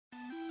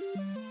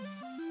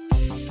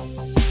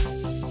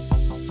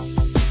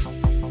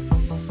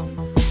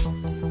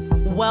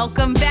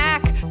Welcome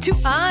back to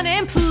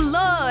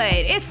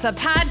Unemployed. It's the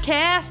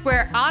podcast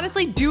where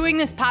honestly doing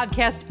this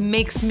podcast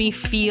makes me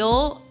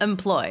feel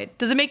employed.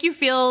 Does it make you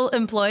feel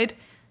employed,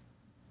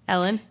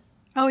 Ellen?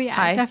 Oh, yeah.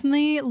 Hi. I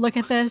definitely look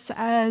at this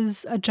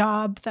as a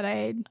job that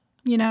I,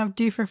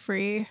 do for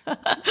free.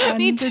 And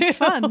Me too. It's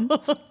fun.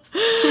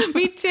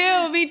 Me too.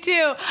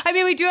 I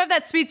mean, we do have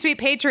that sweet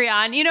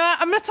Patreon. You know what?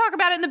 I'm going to talk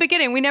about it in the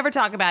beginning. We never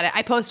talk about it.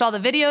 I post all the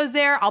videos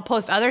there. I'll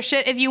post other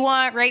shit if you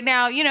want. Right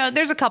now,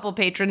 there's a couple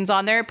patrons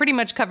on there. It pretty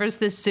much covers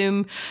this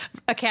Zoom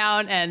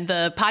account and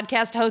the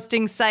podcast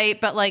hosting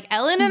site. But like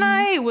Ellen and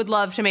I would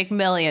love to make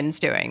millions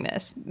doing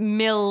this.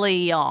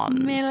 Millions.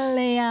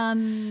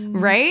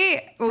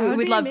 Right?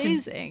 We'd love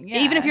amazing. to.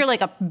 Even if you're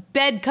like a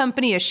bed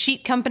company, a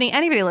sheet company,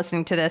 anybody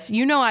listening to this,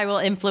 I will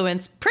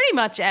influence pretty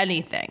much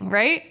anything,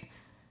 right?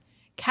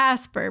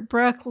 Casper,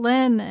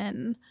 Brooklyn,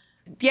 and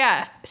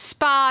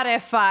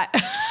Spotify.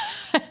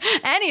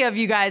 Any of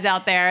you guys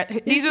out there,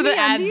 these are the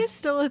ads. MeUndies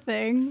still a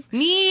thing?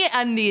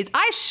 MeUndies.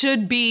 I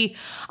should be.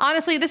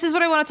 Honestly, this is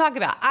what I want to talk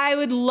about. I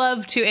would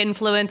love to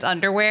influence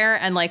underwear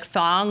and like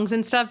thongs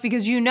and stuff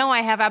because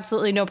I have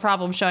absolutely no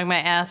problem showing my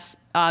ass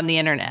on the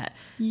internet.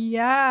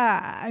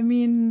 Yeah. I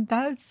mean,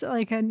 that's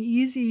like an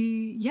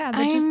easy, that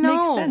just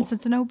makes sense.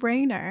 It's a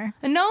no-brainer.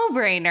 A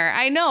no-brainer.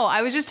 I know.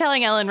 I was just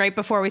telling Ellen right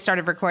before we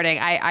started recording,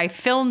 I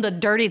filmed a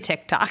dirty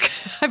TikTok.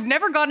 I've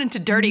never gone into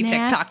dirty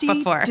TikTok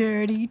before.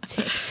 Dirty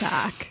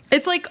TikTok.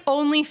 It's like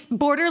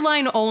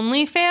borderline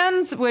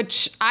OnlyFans,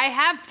 which I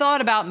have thought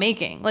about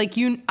making. Like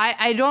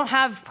I don't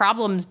have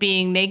problems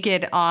being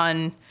naked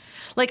on.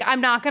 Like,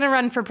 I'm not going to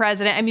run for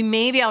president. I mean,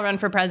 maybe I'll run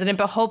for president,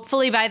 but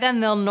hopefully by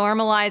then they'll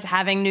normalize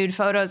having nude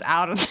photos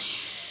out of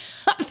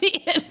the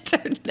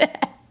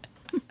internet.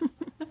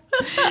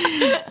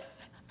 Hey,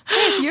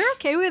 if you're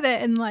okay with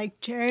it and like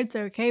Jared's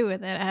okay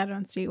with it, I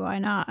don't see why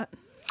not.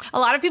 A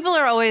lot of people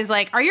are always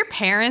like, are your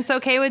parents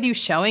okay with you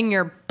showing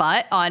your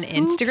butt on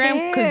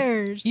Instagram?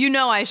 Because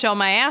I show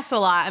my ass a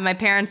lot and my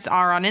parents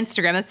are on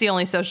Instagram. That's the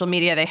only social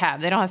media they have.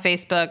 They don't have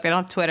Facebook. They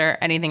don't have Twitter,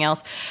 anything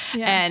else.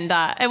 Yeah.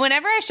 And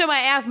whenever I show my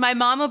ass, my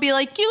mom will be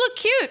like, you look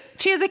cute.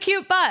 She has a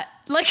cute butt.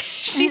 Like,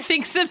 she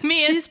thinks of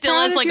me as still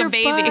as like a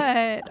baby.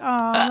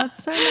 Oh,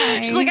 that's so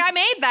nice. She's like, I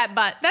made that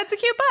butt. That's a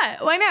cute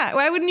butt. Why not?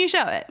 Why wouldn't you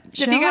show it?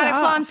 If you got it,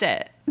 flaunt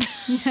it.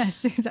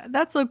 Yes, exactly.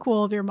 That's so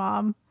cool of your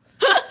mom.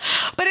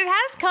 But it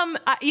has come,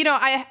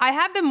 I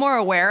have been more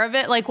aware of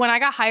it. Like when I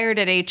got hired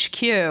at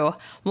HQ,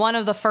 one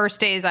of the first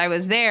days I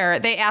was there,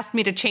 they asked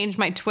me to change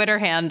my Twitter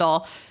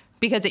handle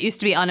because it used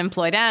to be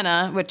Unemployed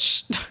Anna,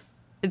 which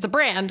it's a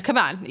brand. Come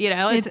on,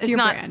 it's your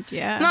not, brand.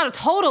 Yeah, it's not a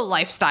total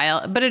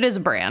lifestyle, but it is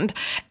a brand.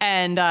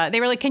 And they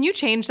were like, "Can you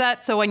change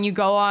that so when you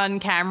go on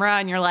camera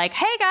and you're like,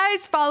 hey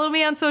guys, follow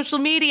me on social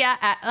media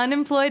at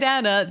Unemployed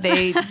Anna,"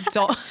 they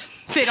don't."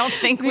 They don't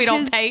think we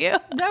don't pay you.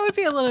 That would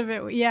be a little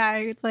bit,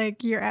 it's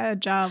like you're at a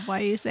job. Why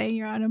are you saying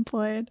you're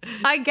unemployed?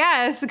 I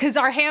guess because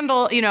our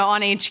handle,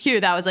 on HQ,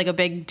 that was like a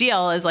big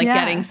deal is like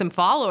getting some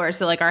followers.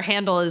 So like our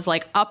handle is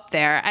like up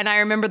there. And I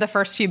remember the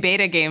first few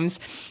beta games,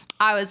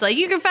 I was like,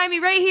 you can find me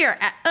right here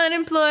at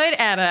Unemployed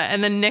Anna.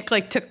 And then Nick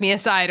like took me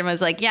aside and was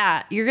like,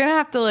 yeah, you're going to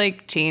have to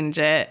like change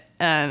it.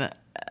 And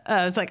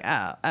I was like,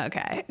 oh,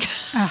 okay.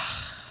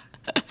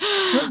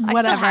 Whatever.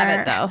 I still have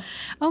it though.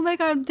 Oh my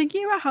God, I'm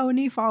thinking about how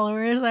many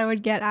followers I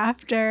would get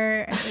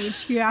after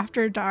HQ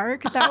After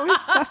Dark.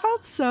 That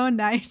felt so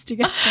nice to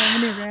get so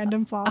many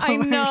random followers. I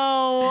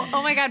know.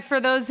 Oh my God.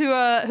 For those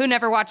who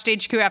never watched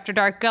HQ After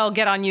Dark, go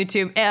get on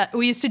YouTube.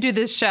 We used to do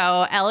this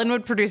show. Ellen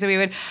would produce it. We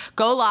would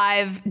go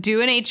live,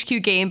 do an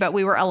HQ game, but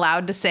we were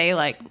allowed to say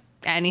like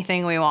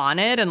anything we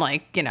wanted and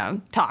like,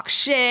 talk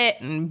shit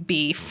and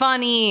be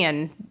funny,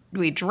 and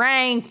we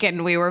drank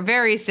and we were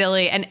very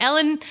silly. And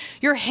Ellen,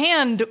 your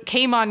hand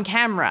came on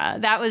camera.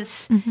 That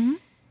was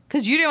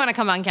because you didn't want to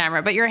come on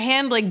camera, but your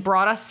hand like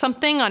brought us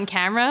something on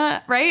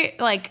camera, right?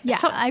 Like, yeah,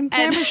 I'm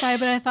camera shy,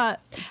 but I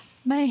thought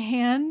my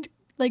hand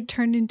like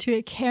turned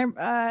into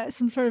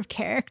some sort of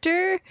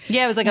character.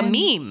 Yeah, it was like a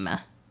meme.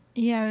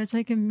 Yeah, it was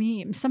like a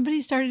meme.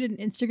 Somebody started an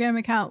Instagram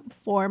account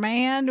for my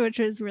hand, which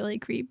was really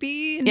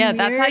creepy. And weird.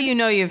 That's how you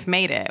know you've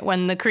made it.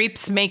 When the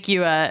creeps make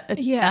you a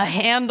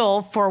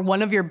handle for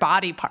one of your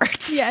body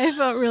parts. Yeah, I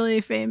felt really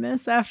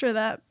famous after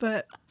that.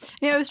 But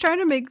I was trying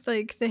to make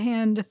like the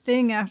hand a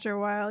thing after a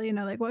while.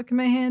 Like what can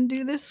my hand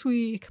do this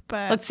week?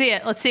 But let's see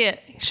it.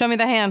 Show me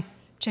the hand.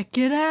 Check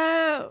it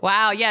out.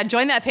 Wow. Yeah.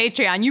 Join that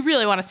Patreon. You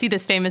really want to see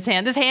this famous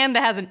hand. This hand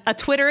that has a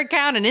Twitter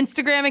account, an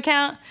Instagram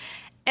account.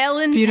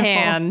 Ellen's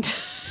hand.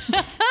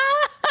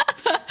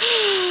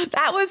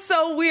 That was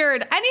so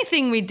weird.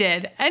 Anything we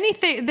did,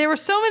 there were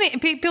so many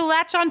people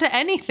latch onto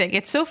anything.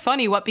 It's so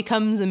funny what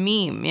becomes a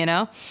meme,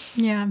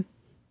 Yeah.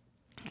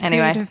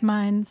 Anyway. Creative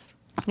minds.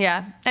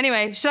 Yeah.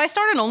 Anyway, should I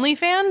start an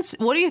OnlyFans?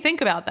 What do you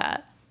think about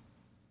that?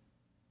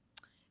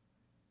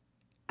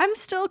 I'm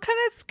still kind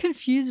of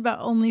confused about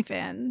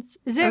OnlyFans.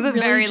 There was a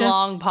very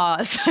long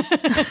pause.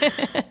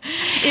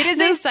 It is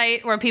a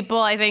site where people,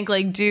 I think,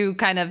 like do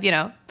kind of,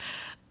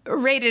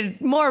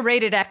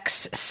 rated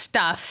X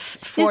stuff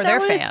for their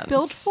fans. Is that what it's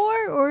built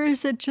for, or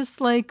is it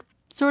just like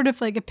sort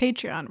of like a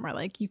Patreon where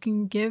like you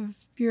can give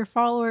your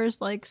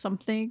followers like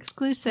something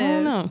exclusive. I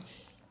don't know.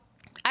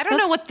 I don't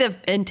know what the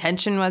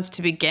intention was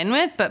to begin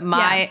with, but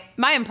my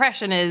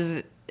impression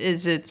is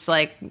it's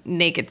like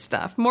naked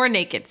stuff, more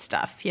naked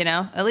stuff, you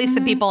know? At least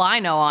the people I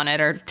know on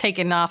it are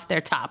taking off their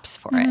tops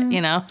for it,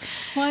 you know?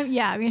 Well,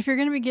 yeah, I mean, if you're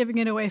going to be giving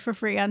it away for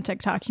free on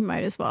TikTok, you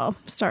might as well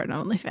start an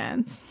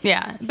OnlyFans.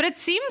 Yeah, but it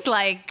seems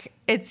like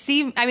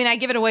I mean, I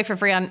give it away for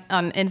free on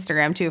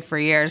Instagram too for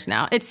years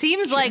now. It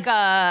seems like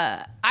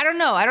I don't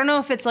know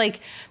if it's like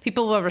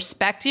people will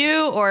respect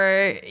you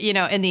or, you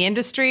know, in the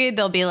industry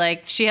they'll be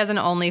like, she has an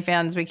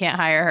OnlyFans, we can't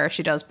hire her,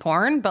 she does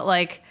porn, but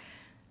like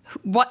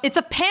what? It's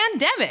a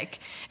pandemic.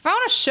 If I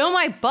want to show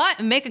my butt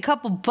and make a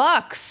couple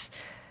bucks,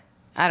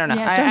 I don't know.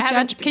 Yeah, I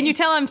haven't. me. Can you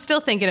tell I'm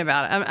still thinking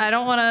about it? I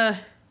don't want to.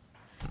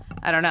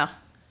 I don't know.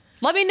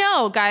 Let me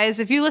know, guys,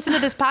 if you listen to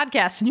this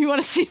podcast and you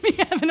want to see me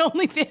have an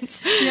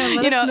OnlyFans.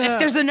 Yeah, you know, if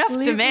there's enough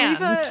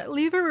demand.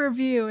 Leave a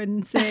review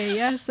and say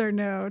yes or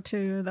no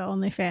to the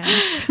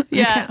OnlyFans.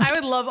 Yeah, I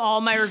would love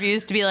all my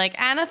reviews to be like,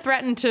 Anna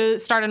threatened to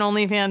start an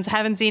OnlyFans,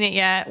 haven't seen it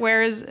yet.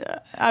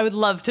 I would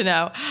love to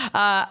know.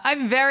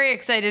 I'm very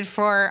excited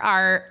for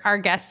our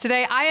guest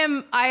today. I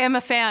am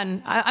a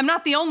fan. I'm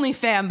not the only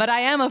fan, but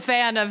I am a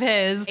fan of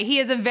his. He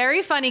is a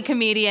very funny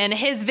comedian.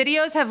 His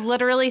videos have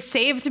literally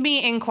saved me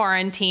in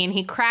quarantine.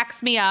 He cracks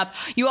me up.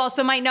 You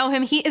also might know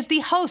him. He is the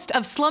host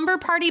of Slumber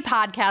Party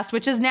Podcast,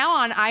 which is now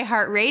on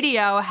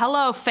iHeartRadio.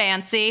 Hello,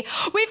 Fancy.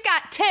 We've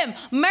got Tim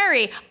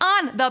Murray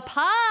on the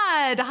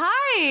pod.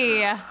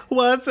 Hi.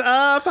 What's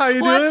up? How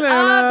you doing, What's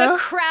Anna? up? The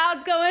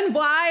crowd's going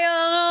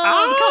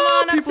wild. Come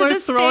on up to the people are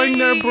throwing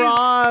their stage.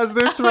 bras.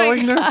 They're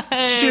throwing their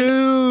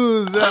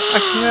shoes.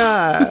 I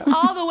can't.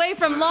 All the way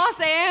from Los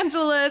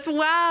Angeles.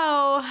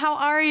 Wow. How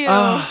are you?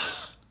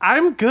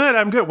 I'm good.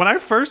 When I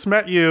first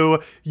met you,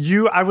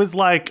 I was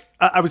like,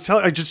 I was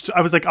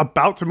like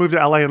about to move to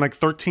LA in like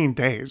 13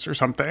 days or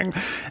something.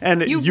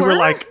 And you were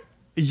like,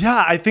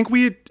 yeah, I think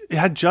we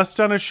had just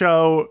done a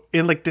show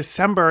in like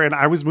December and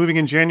I was moving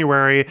in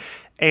January.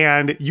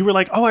 And you were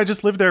like, oh, I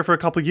just lived there for a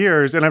couple of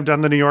years and I've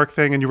done the New York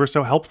thing. And you were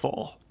so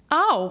helpful.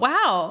 Oh,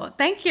 wow.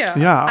 Thank you.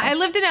 Yeah. I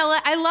lived in LA.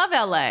 I love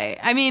LA.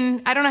 I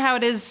mean, I don't know how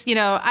it is, you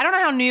know, I don't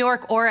know how New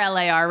York or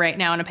LA are right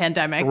now in a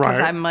pandemic because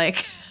I'm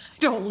like,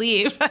 don't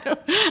leave.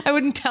 I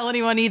wouldn't tell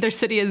anyone either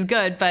city is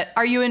good, but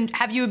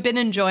have you been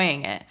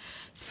enjoying it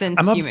since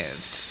you moved? I'm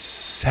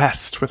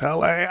obsessed with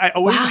LA. I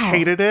always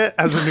hated it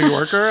as a New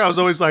Yorker. I was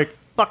always like,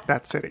 fuck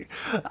that city.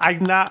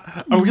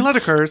 Are we allowed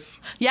to curse?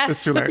 Yes.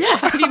 It's too late. Yeah.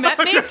 Have you met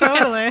me?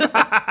 Totally.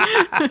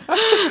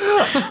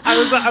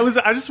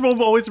 I just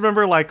always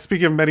remember, like,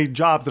 speaking of many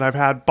jobs that I've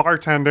had,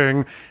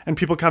 bartending and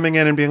people coming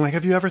in and being like,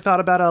 have you ever thought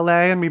about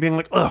LA? And me being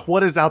like, ugh,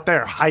 what is out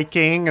there?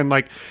 Hiking and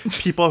like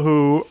people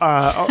who,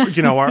 are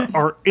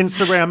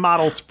Instagram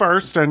models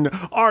first and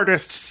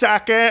artists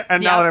second.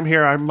 And now that I'm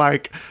here, I'm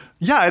like,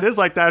 yeah, it is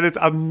like that. It's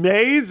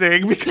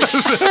amazing because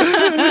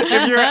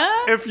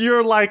if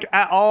you're like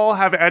at all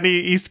have any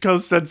East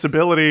Coast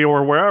sensibility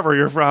or wherever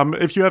you're from,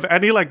 if you have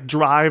any like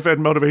drive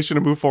and motivation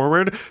to move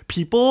forward,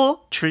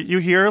 people treat you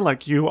here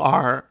like you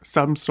are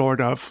some sort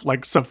of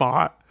like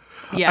savant.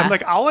 Yeah. I'm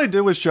like, all I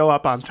did was show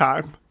up on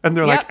time. And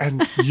they're like,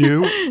 and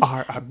you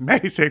are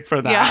amazing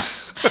for that. Yeah.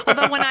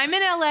 Although when I'm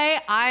in LA,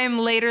 I'm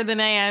later than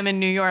I am in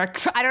New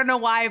York. I don't know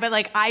why, but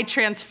like I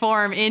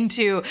transform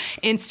into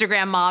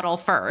Instagram model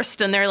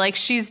first. And they're like,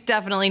 she's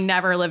definitely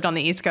never lived on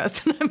the East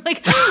Coast. And I'm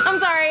like, I'm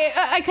sorry,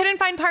 I couldn't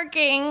find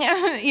parking.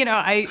 You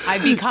know, I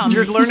become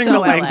You're learning so the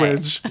LA.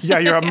 language. Yeah,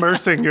 you're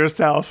immersing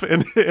yourself in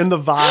the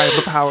vibe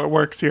of how it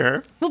works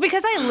here. Well,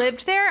 because I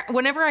lived there,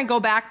 whenever I go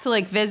back to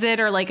like visit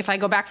or like if I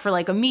go back for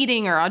like a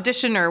meeting or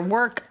audition or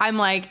work, I'm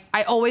like,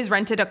 I always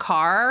rented a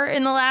car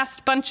in the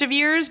last bunch of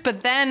years. But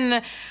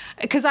then,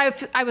 because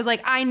I was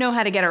like, I know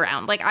how to get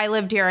around. Like I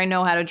lived here, I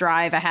know how to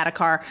drive, I had a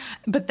car.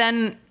 But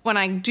then when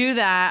I do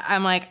that,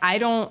 I'm like, I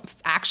don't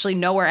actually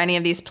know where any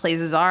of these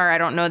places are. I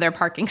don't know their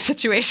parking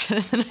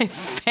situation and I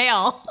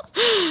fail.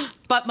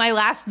 But my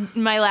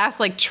last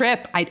like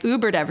trip, I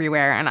Ubered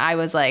everywhere and I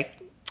was like,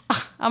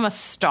 I'm a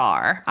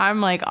star.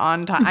 I'm like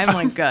on time. I'm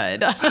like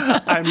good.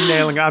 I'm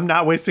nailing it. I'm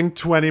not wasting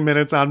 20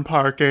 minutes on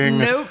parking.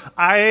 Nope.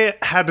 I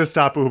had to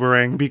stop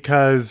Ubering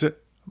because,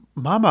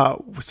 Mama,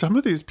 some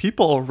of these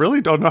people really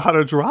don't know how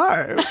to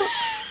drive.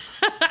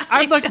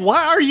 I'm like,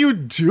 what are you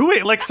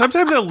doing? Like,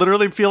 sometimes I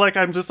literally feel like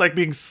I'm just like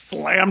being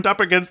slammed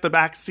up against the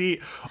back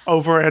seat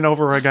over and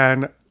over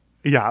again.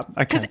 Yeah,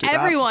 I can't do that. Because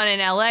everyone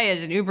in LA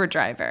is an Uber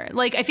driver.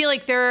 Like, I feel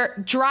like they're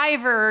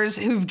drivers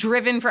who've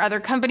driven for other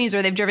companies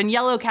or they've driven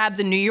yellow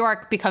cabs in New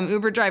York become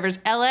Uber drivers.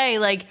 LA,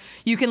 like,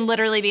 you can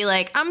literally be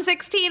like, I'm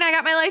 16, I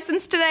got my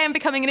license today, I'm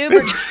becoming an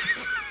Uber driver.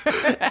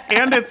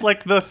 And it's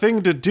like the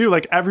thing to do.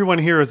 Like everyone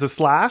here is a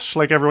slash.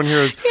 Like everyone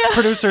here is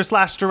producer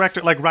slash director.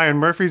 Like Ryan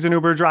Murphy's an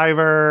Uber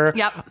driver.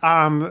 Yep.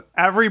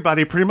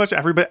 Everybody, pretty much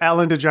everybody.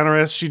 Ellen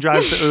DeGeneres, she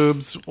drives the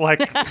Ubs.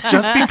 Like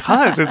just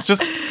because it's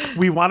just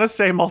we want to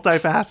stay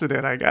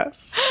multifaceted, I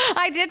guess.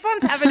 I did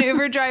once have an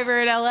Uber driver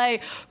in LA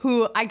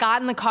who I got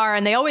in the car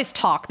and they always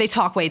talk. They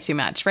talk way too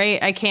much,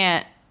 right? I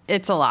can't.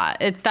 It's a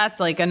lot. That's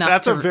like enough.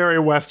 That's a very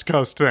West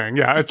Coast thing.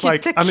 Yeah, it's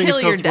like to on the kill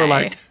East your Coast we're day.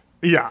 like,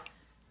 yeah.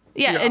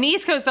 Yeah, Yeah. in the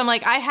East Coast, I'm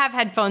like, I have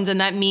headphones, and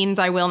that means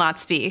I will not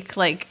speak.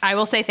 Like, I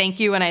will say thank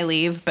you when I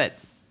leave, but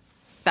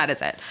that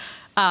is it.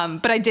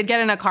 But I did get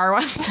in a car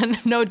once,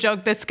 and no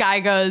joke, this guy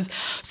goes,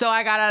 so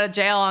I got out of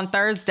jail on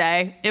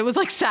Thursday. It was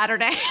like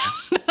Saturday.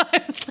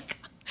 I was like,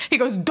 he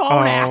goes,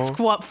 don't ask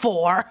what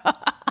for.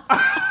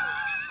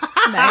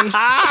 Nice.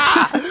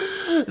 That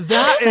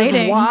is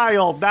Exciting.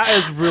 wild. That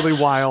is really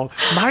wild.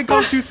 My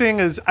go-to thing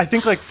is, I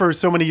think like for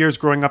so many years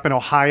growing up in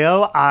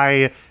Ohio,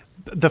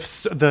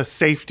 the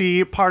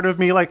safety part of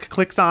me like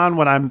clicks on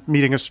when I'm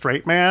meeting a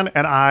straight man,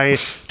 and I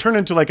turn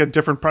into like a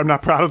different. I'm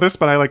not proud of this,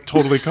 but I like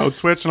totally code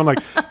switch, and I'm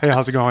like, "Hey,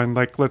 how's it going?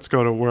 Like, let's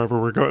go to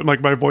wherever we're going."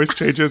 Like my voice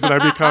changes, and I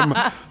become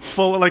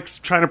full, like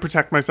trying to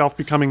protect myself,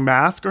 becoming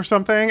mask or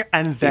something.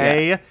 And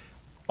they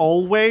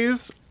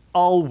always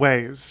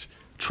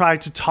try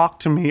to talk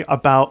to me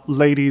about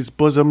ladies'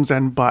 bosoms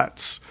and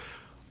butts.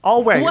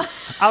 Always. What?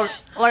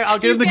 I'll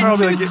get You in the get car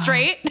too and be like,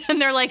 straight,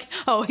 and they're like,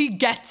 oh, he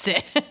gets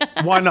it.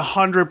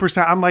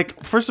 100%. I'm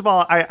like, first of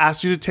all, I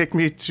asked you to take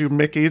me to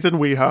Mickey's and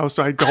WeHo,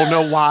 so I don't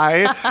know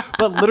why.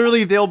 But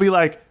literally, they'll be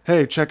like,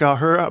 hey, check out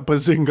her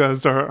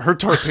bazingas or her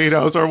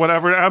torpedoes or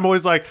whatever. And I'm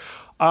always like,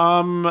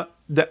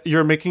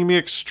 you're making me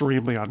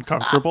extremely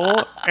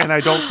uncomfortable. And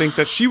I don't think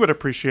that she would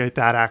appreciate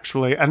that,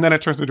 actually. And then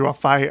it turns into a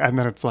fight, and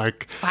then it's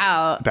like,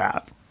 Wow.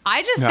 bad.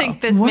 I just No.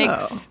 think this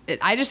Whoa.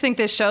 I just think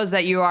this shows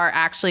that you are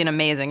actually an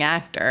amazing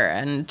actor.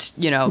 And,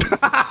 you know,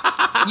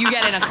 you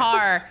get in a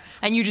car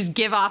and you just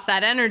give off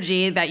that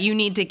energy that you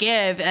need to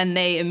give. And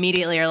they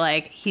immediately are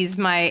like, he's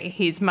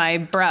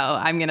my bro.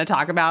 I'm going to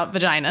talk about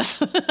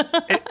vaginas.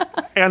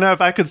 And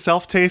if I could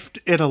self-tape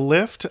in a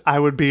lift,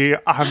 I would be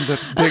on the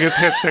biggest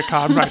hit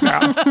sitcom right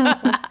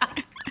now.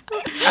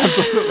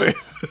 Absolutely.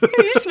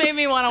 You just made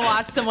me want to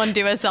watch someone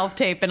do a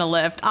self-tape in a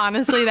lift.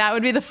 Honestly, that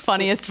would be the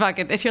funniest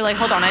fucking... If you're like,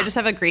 hold on, I just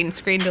have a green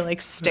screen to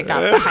like stick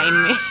up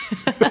behind me.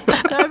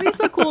 That would be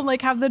so cool.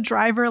 Like have the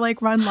driver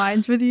like run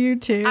lines with you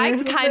too.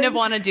 I kind of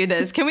want to do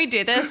this. Can we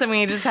do this? And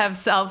we just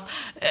have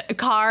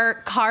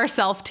car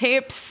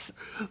self-tapes.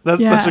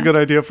 That's Yeah. such a good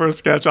idea for a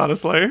sketch,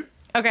 honestly.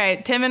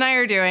 Okay, Tim and I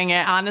are doing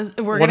it.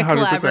 We're going to 100%.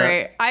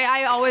 collaborate.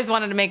 I always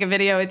wanted to make a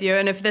video with you.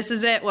 And if this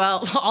is it,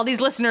 well, all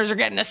these listeners are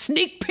getting a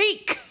sneak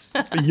peek.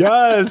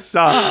 Yes.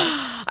 All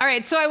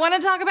right, so I want to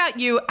talk about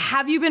you.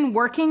 Have you been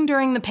working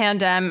during the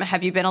pandemic?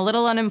 Have you been a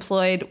little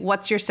unemployed?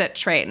 What's your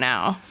sitch right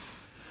now?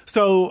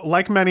 So,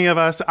 like many of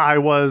us, I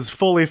was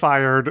fully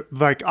fired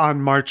like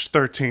on March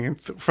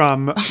 13th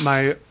from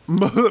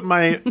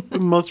my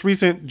most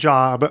recent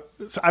job.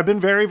 So I've been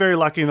very, very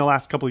lucky in the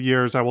last couple of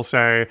years, I will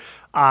say.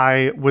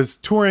 I was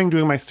touring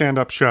doing my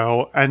stand-up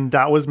show, and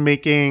that was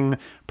making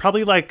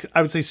probably like,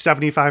 I would say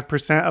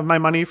 75% of my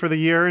money for the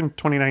year in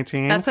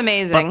 2019. That's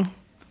amazing.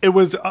 It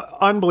was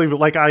unbelievable.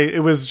 Like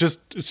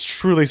it's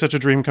truly such a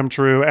dream come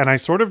true. And I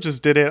sort of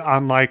just did it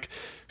on like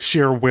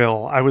sheer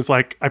will. I was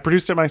like, I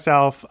produced it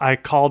myself. I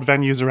called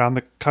venues around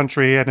the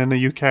country and in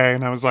the UK.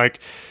 And I was like,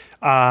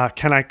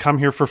 can I come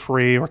here for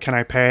free, or can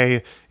I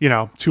pay,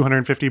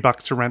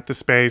 $250 to rent the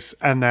space?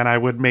 And then I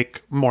would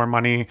make more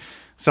money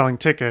selling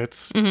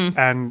tickets. Mm-hmm.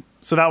 And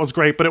so that was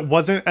great, but it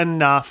wasn't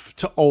enough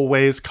to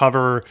always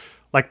cover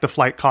like the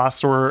flight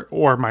costs or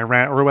my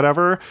rent or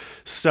whatever.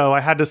 So I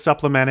had to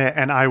supplement it,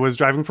 and I was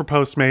driving for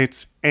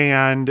Postmates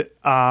and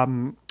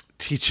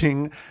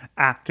teaching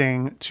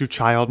acting to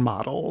child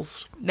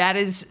models. That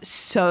is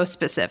so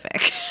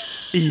specific.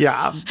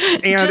 Yeah.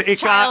 And Just it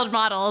child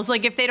models.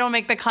 Like if they don't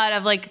make the cut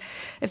of like,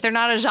 if they're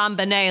not a Jean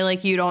Benet,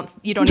 like you don't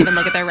even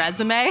look at their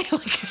resume.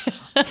 Like,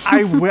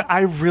 I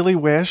really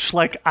wish,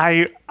 like,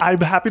 I'm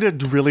happy to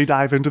really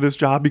dive into this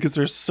job because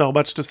there's so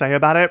much to say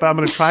about it, but I'm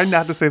going to try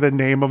not to say the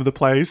name of the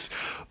place.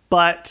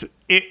 But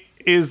it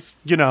is,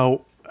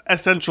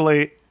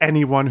 essentially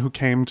anyone who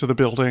came to the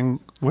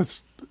building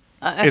was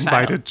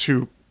invited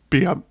to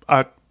be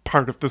a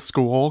part of the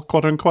school,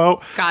 quote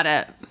unquote. got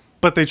it.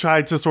 But they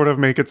tried to sort of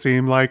make it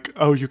seem like,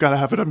 oh, you got to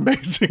have an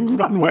amazing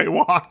runway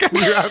walk. And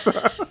you have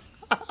to...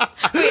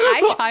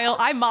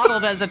 I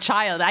modeled as a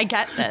child. I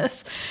get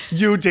this.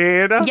 You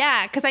did?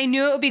 Yeah, because I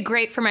knew it would be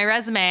great for my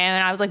resume.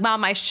 And I was like,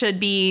 Mom, I should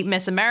be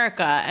Miss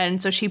America.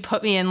 And so she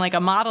put me in like a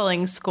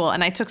modeling school,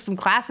 and I took some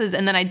classes,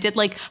 and then I did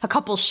like a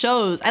couple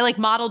shows. I like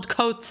modeled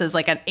coats as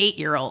like an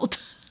 8-year-old.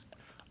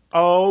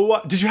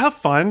 Oh, did you have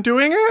fun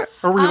doing it?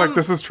 Or were you like,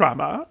 this is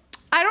trauma?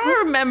 I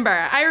don't remember.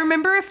 I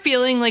remember it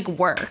feeling like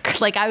work.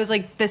 Like I was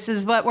like, this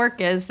is what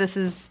work is. This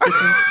is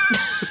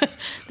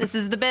this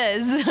is the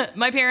biz.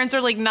 My parents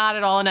are like not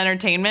at all in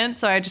entertainment,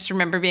 so I just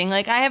remember being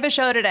like, I have a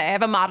show today. I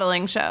have a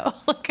modeling show.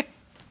 Like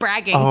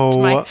bragging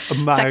to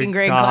my second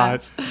grade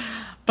class.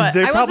 But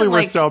they I probably wasn't were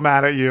like, so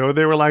mad at you.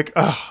 They were like,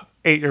 ugh,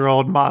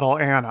 8-year-old model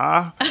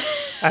Anna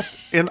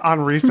in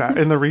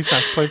the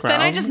recess playground.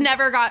 Then I just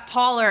never got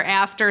taller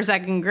after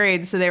second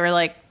grade, so they were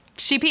like,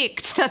 she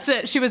peaked. That's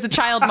it. She was a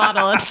child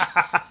model.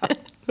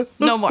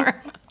 No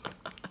more.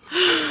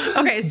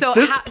 Okay, so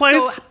This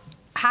place- so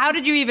how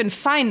did you even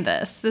find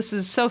this? This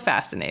is so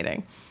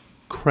fascinating.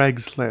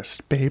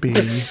 Craigslist,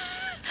 baby.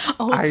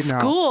 Old I know.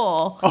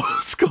 school.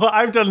 School.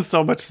 I've done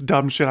so much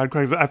dumb shit on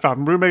Craigslist. I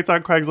found roommates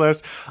on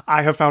Craigslist.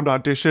 I have found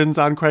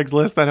auditions on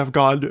Craigslist that have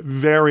gone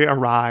very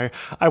awry.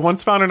 I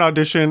once found an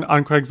audition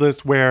on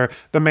Craigslist where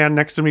the man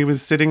next to me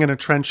was sitting in a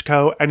trench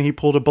coat and he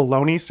pulled a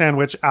bologna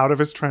sandwich out of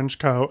his trench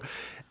coat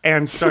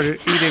and started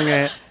eating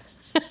it.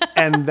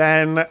 And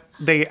then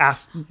they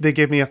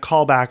gave me a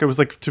callback. It was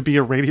like to be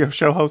a radio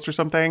show host or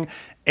something.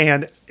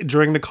 And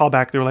during the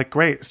callback, they were like,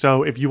 great.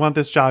 So if you want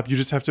this job, you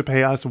just have to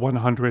pay us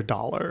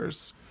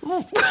 $100.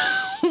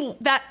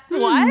 That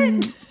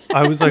what?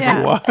 I was like,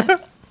 Yeah.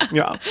 what?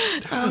 Yeah.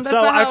 That's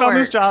So not how I it found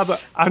this works. job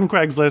on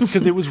Craigslist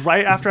because it was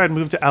right after I'd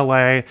moved to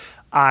LA.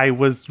 I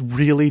was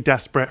really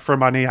desperate for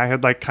money. I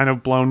had like kind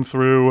of blown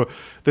through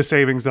the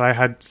savings that I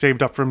had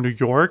saved up from New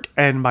York.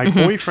 And my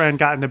boyfriend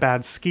got in a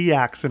bad ski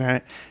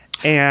accident.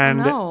 And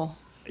No.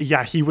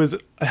 yeah,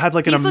 had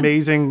like an He's a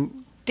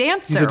amazing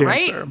Dancer, he's a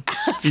right? dancer.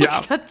 It's like,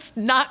 Yeah. that's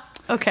not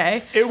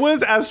okay. It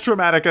was as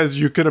traumatic as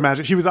you could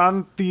imagine. He was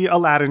on the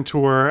Aladdin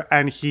tour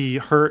and he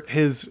hurt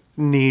his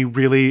knee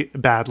really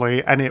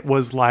badly. And it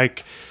was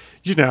like,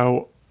 you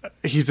know,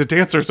 he's a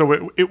dancer.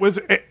 So it was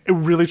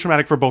really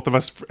traumatic for both of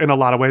us in a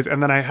lot of ways.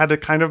 And then I had to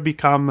kind of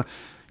become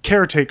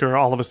caretaker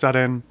all of a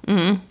sudden.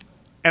 Mm-hmm.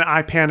 And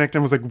I panicked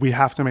and was like, we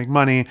have to make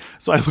money.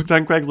 So I looked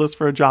on Craigslist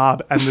for a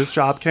job and this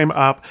job came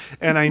up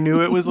and I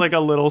knew it was like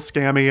a little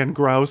scammy and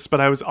gross, but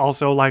I was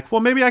also like,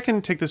 well, maybe I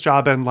can take this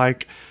job and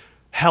like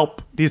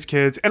help these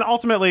kids. And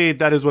ultimately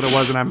that is what it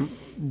was. And I'm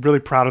really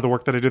proud of the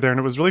work that I did there. And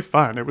it was really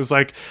fun. It was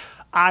like,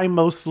 I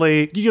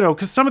mostly, you know,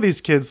 because some of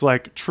these kids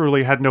like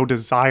truly had no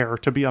desire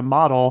to be a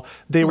model.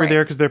 They were Right.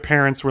 there because their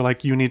parents were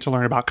like, you need to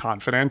learn about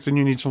confidence and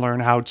you need to learn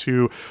how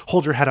to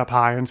hold your head up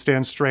high and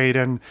stand straight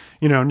and,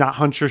 you know, not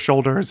hunch your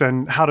shoulders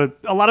and how to,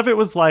 a lot of it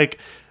was like,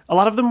 a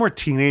lot of them were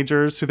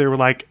teenagers who they were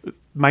like,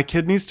 my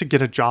kid needs to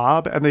get a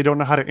job and they don't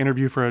know how to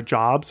interview for a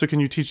job. So can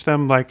you teach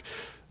them like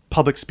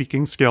public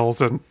speaking skills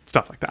and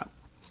stuff like that?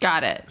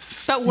 Got it.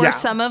 But were Yeah.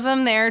 some of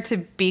them there to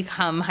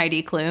become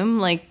Heidi Klum?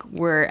 Like,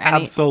 were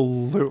any?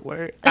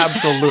 Absolutely.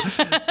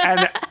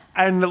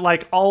 And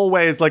like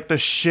always, like the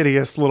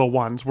shittiest little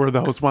ones were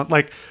those one.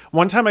 Like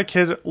one time a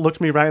kid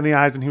looked me right in the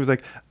eyes and he was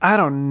like, I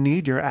don't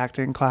need your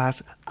acting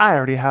class. I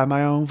already have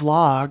my own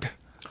vlog.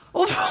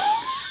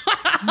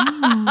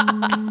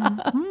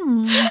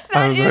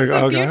 That was is like,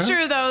 the okay.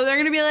 future, though. They're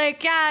going to be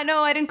like, yeah, no,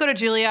 I didn't go to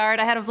Juilliard.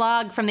 I had a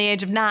vlog from the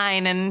age of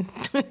 9 and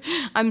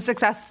I'm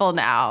successful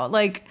now.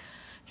 Like,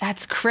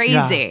 that's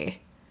crazy.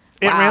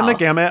 It ran the Wow.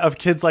 gamut of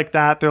kids like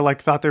that. They're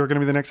like, thought they were going to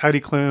be the next Heidi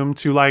Klum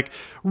to like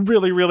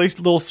really, really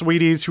little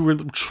sweeties who were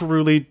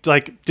truly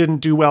like didn't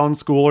do well in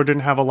school or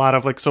didn't have a lot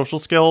of like social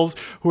skills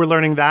who were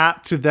learning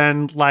that to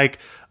then like,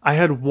 I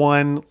had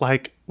one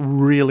like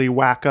really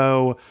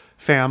wacko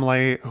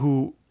family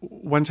who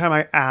one time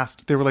I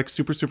asked, they were like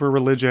super, super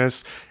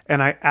religious.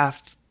 And I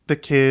asked the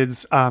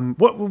kids,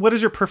 what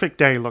does your perfect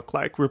day look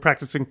like? We were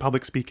practicing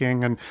public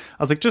speaking and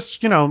I was like,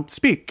 just, you know,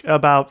 speak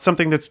about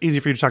something that's easy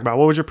for you to talk about.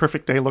 What would your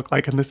perfect day look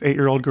like? And this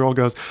 8-year-old girl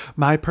goes,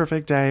 my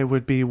perfect day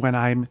would be when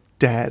I'm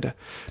dead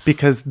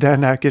because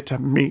then I get to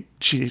meet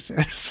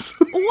Jesus.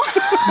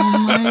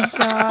 Oh my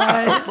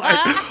god.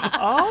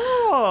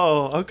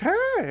 Oh,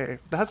 okay.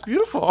 That's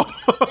beautiful.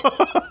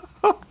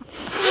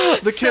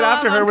 The kid So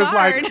after her was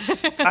like,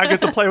 avant-garde. I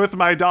get to play with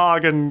my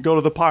dog and go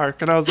to the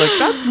park. And I was like,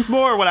 that's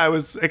more what I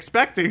was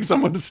expecting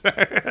someone to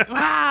say.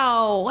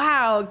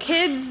 Wow.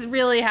 Kids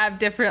really have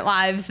different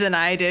lives than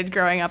I did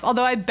growing up.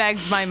 Although I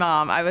begged my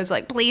mom. I was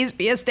like, please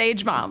be a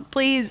stage mom.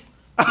 Please.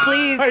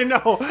 I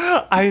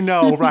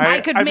know, right?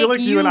 I could feel make like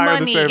you you and I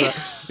money. are the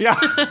same. Yeah.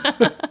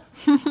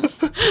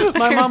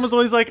 My mom was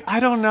always like, I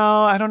don't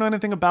know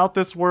anything about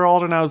this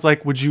world. And I was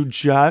like, would you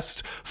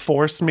just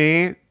force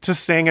me to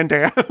sing and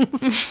dance?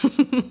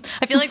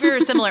 I feel like we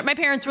were similar. My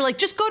parents were like,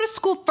 just go to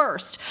school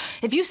first.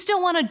 If you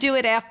still want to do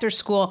it after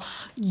school,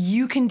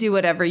 you can do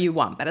whatever you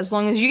want. But as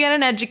long as you get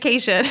an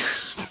education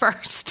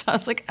first. I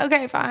was like,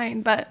 okay,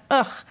 fine. But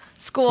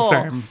school.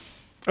 Same.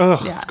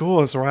 Ugh, Yeah.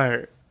 school is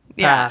right.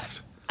 Yeah.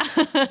 Pass.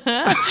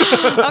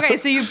 Okay,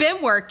 so you've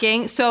been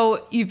working.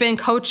 So you've been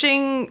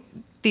coaching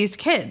these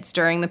kids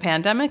during the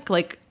pandemic,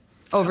 like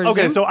over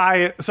Okay, Zoom?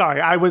 so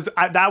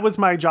that was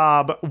my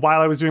job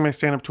while I was doing my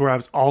stand-up tour. I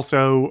was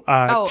also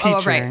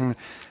teaching. right.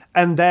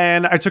 And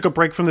then I took a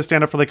break from the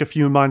stand-up for like a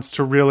few months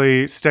to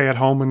really stay at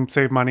home and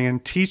save money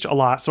and teach a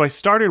lot. So I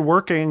started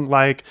working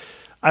like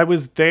I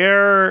was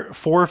there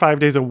 4 or 5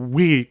 days a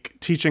week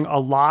teaching a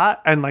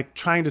lot and like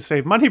trying to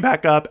save money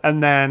back up.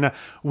 And then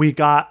we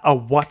got a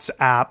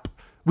WhatsApp.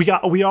 We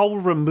all were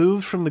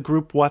removed from the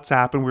group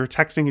WhatsApp and we were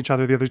texting each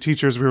other, the other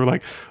teachers. We were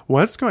like,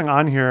 what's going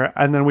on here?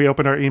 And then we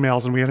opened our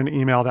emails and we had an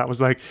email that was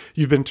like,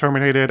 you've been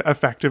terminated,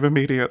 effective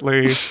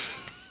immediately.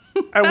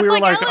 And we were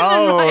like,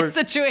 Ellen in my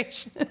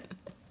situation.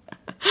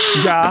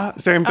 yeah,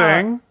 same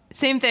thing.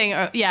 Same thing.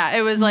 Yeah,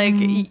 it was like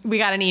we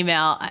got an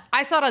email.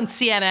 I saw it on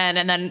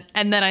CNN,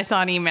 and then I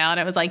saw an email, and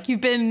it was like,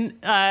 "You've been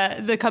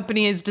the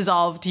company is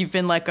dissolved. You've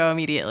been let go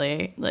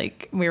immediately."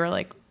 Like we were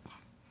like,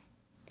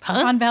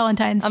 "Huh?" On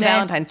Valentine's On Day.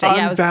 Valentine's Day. On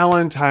Yeah,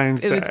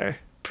 Valentine's it was Day.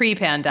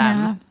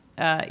 pre-pandemic.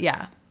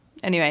 Yeah.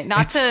 Anyway,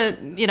 not to,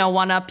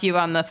 one up you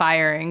on the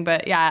firing,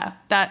 but yeah,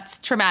 that's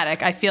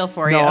traumatic. I feel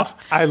for you. No,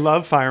 I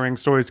love firing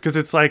stories because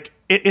it's like,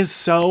 it is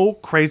so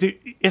crazy,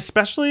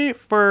 especially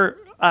for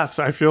us.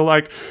 I feel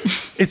like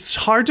it's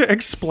hard to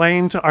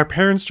explain to our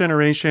parents'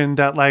 generation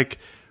that like,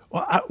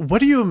 what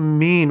do you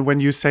mean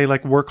when you say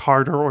like work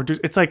harder or do,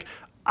 it's like,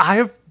 I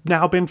have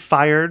now been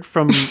fired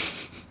from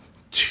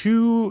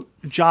 2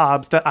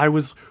 jobs that I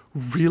was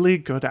really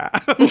good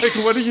at. Like,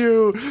 what do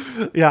you,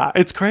 yeah,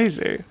 it's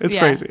crazy. It's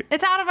crazy.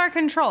 It's out of our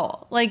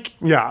control. Like,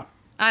 yeah.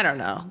 I don't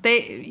know.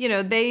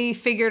 They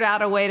figured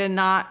out a way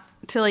to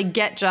like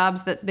get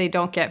jobs that they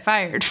don't get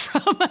fired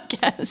from, I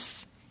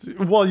guess.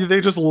 Well,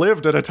 they just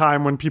lived at a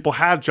time when people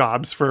had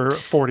jobs for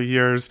 40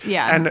 years.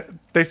 Yeah. And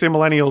they say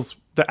millennials,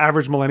 the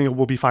average millennial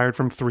will be fired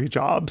from 3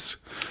 jobs.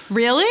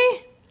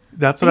 Really?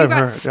 That's what I've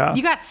heard. Yeah.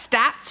 You got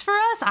stats for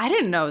us? I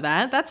didn't know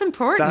that. That's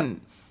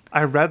important.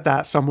 I read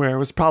that somewhere. It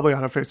was probably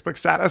on a Facebook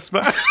status,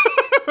 but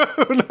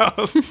who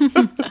knows?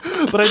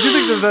 But I do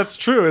think that that's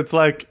true. It's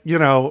like,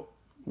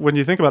 when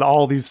you think about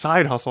all these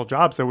side hustle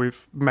jobs that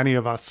many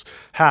of us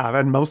have,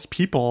 and most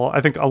people,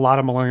 I think a lot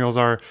of millennials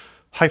are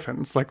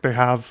hyphens. Like they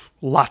have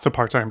lots of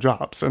part-time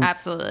jobs. And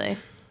absolutely.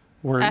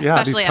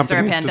 Especially these after a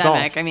pandemic.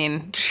 Dissolve. I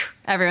mean,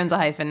 everyone's a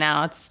hyphen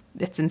now.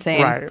 It's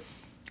insane.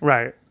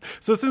 Right.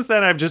 So since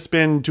then, I've just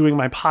been doing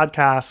my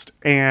podcast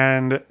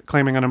and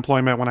claiming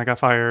unemployment when I got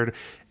fired.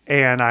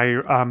 And I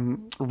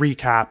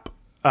recap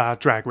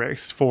Drag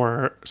Race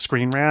for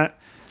Screen Rant.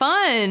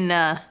 Fun.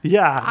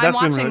 Yeah, I'm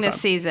watching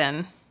this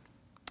season.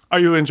 Are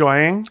you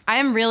enjoying? I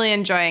am really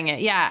enjoying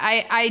it. Yeah,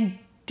 I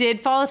did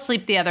fall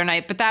asleep the other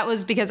night, but that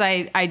was because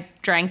I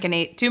drank and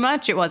ate too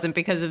much. It wasn't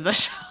because of the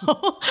show.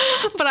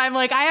 But I'm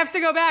like, I have to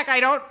go back. I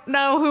don't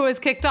know who was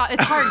kicked off.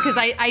 It's hard because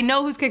I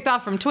know who's kicked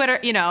off from Twitter,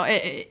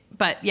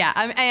 but yeah,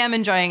 I am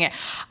enjoying it.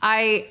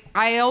 I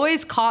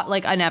always caught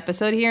like an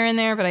episode here and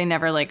there, but I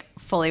never like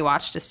fully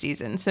watched a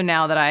season. So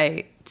now that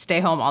I stay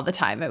home all the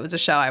time, it was a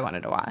show I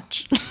wanted to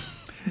watch.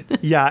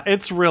 Yeah,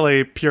 it's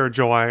really pure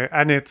joy.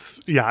 And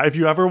if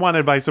you ever want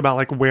advice about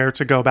like where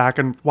to go back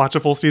and watch a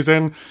full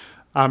season,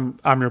 I'm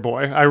your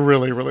boy. I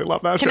really, really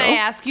love that show. Can I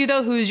ask you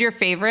though, who's your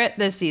favorite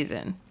this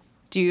season?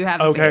 Do you have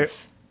a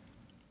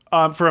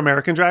favorite? For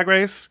American Drag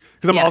Race?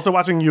 Because I'm also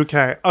watching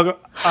UK.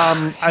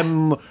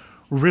 I'm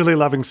really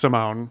loving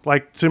Simone.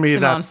 Like, to me,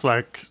 that's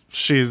like,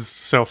 she's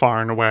so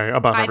far and away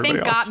above everybody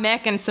else. I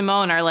think Gottmik and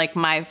Simone are like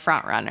my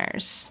front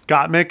runners.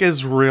 Gottmik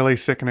is really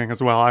sickening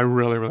as well. I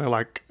really, really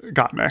like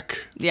Gottmik.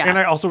 Yeah. And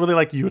I also really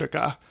like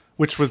Utica,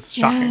 which was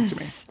shocking to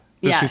me.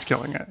 She's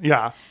killing it.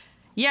 Yeah.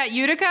 Yeah,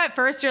 Utica at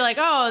first you're like,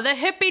 oh, the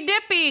hippy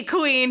dippy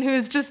queen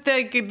who's just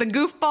the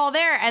goofball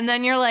there. And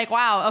then you're like,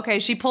 wow, okay,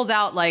 she pulls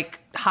out like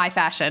high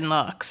fashion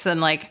looks.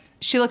 And like,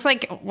 she looks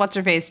like, what's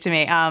her face to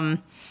me?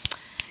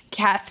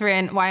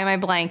 Catherine, why am I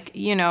blank?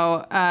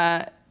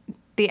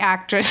 The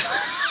actress.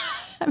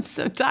 I'm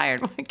so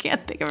tired. I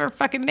can't think of her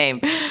fucking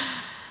name.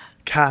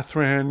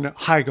 Katherine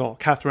Heigl.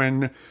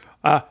 Katherine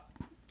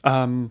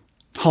Hahn.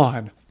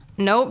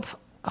 Nope.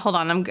 Hold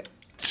on.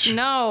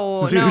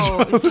 No.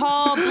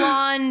 Tall,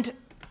 blonde.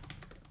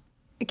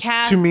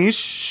 To me,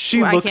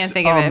 she looks. I can't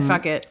think of it.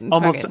 Fuck it.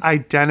 Almost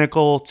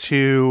identical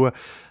to.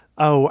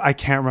 Oh, I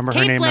can't remember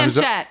her name.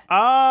 Blanchett.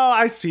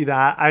 I see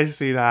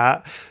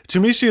that. To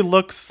me, she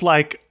looks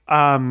like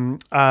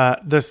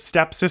the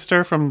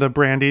stepsister from the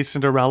Brandy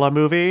Cinderella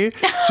movie.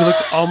 She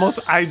looks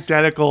almost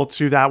identical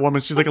to that woman.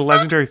 She's like a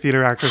legendary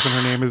theater actress, and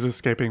her name is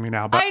escaping me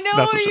now. But I know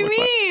that's what she you looks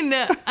mean,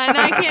 like. And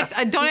I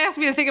can't. Don't ask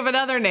me to think of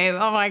another name.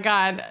 Oh my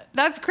god,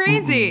 that's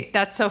crazy. Mm-mm.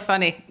 That's so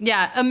funny.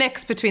 Yeah, a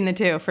mix between the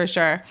two for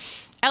sure.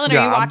 Ellen,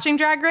 are you watching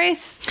Drag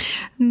Race?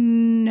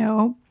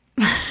 No.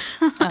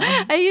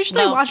 I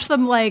usually watch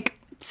them like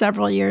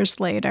several years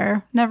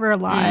later, never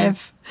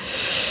live.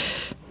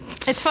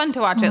 It's fun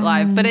to watch it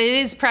live, but it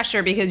is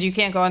pressure because you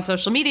can't go on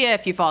social media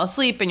if you fall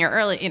asleep and you're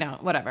early,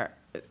 whatever.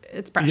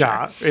 It's pressure.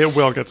 Yeah, it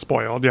will get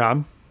spoiled, yeah.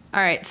 All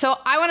right, so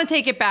I want to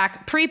take it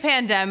back.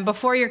 Pre-pandemic,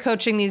 before you're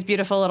coaching these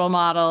beautiful little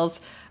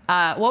models,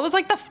 what was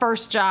like the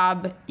first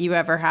job you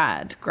ever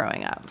had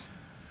growing up?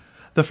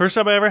 The first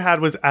job I ever had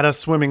was at a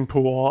swimming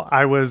pool.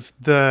 I was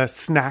the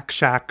snack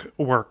shack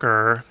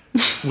worker,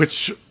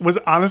 which was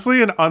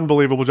honestly an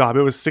unbelievable job.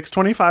 It was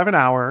 $6.25 an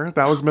hour.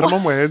 That was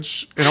minimum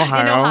wage in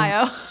Ohio. In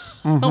Ohio.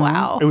 Mm-hmm.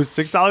 Wow. It was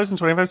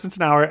 $6.25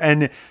 an hour.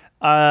 And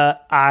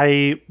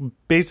I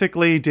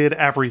basically did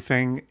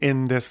everything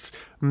in this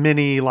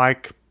mini,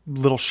 like,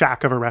 little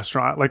shack of a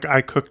restaurant. Like,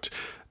 I cooked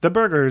the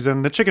burgers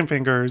and the chicken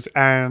fingers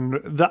and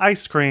the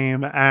ice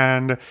cream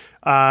and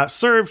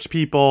served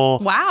people.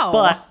 Wow.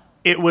 But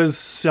it was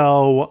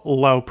so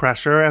low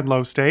pressure and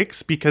low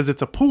stakes because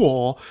it's a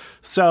pool.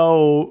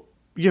 So,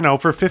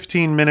 for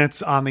 15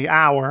 minutes on the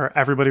hour,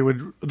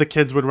 the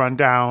kids would run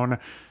down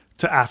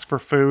to ask for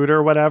food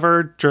or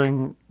whatever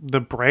during the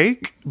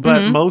break.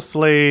 But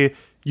mostly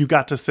you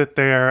got to sit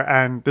there,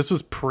 and this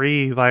was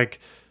pre like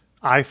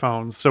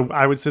iPhones. So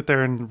I would sit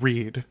there and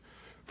read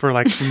for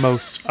like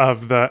most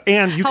of the,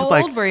 and you How could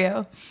like. How old were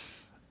you?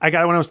 I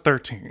got it when I was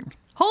 13.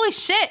 Holy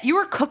shit. You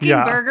were cooking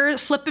Yeah.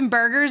 burgers, flipping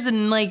burgers,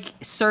 and like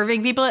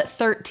serving people at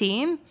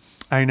 13?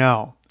 I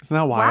know. Isn't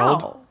that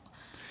wild?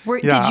 Wow.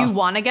 Yeah. Did you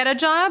want to get a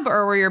job,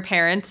 or were your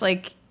parents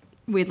like,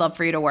 we'd love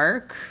for you to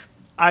work?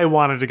 I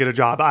wanted to get a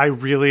job. I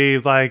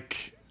really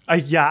I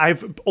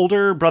have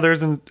older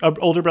brothers and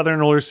older brother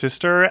and older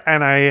sister.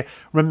 And I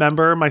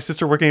remember my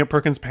sister working at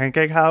Perkins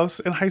Pancake House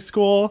in high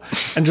school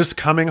and just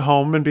coming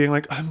home and being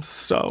like, I'm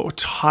so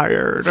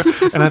tired.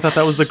 And I thought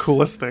that was the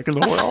coolest thing in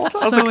the world.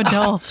 I was So like,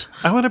 adult.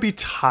 I want to be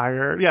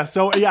tired. Yeah.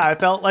 So yeah, I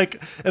felt like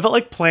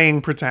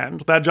playing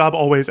pretend. That job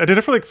always, I did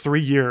it for like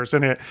 3 years,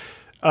 and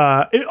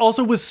it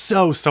also was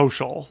so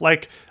social.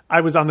 Like,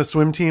 I was on the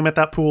swim team at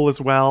that pool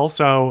as well.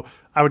 So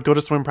I would go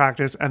to swim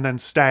practice and then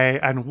stay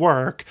and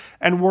work.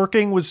 And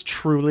working was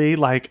truly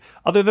like,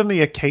 other than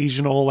the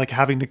occasional, like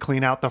having to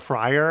clean out the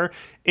fryer,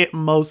 it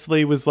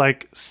mostly was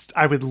like,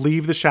 I would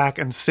leave the shack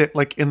and sit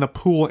like in the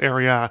pool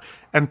area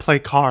and play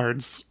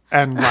cards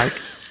and like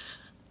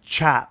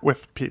chat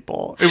with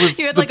people. It was,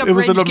 You had like a it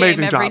was bridge an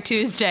amazing game every job.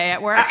 Tuesday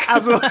at work.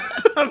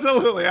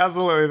 Absolutely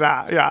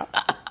that. Yeah.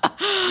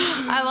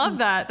 I love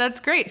that. That's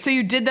great. So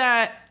you did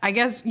that, I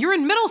guess, you were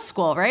in middle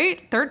school, right?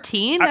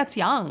 13? That's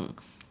young.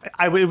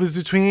 It was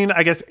between,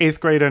 I guess, 8th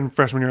grade and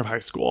freshman year of high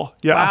school.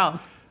 Yeah. Wow.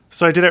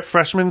 So I did it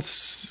freshman,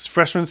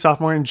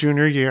 sophomore, and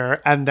junior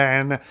year. And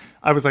then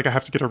I was like, I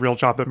have to get a real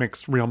job that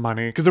makes real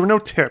money, because there were no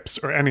tips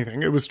or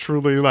anything. It was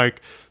truly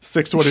like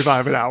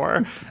 $6.25 an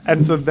hour.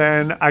 And so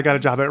then I got a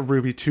job at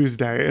Ruby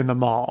Tuesday in the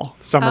mall,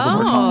 summer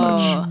before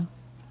college.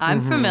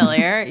 I'm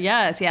familiar.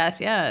 Yes.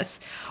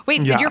 Wait,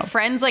 did Yeah. your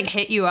friends like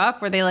hit you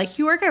up? Were they like,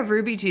 you work at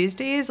Ruby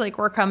Tuesdays? Like,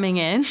 we're coming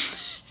in?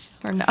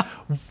 Or no?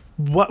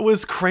 What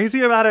was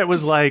crazy about it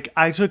was like,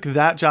 I took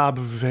that job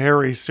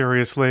very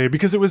seriously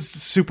because it was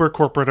super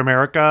corporate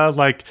America.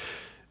 Like,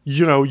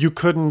 you know, you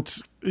couldn't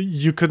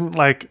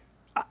like,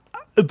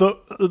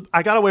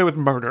 I got away with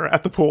murder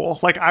at the pool.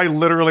 Like, I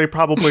literally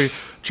probably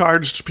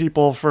charged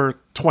people for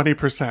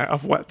 20%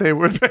 of what they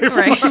would pay for.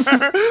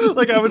 Right.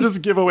 Like, I would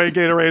just give away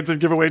Gatorades and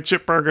give away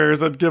chip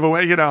burgers and give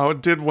away,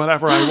 did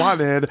whatever I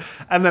wanted.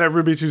 And then at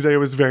Ruby Tuesday, it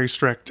was very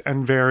strict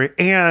and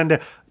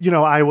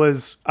I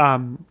was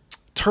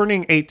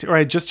turning 18, or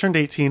I just turned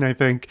 18, I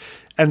think.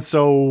 And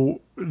so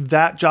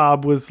that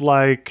job was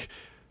like,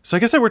 so I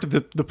guess I worked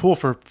at the pool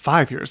for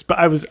 5 years, but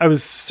I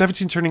was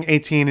 17 turning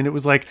 18, and it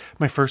was like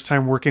my first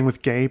time working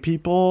with gay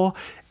people,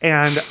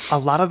 and a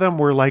lot of them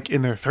were like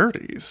in their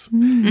 30s.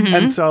 Mm-hmm.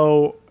 And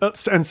so,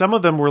 and some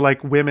of them were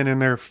like women in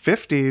their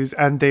 50s,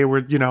 and they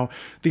were,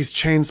 these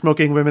chain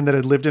smoking women that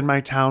had lived in my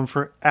town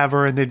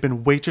forever, and they'd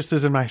been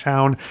waitresses in my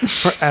town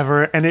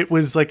forever. And it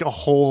was like a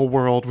whole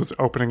world was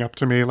opening up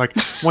to me. Like,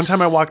 one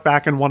time I walked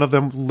back and one of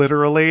them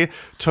literally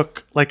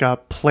took like a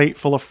plate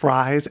full of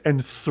fries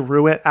and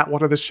threw it at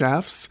one of the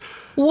chefs.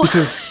 What?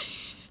 Because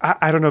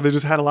I don't know, they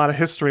just had a lot of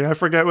history. I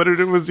forget what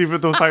it was,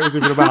 even the fight was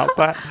even about,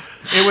 but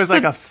it was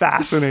like a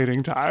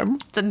fascinating time.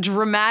 It's a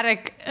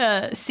dramatic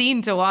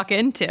scene to walk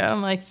into.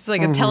 I'm like, it's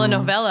like a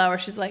telenovela where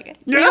she's like,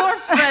 your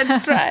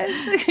French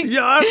fries.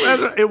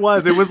 Yeah, it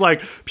was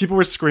like people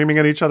were screaming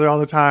at each other all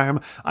the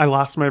time. I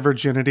lost my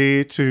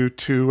virginity to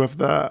two of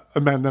the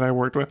men that I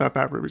worked with at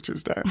that Ruby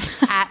Tuesday.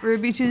 At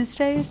Ruby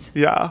Tuesdays?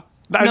 Yeah.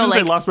 I shouldn't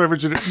say lost my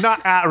virginity.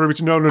 Not at Ruby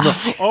Tuesday.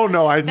 No. Oh,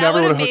 no. I never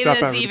would have hooked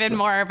up at Ruby Tuesday. That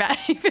would have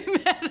made this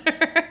even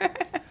better.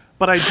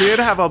 But I did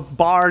have a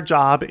bar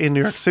job in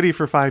New York City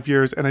for 5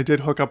 years, and I did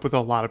hook up with a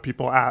lot of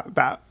people at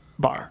that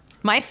bar.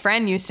 My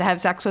friend used to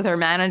have sex with her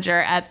manager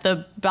at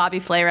the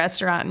Bobby Flay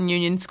restaurant in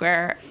Union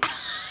Square.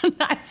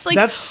 I was like,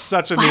 that's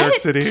such a New York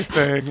City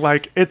thing.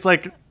 Like, it's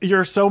like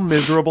you're so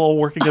miserable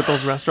working at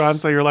those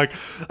restaurants that you're like,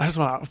 I just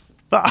want to fuck.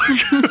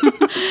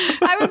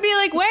 I would be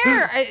like,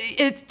 where?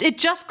 It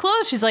just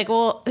closed. She's like,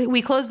 well,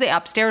 we closed the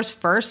upstairs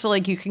first, so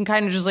like you can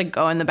kind of just like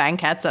go in the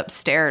banquettes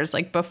upstairs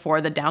like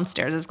before the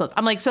downstairs is closed.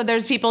 I'm like, so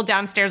there's people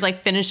downstairs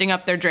like finishing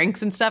up their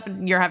drinks and stuff,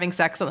 and you're having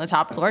sex on the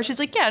top floor. She's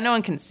like, yeah, no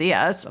one can see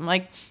us. I'm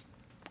like,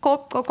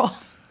 cool.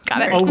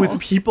 Got it. Oh, cool.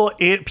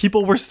 with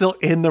people were still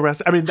in the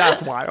rest. I mean,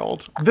 that's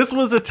wild. This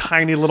was a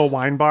tiny little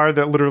wine bar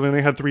that literally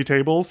only had 3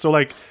 tables. So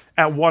like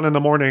at 1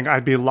 a.m,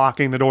 I'd be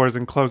locking the doors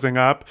and closing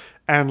up.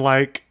 And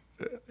like,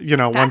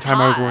 one time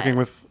I was working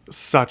with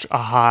such a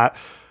hot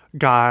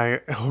guy.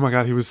 Oh my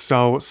God, he was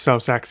so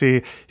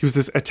sexy. He was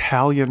this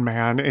Italian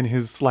man in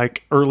his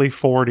like early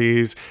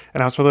 40s,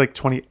 and I was probably like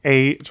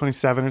 28,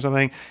 27 or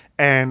something.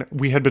 And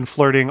we had been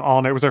flirting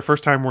all night. It was our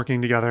first time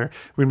working together.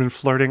 We'd been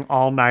flirting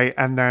all night.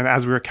 And then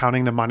as we were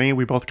counting the money,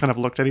 we both kind of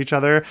looked at each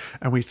other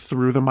and we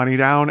threw the money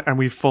down and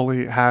we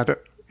fully had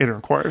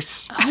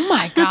intercourse. Oh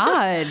my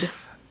God.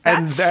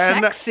 And That's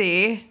then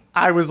sexy.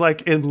 I was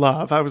like in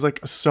love. I was like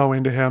so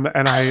into him,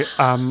 and I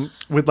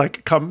would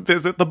like come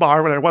visit the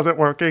bar when I wasn't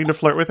working to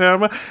flirt with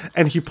him.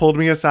 And he pulled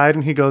me aside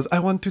and he goes, "I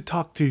want to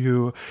talk to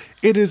you.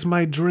 It is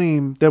my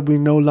dream that we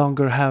no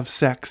longer have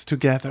sex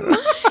together."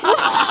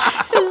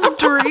 His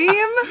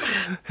dream?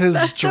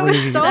 His so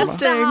dream. insulting.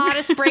 That's the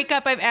hottest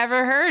breakup I've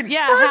ever heard.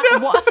 Yeah.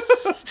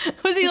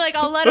 Was he like,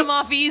 I'll let him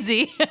off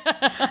easy?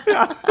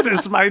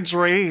 It's my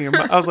dream.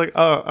 I was like,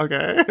 oh,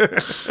 okay.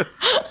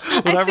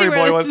 What every where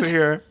boy this wants to is-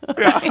 hear.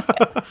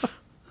 Yeah.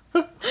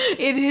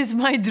 It is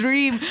my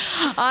dream.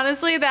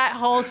 Honestly, that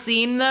whole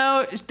scene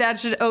though, that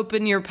should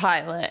open your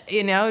pilot,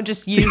 you know,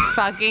 just you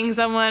fucking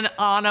someone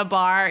on a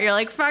bar. You're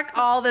like, fuck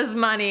all this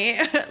money.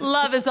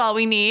 Love is all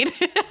we need.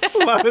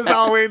 Love is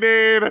all we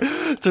need.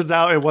 Turns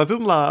out it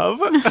wasn't love.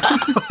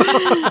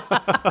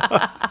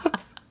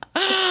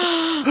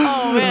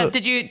 Oh man,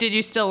 did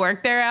you still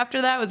work there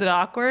after that? Was it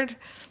awkward?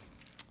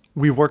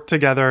 We worked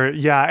together.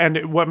 Yeah.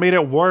 And what made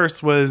it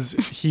worse was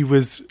he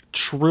was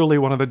truly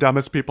one of the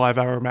dumbest people I've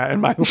ever met in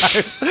my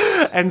life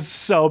and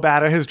so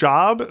bad at his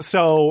job.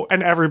 So,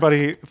 and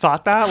everybody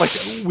thought that. Like,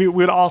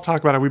 we'd all talk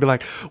about it. We'd be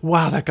like,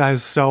 wow, that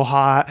guy's so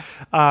hot.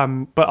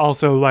 But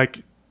also,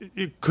 like,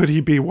 could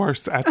he be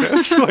worse at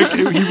this? Like,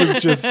 he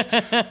was just,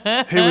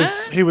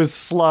 he was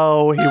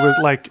slow. He was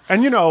like,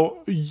 and you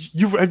know,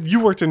 you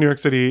worked in New York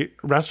City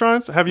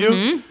restaurants, have you?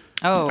 Mm-hmm.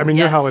 Oh, I mean,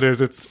 you know yes. how it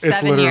is. It's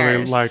 7 literally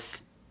years. like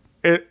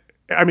it.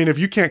 I mean, if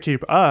you can't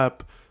keep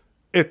up,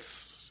 it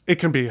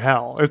can be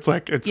hell. It's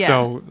like, it's Yeah.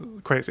 so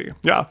crazy.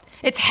 Yeah.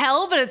 It's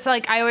hell, but it's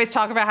like I always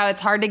talk about how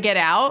it's hard to get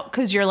out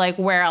because you're like,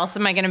 where else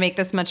am I going to make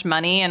this much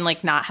money and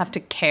like not have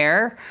to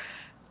care?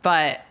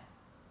 But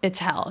it's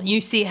hell. You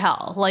see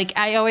hell. Like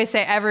I always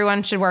say,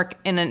 everyone should work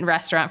in a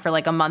restaurant for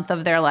like a month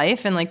of their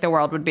life, and like the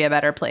world would be a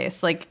better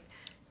place. Like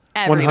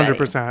everybody.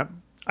 100%.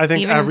 I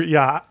think Even-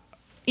 yeah.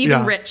 Even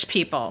Yeah. rich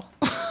people.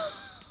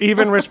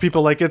 Even rich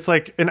people, like it's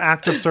like an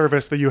act of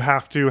service that you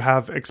have to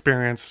have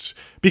experienced.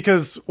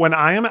 Because when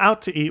I am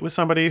out to eat with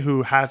somebody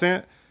who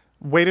hasn't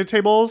waited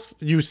tables,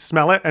 you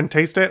smell it and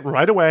taste it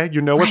right away.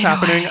 You know what's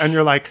happening, and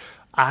you're like,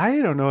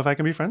 I don't know if I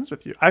can be friends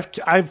with you.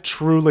 I've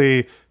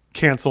truly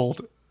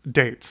canceled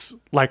dates.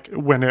 Like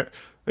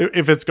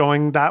if it's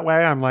going that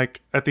way, I'm like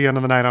at the end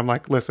of the night, I'm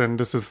like, listen,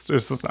 this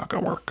is not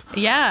gonna work.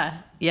 Yeah.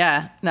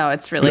 Yeah. No,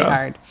 it's really Yeah.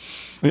 hard.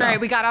 All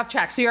right, we got off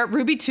track. So you're at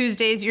Ruby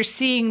Tuesdays. You're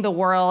seeing the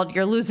world.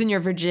 You're losing your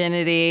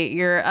virginity.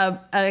 You're a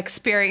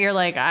experience. You're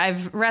like,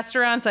 I've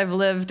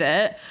lived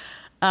it.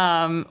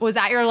 Was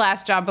that your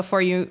last job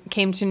before you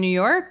came to New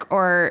York,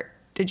 or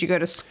did you go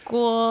to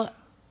school?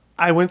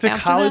 I went to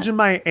After college that? in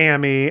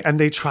Miami, and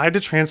they tried to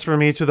transfer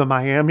me to the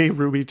Miami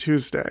Ruby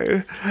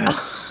Tuesday.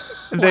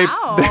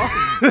 Wow.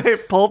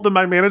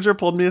 My manager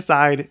pulled me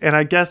aside, and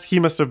I guess he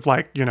must have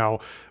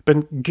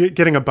been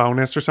getting a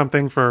bonus or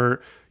something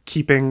for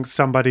keeping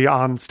somebody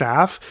on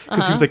staff,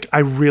 because he was like, I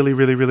really,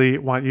 really, really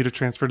want you to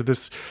transfer to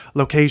this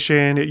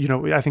location.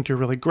 I think you're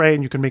really great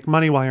and you can make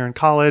money while you're in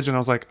college. And I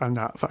was like, I'm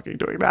not fucking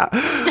doing that.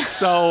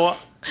 So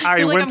I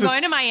I'm went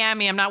going to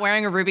Miami. I'm not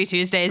wearing a Ruby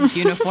Tuesdays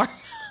uniform.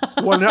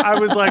 when I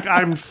was like,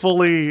 I'm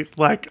fully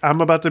like, I'm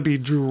about to be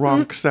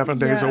drunk 7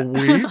 days a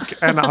week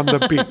and on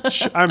the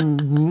beach.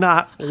 I'm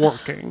not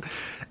working.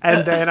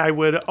 And then I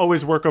would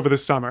always work over the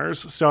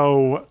summers.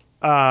 So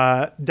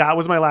that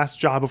was my last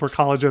job before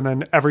college. And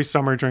then every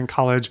summer during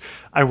college,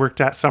 I worked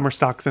at summer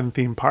stocks and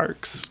theme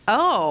parks.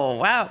 Oh,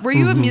 wow. Were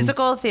you a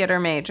musical theater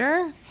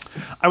major?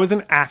 I was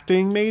an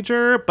acting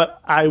major,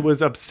 but I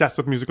was obsessed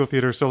with musical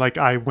theater. So like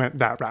I went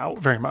that route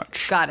very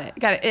much. Got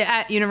it.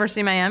 At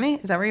University of Miami?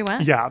 Is that where you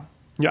went? Yeah.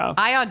 Yeah.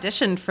 I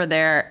auditioned for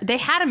they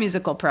had a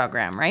musical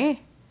program, right?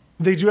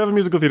 They do have a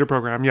musical theater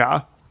program.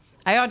 Yeah.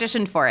 I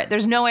auditioned for it.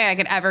 There's no way I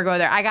could ever go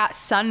there. I got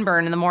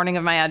sunburn in the morning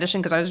of my audition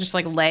because I was just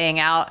like laying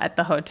out at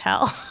the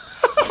hotel.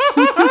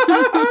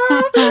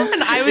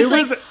 And I was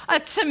like a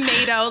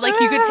tomato. Like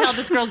you could tell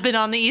this girl's been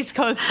on the East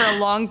Coast for a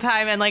long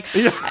time and like,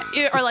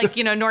 or like,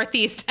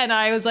 Northeast. And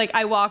I was like,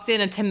 I walked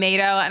in a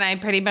tomato and I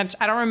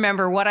don't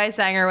remember what I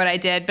sang or what I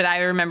did, but I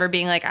remember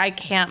being like, I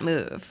can't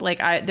move. Like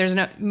there's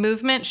no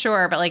movement,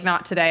 sure, but like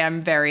not today.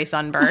 I'm very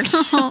sunburned.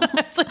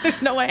 It's like,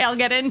 there's no way I'll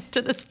get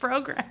into this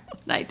program.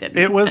 And I didn't.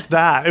 It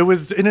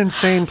was an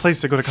insane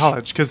place to go to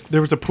college because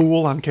there was a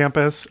pool on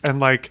campus and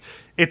like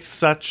it's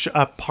such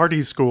a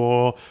party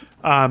school.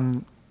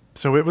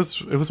 So it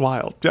was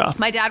wild. Yeah.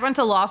 My dad went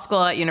to law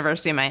school at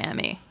University of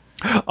Miami.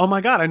 Oh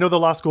my God. I know the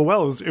law school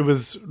well. It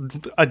was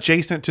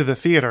adjacent to the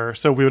theater.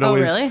 So we would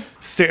always really?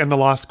 sit in the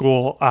law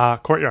school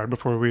courtyard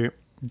before we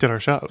did our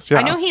shows. Yeah.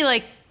 I know he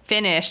like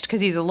finished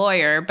because he's a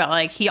lawyer, but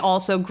like he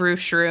also grew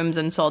shrooms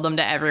and sold them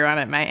to everyone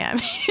at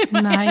Miami.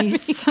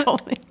 Nice. He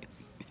told me.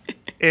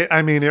 It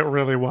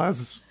really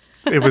was.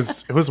 It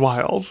was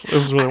wild. It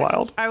was really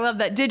wild. I love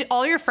that. Did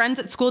all your friends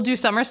at school do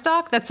summer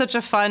stock? That's such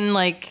a fun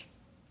like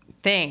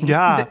thing.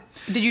 Yeah.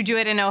 Did you do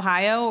it in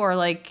Ohio or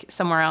like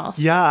somewhere else?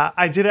 Yeah,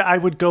 I did it. I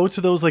would go to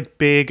those like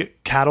big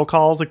cattle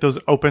calls, like those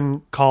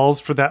open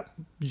calls for that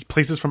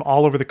places from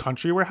all over the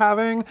country were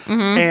having.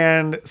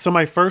 And so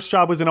my first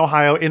job was in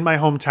Ohio in my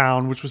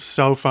hometown, which was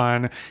so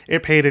fun.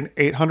 It paid an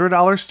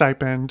 $800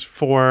 stipend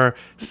for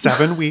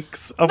 7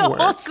 weeks of work.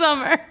 All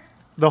summer.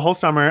 The whole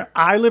summer.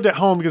 I lived at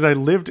home because I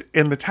lived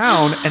in the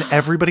town and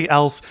everybody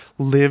else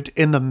lived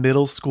in the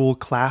middle school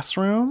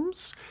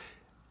classrooms.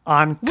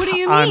 What do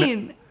you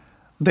mean?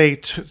 They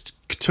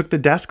took the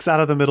desks out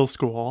of the middle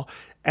school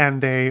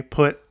and they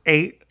put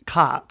 8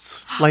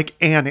 cots, like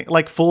Annie,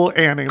 like full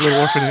Annie,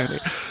 Little Orphan Annie.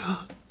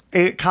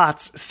 8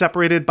 cots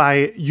separated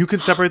by, you could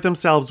separate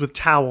themselves with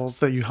towels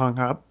that you hung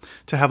up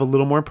to have a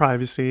little more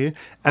privacy.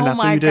 And that's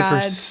what you did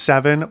for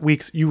 7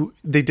 weeks.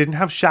 They didn't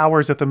have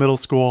showers at the middle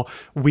school.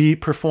 We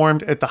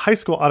performed at the high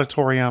school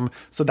auditorium.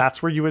 So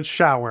that's where you would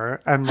shower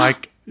and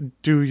like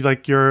do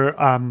like your,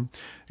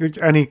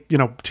 any,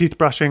 teeth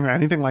brushing or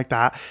anything like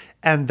that.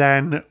 And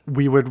then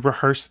we would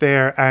rehearse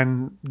there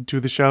and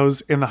do the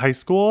shows in the high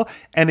school.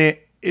 And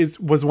it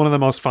was one of the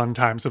most fun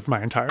times of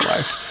my entire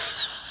life.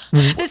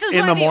 This is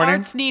why the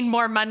arts need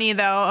more money,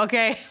 though.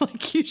 Okay,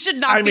 like you should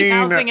not be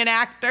housing an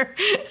actor.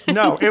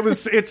 No,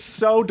 it's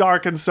so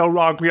dark and so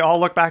wrong. We all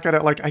look back at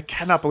it like, I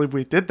cannot believe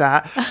we did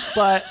that.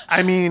 But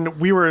I mean,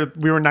 we were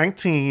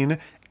 19,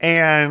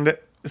 and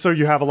so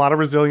you have a lot of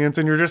resilience,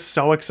 and you're just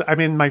so excited. I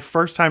mean, my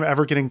first time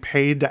ever getting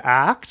paid to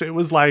act, it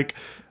was like,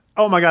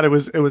 oh my God, it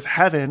was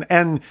heaven.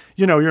 And,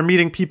 you're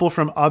meeting people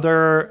from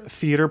other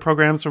theater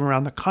programs from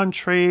around the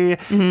country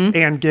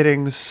and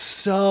getting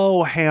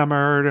so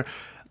hammered,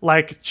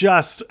 like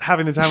just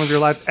having the time of your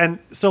lives. And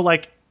so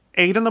like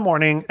 8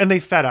 a.m, and they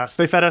fed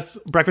us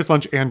breakfast,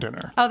 lunch, and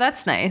dinner. Oh,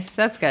 that's nice.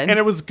 That's good. And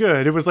it was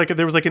good. It was like,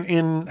 there was like an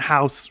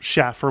in-house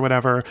chef or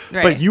whatever,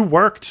 right. But you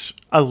worked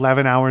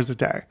 11 hours a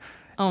day.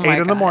 Oh my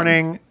 8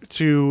 a.m.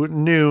 to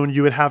noon,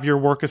 you would have your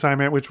work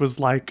assignment, which was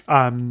like,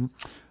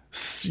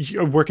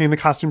 working in the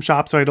costume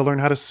shop. So I had to learn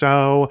how to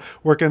sew,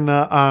 work in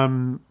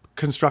the,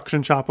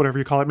 construction shop, whatever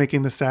you call it,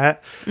 making the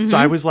set. So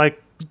I was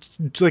like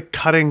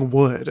cutting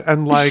wood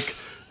and like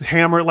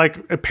hammer,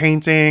 like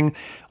painting,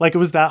 like it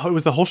was the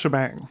whole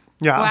shebang.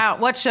 Yeah. Wow.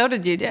 What show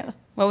did you do?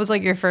 What was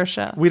like your first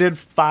show? We did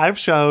 5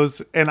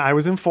 shows and I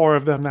was in 4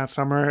 of them that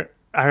summer.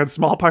 I had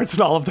small parts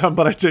in all of them,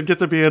 but I did get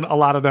to be in a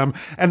lot of them.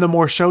 And the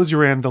more shows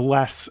you're in, the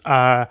less,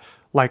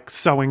 like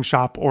sewing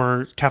shop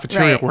or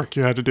cafeteria work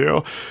you had to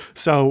do.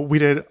 So we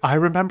did I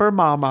Remember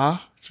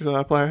Mama. Did you know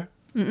that play?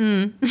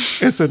 Mm-mm.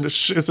 It's a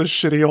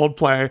shitty old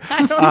play.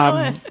 I don't know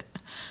it.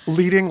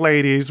 Leading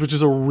Ladies, which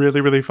is a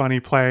really, really funny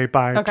play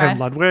by Ken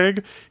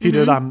Ludwig. He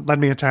did Lend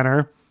Me a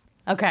Tenor.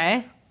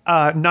 Okay.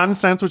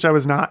 Nonsense, which I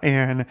was not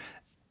in.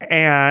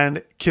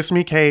 And Kiss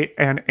Me Kate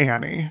and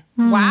Annie.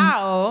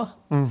 Wow.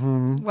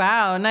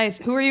 Wow, nice.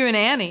 Who were you in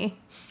Annie?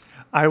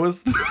 I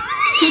was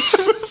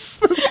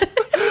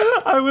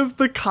I was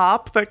the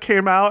cop that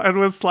came out and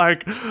was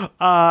like,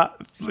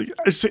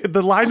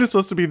 the line is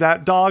supposed to be,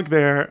 that dog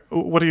there,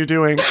 what are you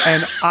doing?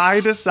 And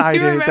I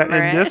decided that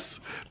in this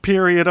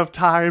period of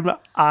time,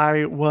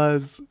 I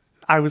was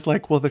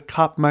like, well, the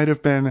cop might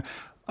have been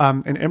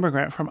an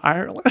immigrant from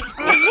Ireland.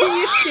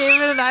 You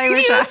gave it an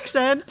Irish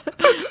accent.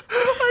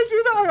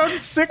 I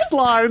had 6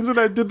 lines and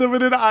I did them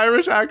in an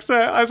Irish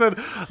accent. I said,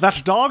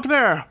 that dog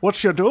there,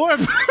 what you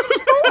doing?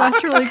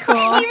 That's really cool.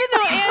 Even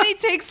though Annie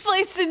takes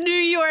place in New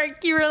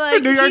York, you were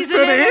like, New York he's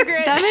City. an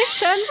immigrant. That makes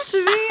sense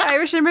to me.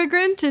 Irish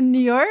immigrant in New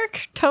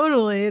York.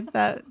 Totally.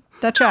 That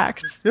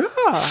tracks. Yeah.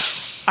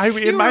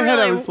 In my head,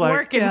 I was like,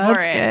 working for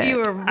it. good. You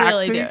were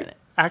really doing it.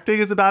 Acting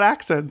is about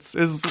accents,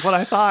 is what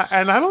I thought.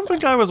 And I don't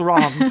think I was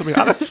wrong, to be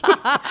honest.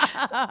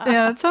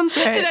 Yeah, that sounds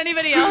right. Did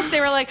anybody else? They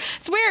were like,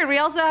 it's weird. We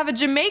also have a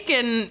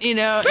Jamaican,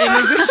 immigrant.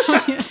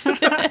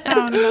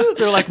 Oh, no.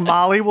 They're like,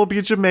 Molly will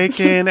be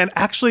Jamaican. And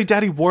actually,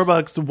 Daddy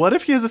Warbucks, what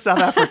if he has a South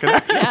African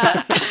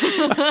accent?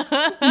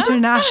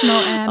 International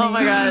Annie. Oh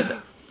my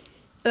God.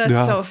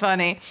 That's so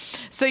funny.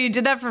 So you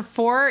did that for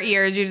 4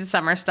 years. You did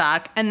summer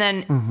stock. And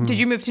then did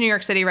you move to New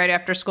York City right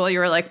after school? You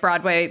were like,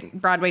 Broadway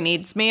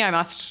needs me. I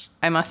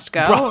must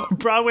go.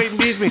 Broadway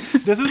needs me.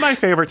 This is my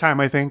favorite time,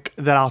 I think,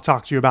 that I'll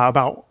talk to you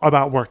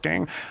about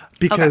working,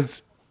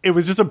 because it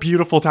was just a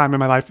beautiful time in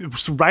my life. It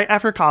was right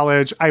after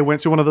college, I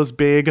went to one of those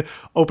big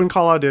open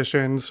call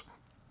auditions,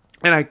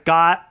 and I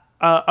got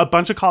a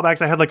bunch of callbacks.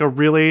 I had like a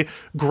really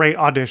great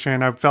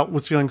audition. I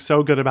was feeling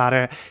so good about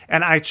it.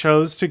 And I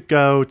chose to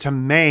go to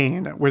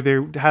Maine, where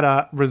they had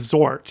a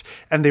resort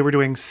and they were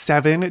doing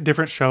 7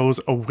 different shows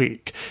a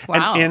week.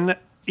 Wow. And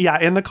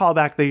in the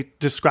callback, they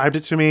described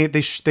it to me.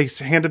 They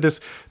handed this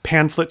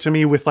pamphlet to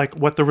me with like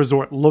what the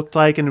resort looked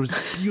like, and it was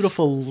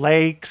beautiful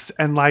lakes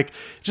and like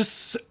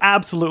just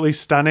absolutely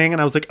stunning. And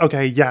I was like,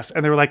 okay, yes.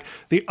 And they were like,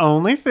 the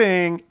only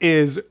thing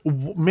is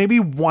maybe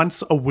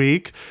once a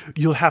week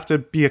you'll have to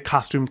be a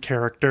costume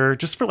character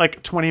just for like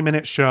a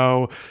 20-minute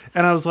show.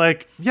 And I was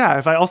like, yeah,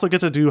 if I also get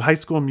to do High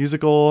School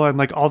Musical and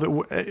like all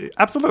the,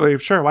 absolutely,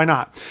 sure, why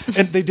not?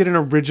 And they did an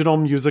original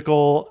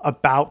musical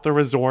about the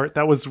resort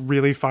that was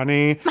really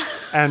funny.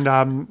 And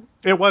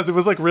it was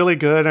like really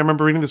good. I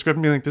remember reading the script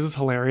and being like, this is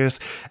hilarious.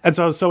 And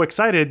so I was so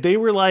excited. They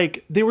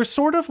were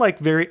sort of like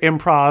very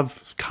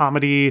improv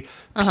comedy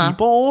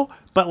people,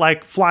 but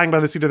like flying by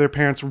the seat of their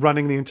pants,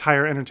 running the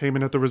entire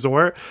entertainment at the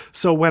resort.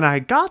 So when I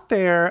got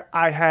there,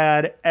 I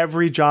had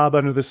every job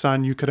under the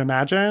sun you could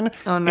imagine,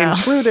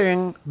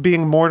 including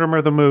being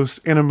Mortimer the Moose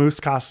in a moose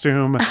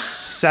costume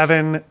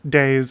 7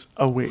 days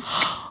a week.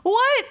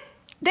 What?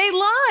 They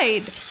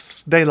lied.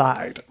 They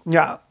lied.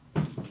 Yeah.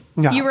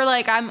 Yeah. You were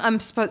like,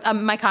 I'm supposed.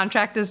 My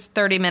contract is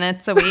 30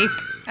 minutes a week.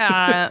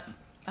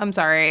 I'm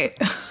sorry.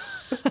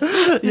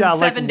 Yeah,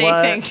 like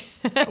 7-day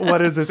thing.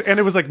 what is this? And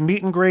it was like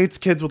meet and greets.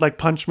 Kids would like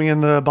punch me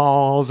in the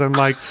balls, and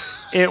like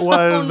it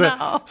was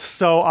no.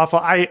 so awful.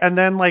 And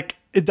then like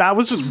that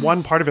was just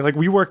one part of it. Like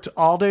we worked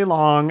all day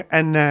long,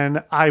 and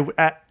then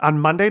on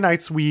Monday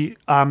nights I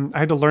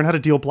had to learn how to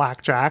deal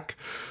blackjack.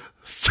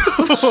 So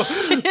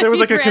there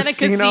was like You a ran a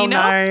casino casino?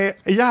 night.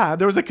 Yeah,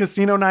 there was a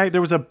casino night. There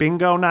was a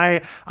bingo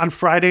night on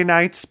Friday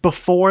nights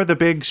before the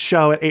big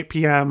show at 8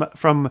 p.m.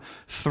 From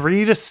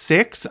 3 to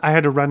 6, I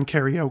had to run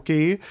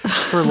karaoke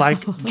for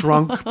like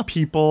drunk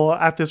people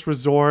at this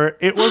resort.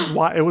 It was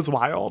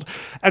wild.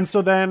 And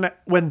so then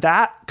when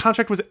that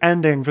contract was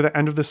ending for the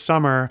end of the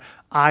summer,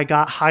 I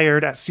got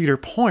hired at Cedar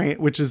Point,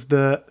 which is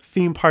the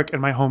theme park in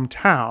my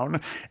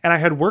hometown. And I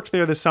had worked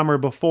there the summer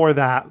before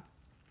that,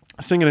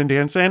 singing and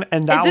dancing,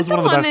 and that was one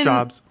of the best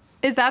jobs.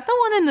 Is that the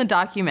one in the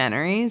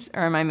documentaries,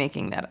 or am I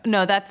making that up?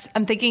 No,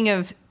 I'm thinking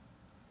of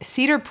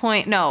Cedar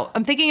Point. No,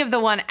 I'm thinking of the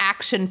one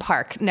Action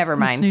Park. Never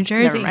mind. It's New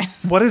Jersey. Never mind.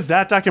 What is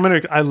that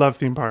documentary? I love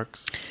theme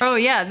parks. Oh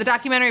yeah, the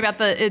documentary about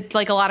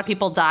like a lot of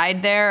people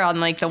died there on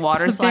like the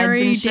water It's a slides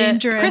very and shit.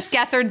 dangerous Chris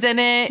Gethard's in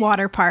it.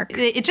 Water park.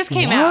 It just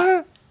came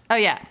out. Oh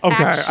yeah.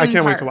 Okay, I Action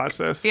can't wait to Park. watch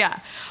this. Yeah,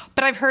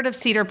 but I've heard of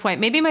Cedar Point.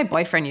 Maybe my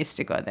boyfriend used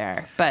to go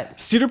there, but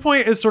Cedar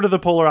Point is sort of the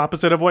polar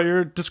opposite of what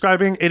you're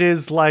describing. It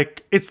is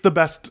like, it's the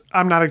best,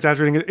 I'm not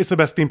exaggerating, it's the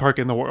best theme park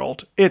in the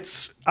world.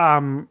 It's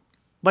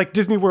like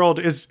Disney World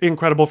is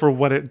incredible for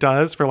what it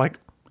does for like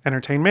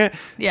entertainment.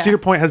 Yeah. Cedar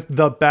Point has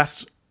the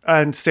best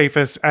and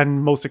safest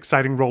and most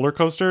exciting roller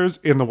coasters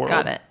in the world.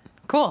 got it.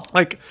 Cool.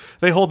 Like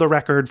they hold the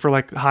record for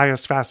like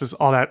highest, fastest,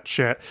 all that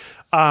shit.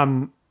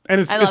 And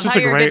it's I love just how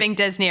a you're great. giving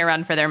Disney a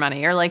run for their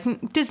money. You're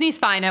like, Disney's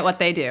fine at what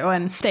they do,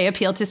 and they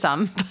appeal to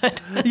some,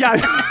 but Yeah.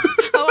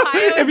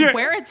 Ohio is you're-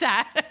 where it's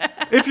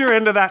at. If you're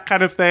into that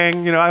kind of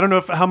thing, you know, I don't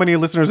know how many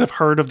listeners have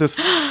heard of this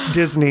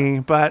Disney,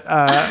 but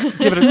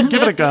give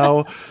it a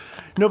go.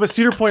 No, but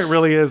Cedar Point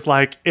really is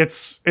like,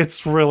 it's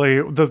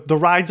really, the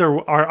rides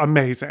are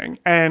amazing.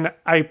 And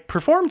I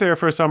performed there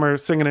for a summer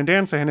singing and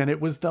dancing, and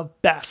it was the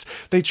best.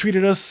 They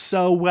treated us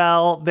so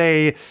well.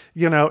 They,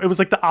 you know, it was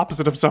like the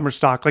opposite of summer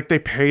stock. Like they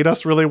paid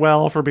us really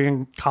well for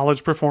being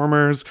college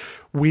performers.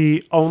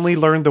 We only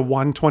learned the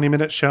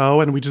 20-minute show,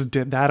 and we just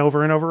did that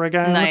over and over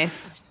again.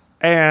 Nice.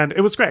 And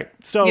it was great.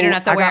 So You don't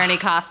have to I wear got- any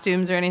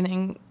costumes or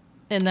anything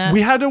in that.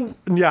 We had to,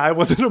 yeah, I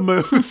wasn't a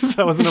moose.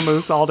 I wasn't a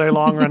moose all day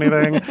long or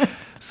anything.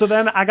 So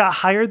then I got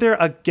hired there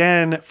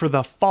again for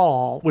the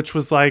fall, which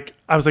was like,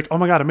 I was like, oh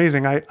my God,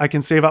 amazing. I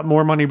can save up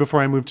more money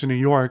before I move to New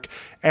York.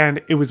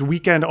 And it was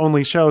weekend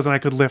only shows, and I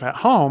could live at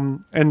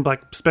home and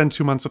like spend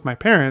 2 months with my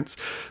parents.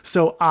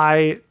 So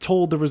I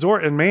told the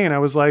resort in Maine, I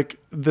was like,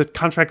 the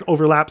contract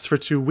overlaps for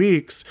 2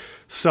 weeks.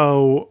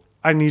 So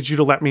I need you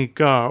to let me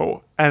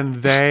go. And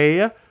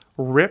they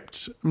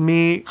ripped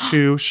me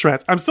to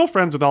shreds. I'm still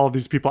friends with all of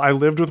these people. I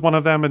lived with one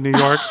of them in New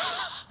York.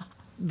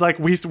 Like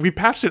we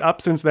patched it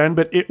up since then,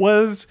 but it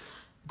was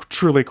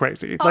truly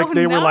crazy. Like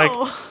they were like,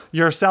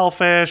 you're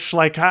selfish.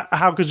 Like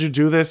how could you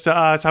do this to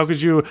us? How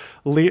could you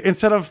leave?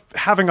 Instead of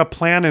having a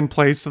plan in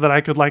place so that I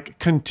could like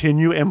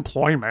continue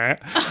employment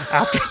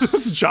after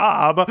this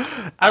job,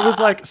 I was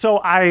like, so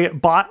I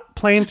bought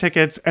plane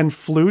tickets and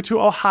flew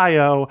to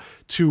Ohio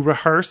to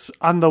rehearse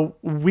on the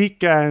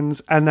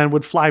weekends, and then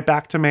would fly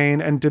back to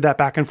Maine, and did that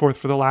back and forth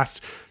for the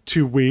last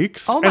 2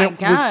 weeks. Oh And my it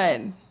was-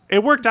 God.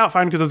 it worked out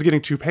fine because I was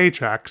getting 2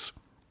 paychecks.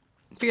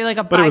 If you're like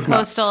a it was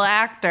nuts. bi-coastal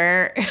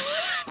actor.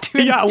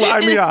 Yeah, well, I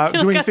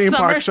mean, doing a theme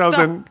summer park shows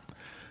stuff.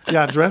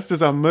 and dressed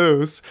as a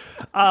moose.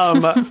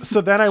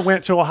 So then I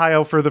went to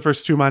Ohio for the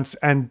first 2 months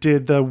and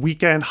did the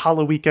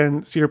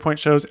Halloween Cedar Point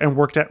shows, and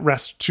worked at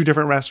 2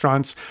 different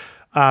restaurants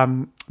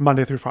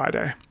Monday through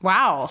Friday.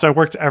 Wow. So I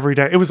worked every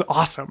day. It was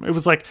awesome. It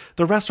was like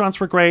the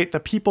restaurants were great. The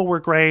people were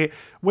great.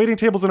 Waiting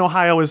tables in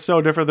Ohio is so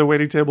different than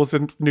waiting tables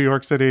in New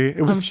York City.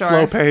 It was I'm sure.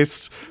 slow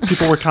paced.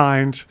 People were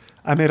kind.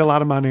 I made a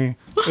lot of money.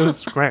 It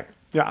was great.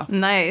 Yeah.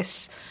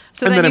 Nice.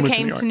 So And then then I you moved to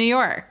came New to New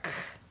York.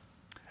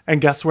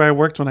 And guess where I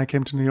worked when I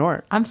came to New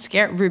York? I'm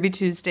scared. Ruby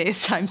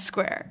Tuesdays, Times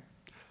Square.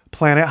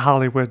 Planet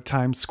Hollywood,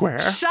 Times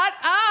Square. Shut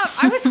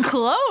up. I was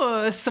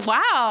close.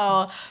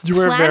 Wow. You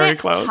were very Planet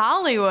close.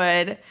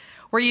 Hollywood.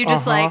 Were you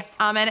just like,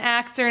 I'm an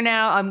actor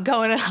now. I'm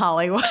going to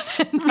Hollywood.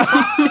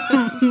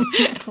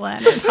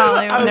 Planet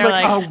Hollywood. I was they're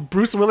like, like- oh,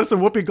 Bruce Willis and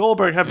Whoopi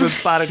Goldberg have been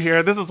spotted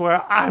here. This is where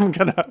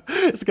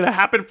it's gonna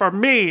happen for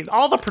me.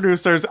 All the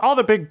producers, all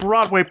the big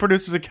Broadway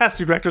producers and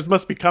casting directors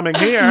must be coming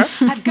here.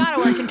 I've got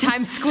to work in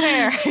Times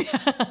Square.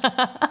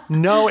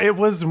 No, it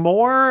was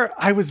more,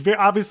 I was very,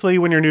 obviously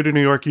when you're new to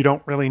New York, you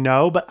don't really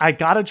know, but I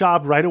got a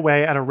job right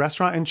away at a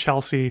restaurant in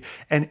Chelsea,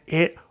 and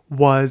it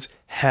was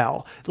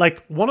hell.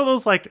 Like one of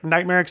those like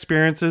nightmare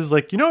experiences,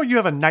 like, you know, you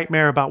have a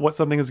nightmare about what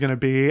something is going to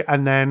be,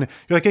 and then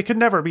you're like, it could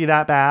never be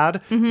that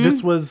bad.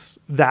 This was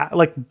that,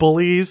 like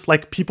bullies,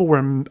 like people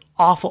were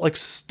awful. Like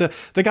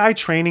the guy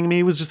training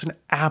me was just an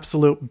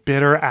absolute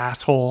bitter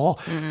asshole.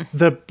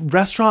 The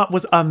restaurant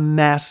was a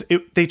mess.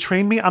 They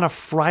trained me on a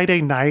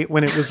Friday night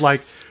when it was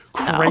like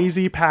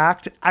crazy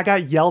packed. I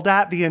got yelled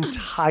at the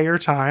entire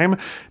time.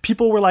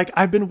 People were like,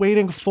 I've been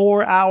waiting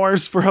 4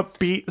 hours for a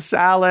beet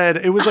salad.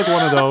 It was like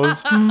one of those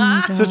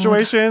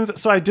situations.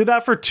 So I did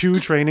that for 2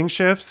 training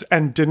shifts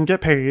and didn't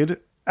get paid.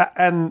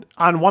 And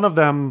on one of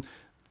them,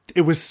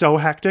 it was so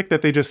hectic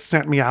that they just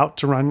sent me out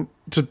to run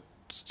to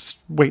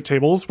wait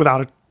tables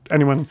without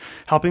anyone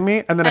helping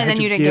me. And then I had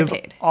to give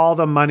all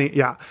the money,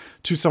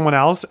 to someone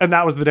else. And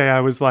that was the day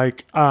I was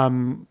like,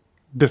 I'm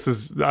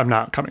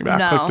not coming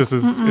back. No. Like, this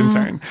is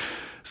insane.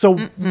 So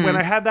when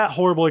I had that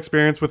horrible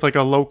experience with like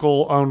a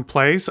local owned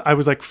place, I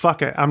was like,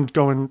 fuck it. I'm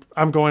going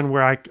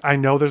where I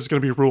know there's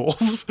going to be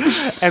rules.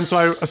 And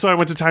so I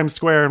went to Times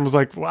Square and was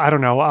like, well, I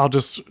don't know, I'll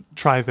just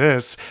try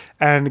this,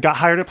 and got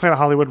hired at Planet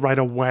Hollywood right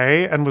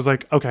away and was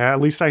like, okay, at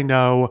least I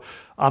know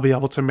I'll be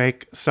able to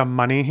make some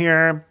money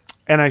here.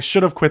 And I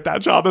should have quit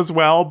that job as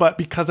well. But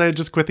because I had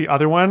just quit the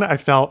other one, I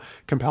felt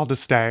compelled to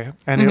stay.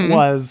 And it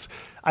was,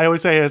 I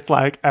always say it's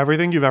like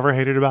everything you've ever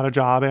hated about a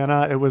job,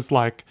 Anna. It was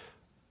like,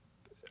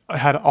 I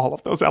had all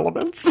of those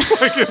elements.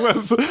 Like, it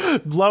was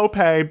low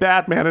pay,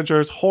 bad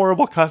managers,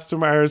 horrible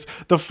customers.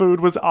 The food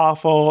was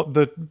awful.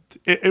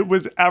 It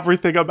was,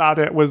 everything about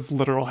it was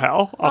literal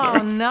hell on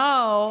earth.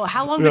 No.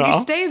 How long did you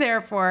stay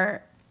there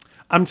for?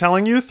 I'm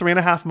telling you,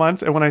 3.5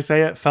 months. And when I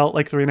say it felt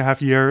like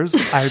 3.5 years,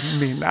 I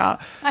mean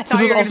that. I thought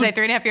you were going to say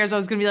 3.5 years. I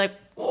was going to be like,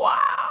 wow.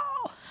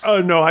 Oh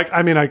no!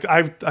 I mean, I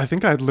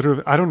think I'd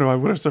literally, I don't know, I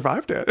would have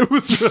survived it. It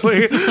was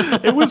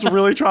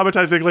really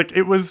traumatizing. Like,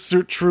 it was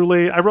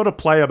truly. I wrote a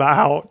play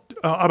about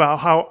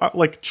how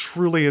like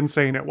truly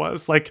insane it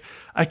was. Like,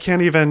 I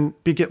can't even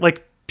begin.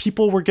 Like,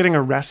 people were getting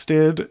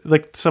arrested.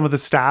 Like, some of the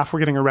staff were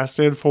getting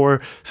arrested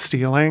for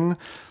stealing.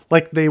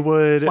 Like, they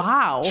would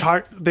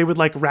they would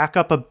like rack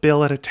up a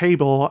bill at a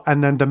table,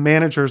 and then the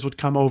managers would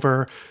come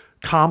over,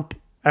 comp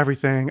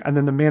everything, and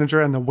then the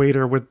manager and the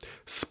waiter would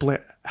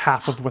split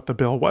half of what the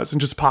bill was and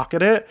just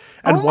pocket it.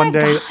 And one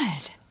day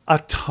a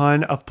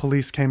ton of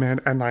police came in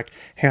and like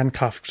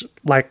handcuffed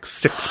like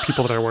 6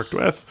 people that I worked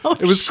with.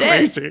 It was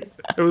crazy.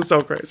 It was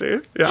so crazy.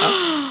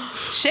 Yeah.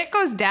 Shit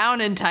goes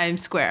down in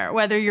Times Square,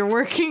 whether you're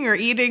working or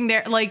eating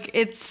there. Like,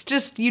 it's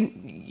just,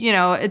 you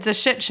know, it's a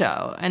shit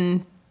show,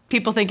 and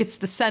people think it's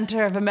the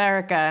center of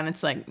America, and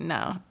it's like,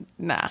 nah.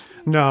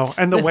 No.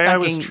 And the way I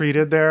was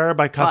treated there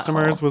by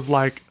customers was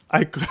like,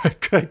 I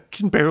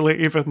can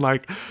barely even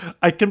like,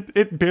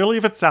 it barely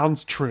even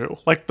sounds true.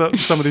 Like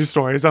some of these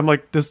stories, I'm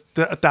like,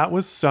 that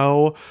was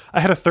so, I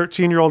had a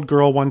 13-year-old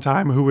girl one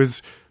time who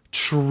was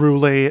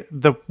truly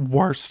the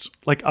worst,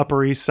 like,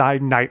 Upper East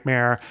Side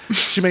nightmare.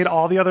 She made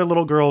all the other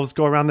little girls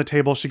go around the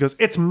table. She goes,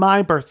 it's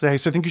my birthday,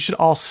 so I think you should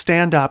all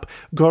stand up,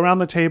 go around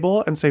the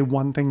table, and say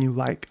one thing you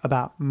like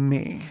about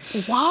me.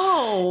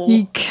 Whoa.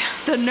 Eek.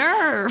 The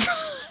nerve.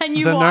 And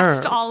you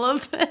watched all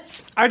of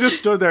this. I just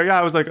stood there. Yeah,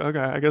 I was like, okay,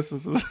 I guess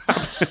this is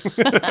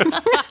happening.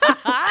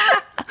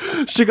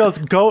 She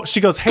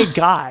goes, hey,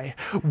 guy,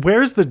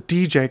 where's the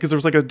DJ? Because there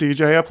was like a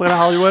DJ at Planet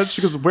Hollywood.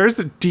 She goes, where's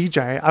the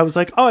DJ? I was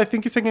like, oh, I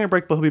think he's taking a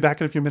break, but he'll be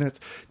back in a few minutes.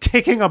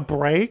 Taking a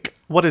break?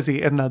 What is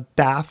he, in the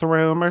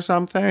bathroom or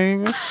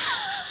something?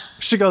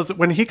 She goes,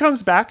 when he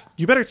comes back,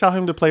 you better tell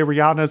him to play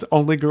Rihanna's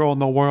Only Girl in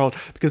the World,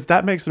 because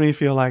that makes me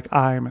feel like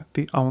I'm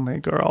the only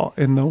girl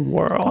in the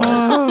world.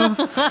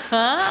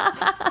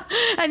 Oh.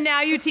 And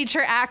now you teach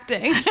her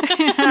acting.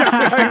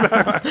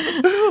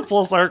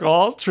 Full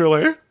circle,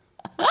 truly.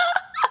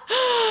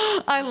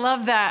 I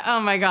love that. Oh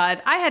my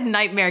God. I had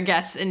nightmare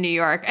guests in New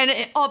York, and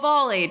of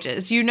all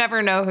ages. You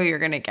never know who you're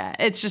going to get.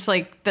 It's just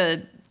like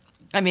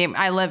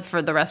I live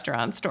for the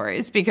restaurant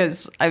stories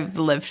because I've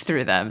lived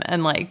through them.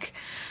 And like,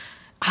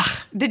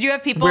 did you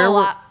have people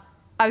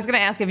I was going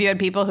to ask if you had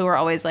people who were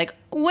always like,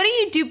 what do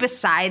you do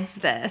besides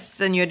this?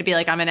 And you had to be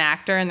like, I'm an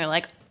actor. And they're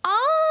like,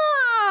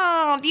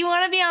 oh, do you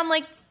want to be on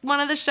like one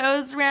of the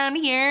shows around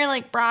here,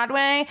 like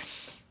Broadway?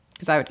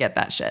 Because I would get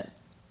that shit.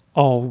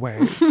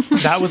 Always.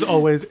 That was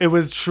always, it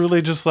was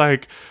truly just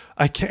like,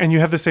 I can't, and you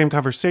have the same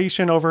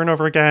conversation over and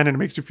over again, and it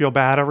makes you feel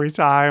bad every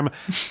time.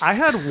 I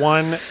had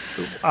one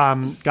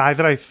guy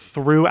that I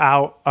threw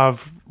out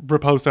of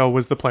Raposo,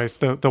 was the place,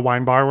 the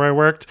wine bar where I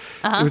worked.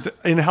 It was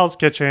in Hell's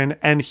Kitchen,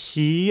 and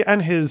he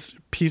and his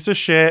piece of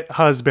shit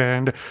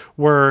husband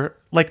were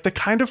like the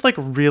kind of like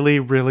really,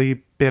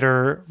 really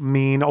bitter,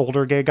 mean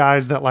older gay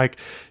guys that like,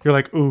 you're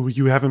like, ooh,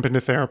 you haven't been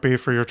to therapy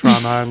for your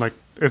trauma, and like,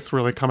 it's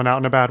really coming out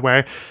in a bad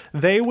way.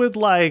 They would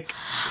like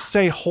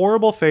say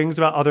horrible things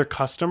about other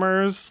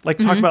customers, like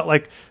talk about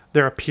like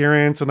their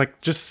appearance and like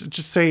just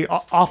say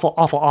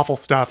awful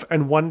stuff.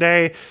 And one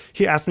day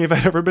he asked me if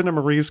I'd ever been to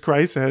Marie's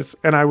Crisis,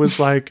 and I was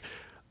like,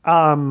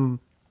 no,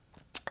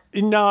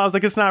 I was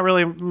like, it's not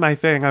really my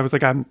thing. I was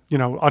like, I'm,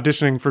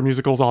 auditioning for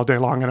musicals all day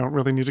long. I don't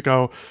really need to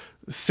go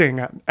sing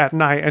at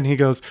night. And he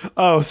goes,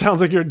 oh, sounds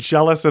like you're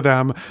jealous of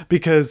them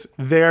because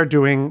they're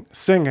doing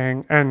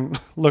singing and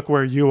look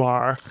where you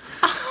are.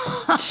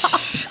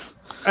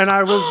 And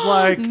I was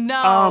like,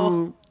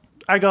 no.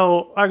 I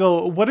go,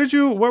 what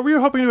were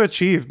you hoping to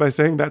achieve by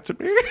saying that to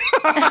me?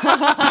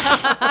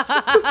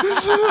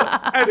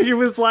 And he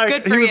was like,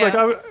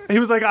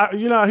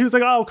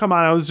 oh, come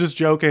on, I was just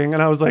joking.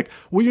 And I was like,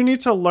 well, you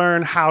need to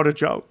learn how to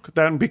joke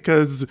then,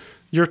 because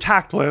you're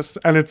tactless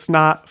and it's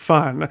not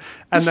fun.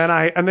 And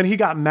then he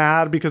got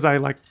mad because I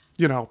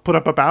put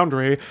up a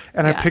boundary,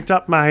 and I picked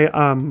up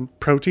my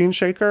protein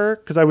shaker,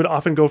 because I would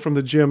often go from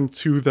the gym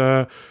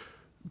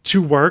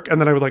to work,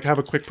 and then I would have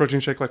a quick protein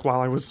shake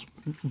while I was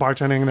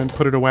bartending, and then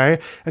put it away.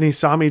 And he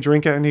saw me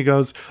drink it, and he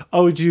goes,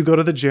 oh, do you go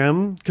to the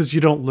gym? Because you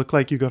don't look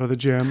like you go to the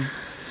gym.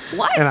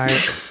 What? And I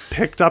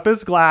picked up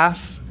his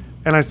glass,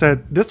 and I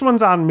said, this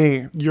one's on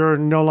me. You're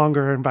no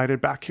longer invited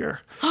back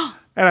here.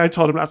 And I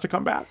told him not to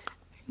come back.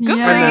 Good for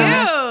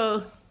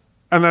you.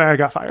 And then I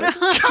got fired.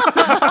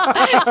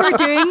 For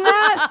doing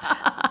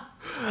that?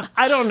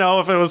 I don't know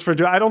if it was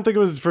I don't think it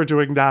was for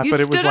doing that, but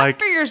it was stood up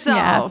for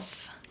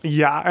yourself.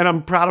 Yeah, and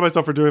I'm proud of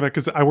myself for doing that,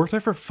 because I worked there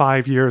for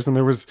 5 years, and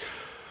there was,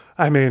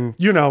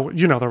 you know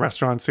the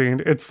restaurant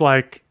scene. It's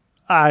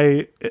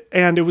and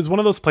it was one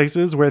of those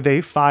places where they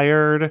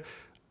fired,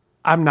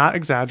 I'm not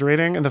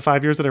exaggerating, in the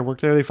 5 years that I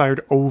worked there, they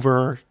fired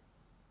over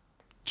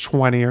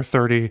 20 or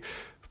 30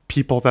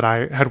 people that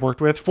I had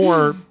worked with.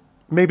 For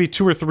maybe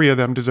 2 or 3 of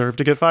them deserved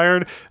to get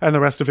fired, and the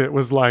rest of it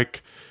was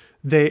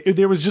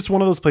there was just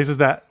one of those places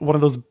that one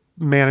of those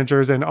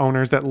managers and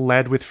owners that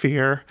led with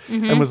fear,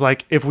 and was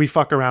like, if we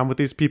fuck around with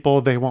these people,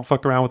 they won't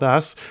fuck around with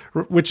us.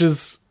 Which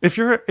is, if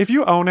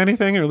you own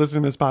anything or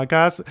listening to this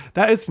podcast,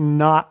 that is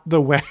not the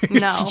way to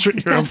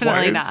treat your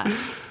definitely employees. not.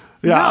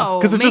 Yeah,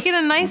 because make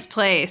it a nice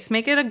place,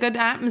 make it a good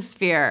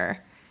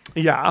atmosphere.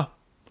 Yeah.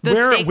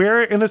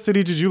 Where in the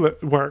city did you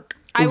work?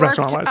 I worked.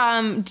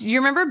 Do you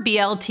remember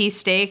BLT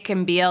Steak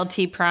and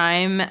BLT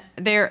Prime?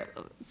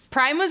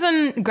 Prime was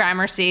on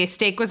Gramercy.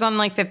 Steak was on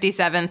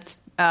 57th.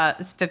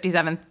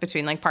 57th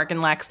between Park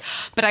and Lex.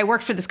 But I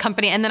worked for this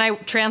company, and then I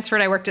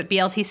transferred. I worked at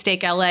BLT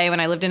Steak LA when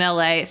I lived in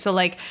LA. So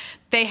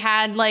they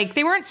had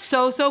they weren't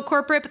so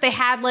corporate, but they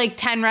had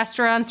 10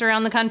 restaurants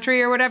around the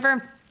country or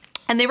whatever.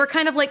 And they were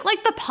kind of like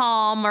the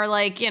Palm, or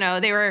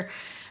they were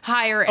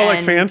higher end.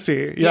 Oh,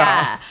 fancy.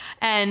 Yeah.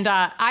 And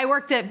I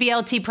worked at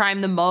BLT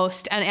Prime the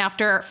most. And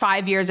after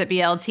 5 years at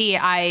BLT,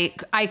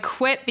 I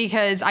quit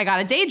because I got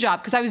a day job,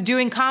 because I was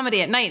doing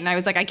comedy at night. And I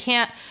was like, I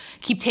can't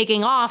keep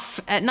taking off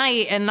at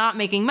night and not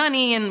making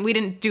money, and we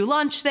didn't do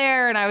lunch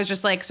there, and I was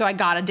just so I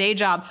got a day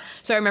job.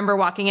 So I remember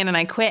walking in and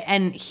I quit,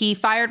 and he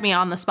fired me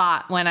on the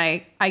spot when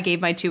I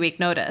gave my 2-week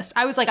notice.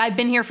 I was like, I've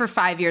been here for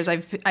 5 years.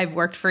 I've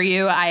worked for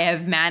you. I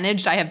have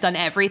managed. I have done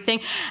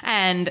everything,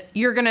 and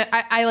you're gonna.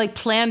 I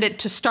planned it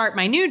to start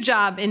my new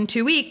job in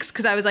 2 weeks,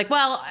 because I was like,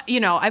 well,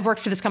 I've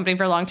worked for this company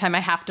for a long time. I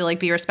have to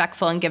be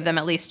respectful and give them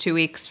at least 2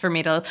 weeks for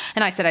me to.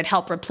 And I said I'd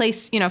help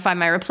find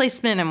my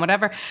replacement and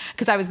whatever,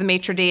 because I was the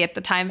maitre d' at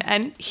the time.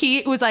 And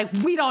he was like,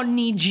 we don't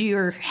need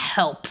your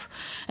help.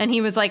 And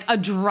he was a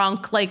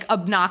drunk,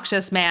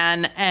 obnoxious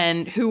man,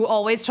 and who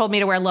always told me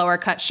to wear lower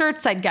cut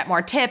shirts. I'd get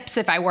more tips.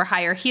 If I wore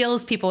higher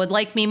heels, people would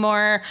like me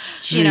more.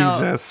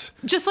 Jesus.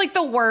 Just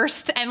the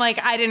worst. And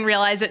I didn't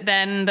realize it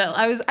then. That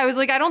I was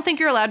like, I don't think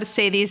you're allowed to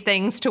say these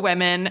things to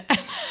women.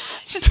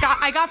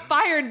 I got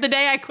fired the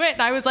day I quit.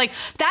 And I was like,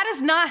 that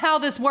is not how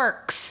this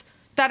works.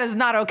 That is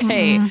not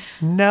okay.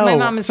 Mm-hmm. No. My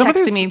mom is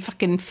texting me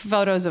fucking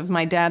photos of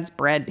my dad's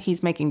bread.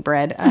 He's making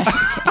bread.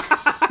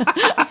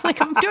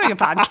 I'm doing a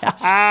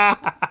podcast. I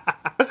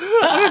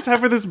don't have time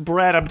for this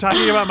bread. I'm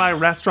talking about my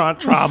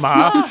restaurant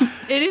trauma.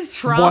 It is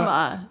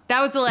trauma.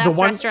 That was the last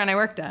restaurant I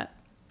worked at.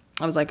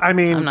 I was like,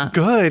 I'm not.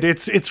 Good.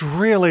 It's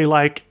really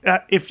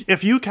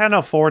if you can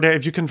afford it,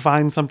 if you can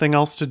find something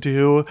else to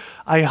do,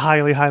 I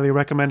highly, highly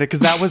recommend it, because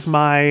that was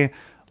my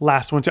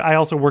last one too. I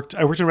worked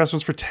in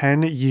restaurants for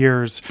 10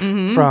 years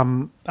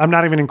from, I'm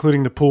not even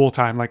including the pool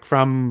time,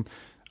 from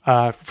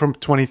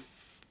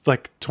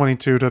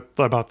 22 to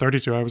about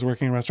 32, I was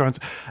working in restaurants.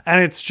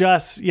 And it's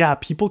just,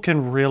 people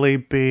can really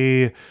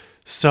be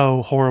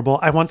so horrible.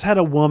 I once had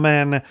a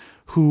woman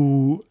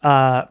who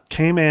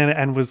came in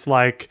and was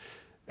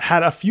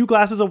had a few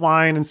glasses of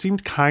wine and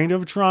seemed kind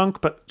of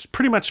drunk, but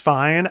pretty much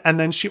fine. And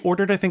then she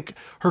ordered, I think,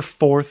 her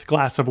 4th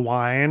glass of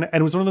wine.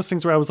 And it was one of those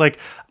things where I was like,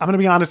 I'm going to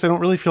be honest, I don't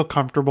really feel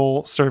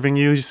comfortable serving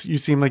you. You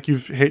seem like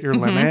you've hit your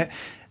limit.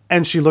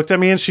 And she looked at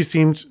me and she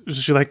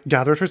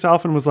gathered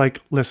herself and was like,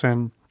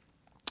 listen,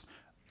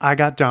 I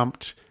got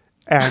dumped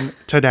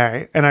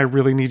today, and I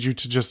really need you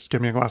to just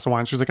give me a glass of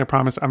wine. She was like, I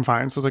promise I'm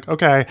fine. So I was like,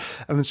 okay.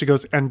 And then she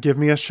goes, and give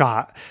me a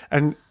shot.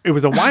 And it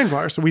was a wine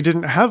bar, so we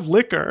didn't have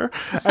liquor.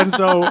 And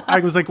so I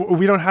was like,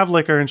 we don't have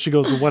liquor. And she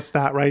goes, well, what's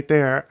that right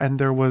there? And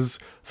there was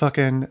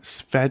fucking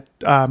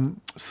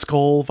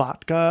Skull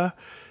vodka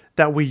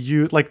that we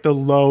use, like the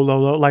low,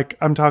 like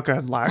I'm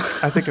talking like,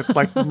 I think it's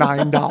like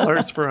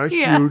 $9 for a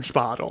huge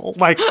bottle.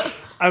 Like,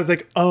 I was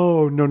like,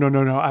 oh, no.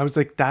 I was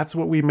like, that's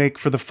what we make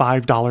for the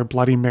 $5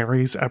 Bloody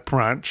Marys at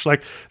brunch.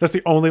 Like, that's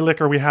the only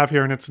liquor we have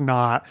here, and it's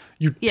not.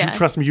 You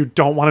trust me, you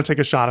don't want to take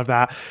a shot of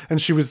that.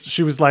 And she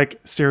was like,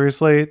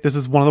 seriously, this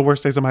is one of the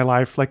worst days of my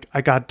life. Like,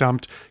 I got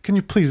dumped. Can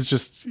you please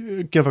just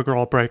give a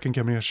girl a break and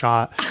give me a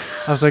shot?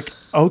 I was like,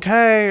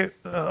 okay.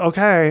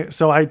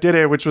 So I did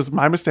it, which was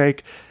my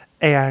mistake.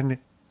 And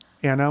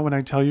Anna, when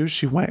I tell you,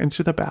 she went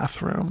into the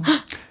bathroom.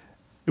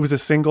 It was a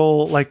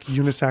single, like,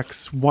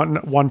 unisex,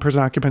 one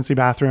person occupancy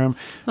bathroom.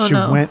 She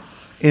went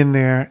in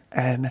there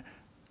and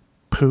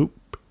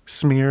poop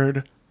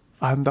smeared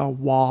on the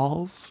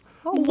walls,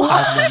 on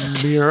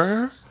the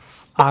mirror,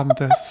 on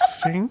the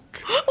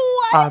sink,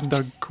 on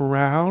the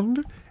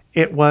ground.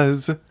 It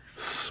was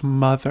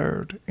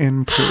smothered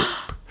in poop.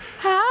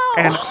 How?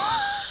 And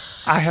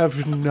I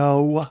have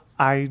no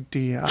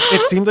idea.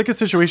 It seemed like a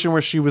situation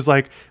where she was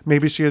like,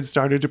 maybe she had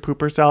started to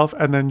poop herself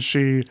and then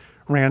she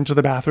ran to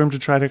the bathroom to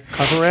try to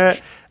cover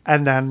it,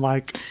 and then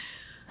like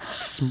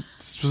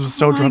was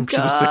so drunk she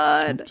just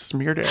like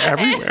smeared it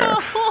everywhere.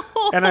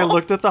 And I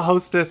looked at the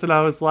hostess and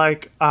I was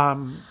like,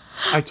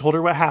 I told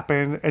her what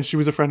happened, and she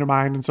was a friend of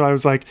mine, and so I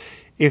was like,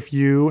 if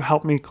you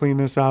help me clean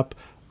this up,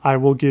 I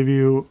will give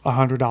you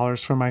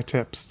 $100 for my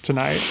tips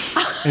tonight.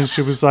 And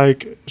she was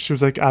like,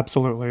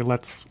 absolutely.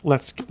 Let's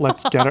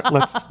get it.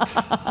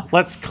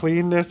 Let's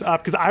clean this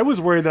up. Cause I was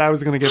worried that I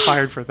was going to get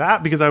fired for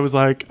that, because I was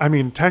like, I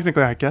mean,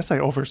 technically I guess I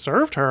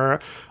overserved her.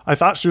 I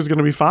thought she was going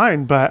to be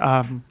fine,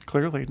 but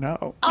clearly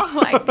no. Oh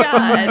my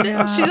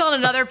God. She's on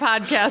another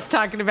podcast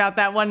talking about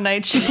that one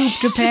night. She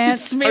smeared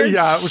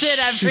shit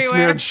everywhere. She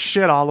smeared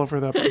shit all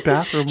over the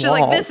bathroom She's walls.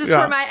 like, this is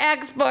for my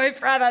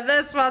ex-boyfriend and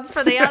this one's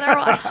for the other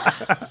one.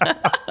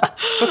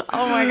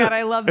 Oh my God,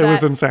 I love that. It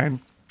was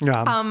insane.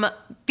 Yeah.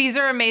 These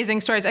are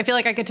amazing stories. I feel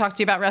like I could talk to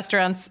you about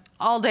restaurants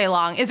all day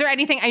long. Is there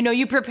anything, I know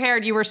you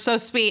prepared, you were so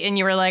sweet, and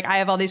you were like, I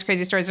have all these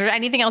crazy stories. Is there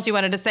anything else you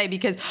wanted to say?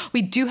 Because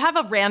we do have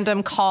a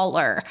random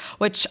caller,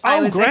 which I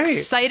was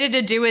excited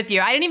to do with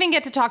you. I didn't even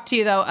get to talk to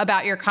you, though,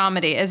 about your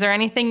comedy. Is there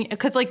anything,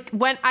 because like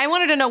when I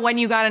wanted to know when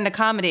you got into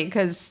comedy,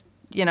 because,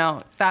 you know,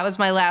 that was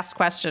my last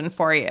question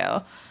for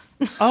you.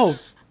 Oh,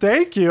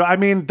 thank you. I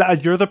mean,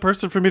 you're the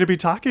person for me to be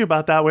talking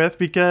about that with,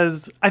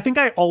 because I think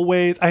I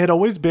had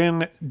always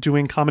been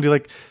doing comedy.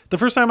 Like the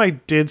first time I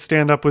did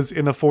stand up was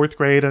in the 4th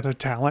grade at a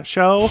talent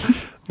show.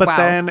 But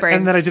then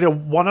I did it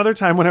one other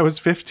time when I was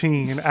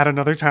 15 at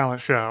another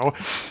talent show.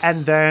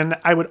 And then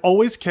I would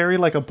always carry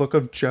like a book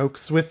of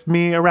jokes with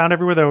me around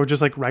everywhere that I would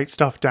just like write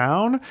stuff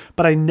down,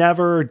 but I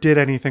never did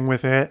anything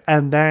with it.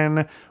 And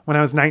then when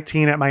I was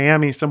 19 at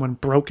Miami, someone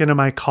broke into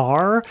my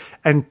car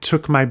and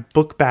took my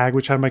book bag,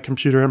 which had my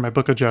computer and my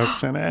book of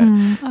jokes in it.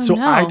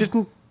 I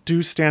didn't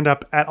do stand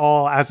up at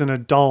all as an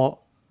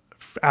adult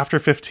after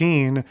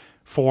 15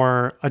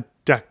 for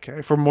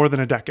more than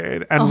a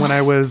decade. And when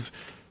I was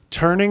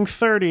turning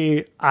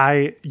 30,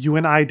 you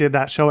and I did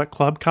that show at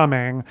Club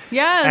Cumming.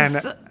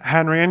 Yes. And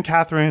Henry and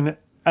Catherine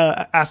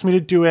asked me to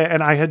do it.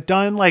 And I had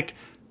done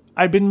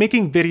I'd been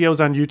making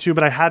videos on YouTube,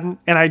 but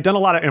I'd done a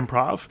lot of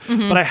improv,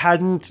 but I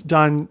hadn't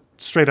done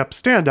straight up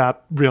stand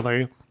up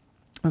really.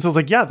 And so I was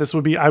like, yeah,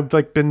 I've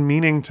like been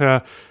meaning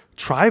to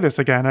try this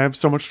again. I have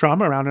so much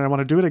trauma around it. I want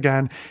to do it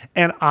again.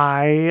 And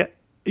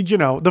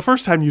the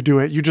first time you do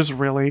it, you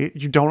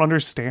don't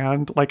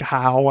understand like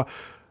how,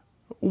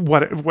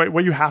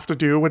 what you have to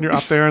do when you're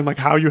up there, and like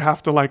how you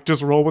have to like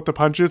just roll with the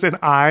punches. And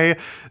I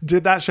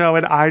did that show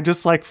and I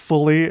just like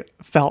fully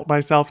felt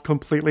myself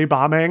completely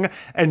bombing,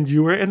 and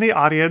you were in the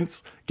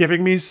audience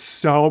giving me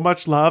so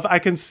much love. I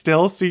can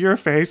still see your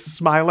face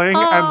smiling and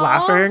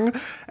laughing,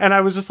 and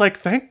I was just like,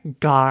 thank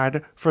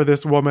God for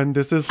this woman.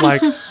 This is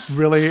like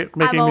really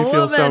making me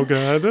feel so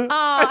good. Oh,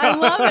 I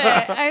love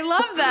it. I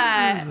love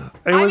that.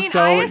 I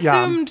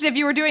assumed if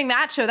you were doing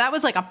that show, that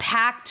was like a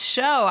packed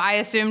show. I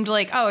assumed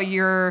like, oh,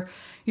 you're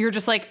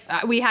just like,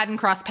 we hadn't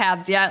crossed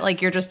paths yet.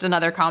 Like you're just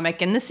another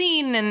comic in the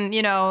scene. And,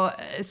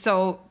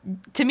 so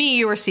to me,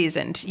 you were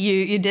seasoned.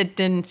 You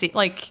didn't see,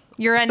 like,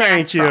 you're a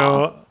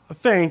natural.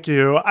 Thank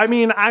you. I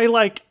mean,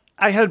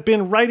 I had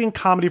been writing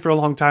comedy for a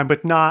long time,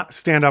 but not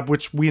stand up,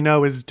 which we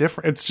know is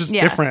different. It's just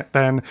different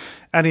than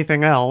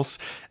anything else.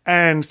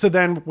 And so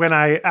then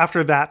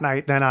after that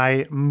night, then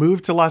I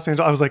moved to Los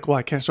Angeles. I was like, well,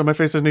 I can't show my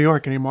face in New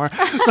York anymore.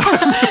 So,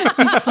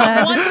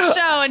 one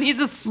show and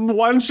he's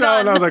one show. Done.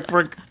 And I was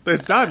like,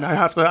 it's done. I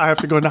have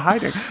to go into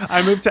hiding.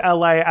 I moved to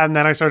LA, and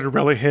then I started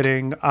really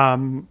hitting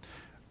the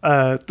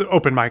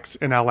open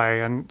mics in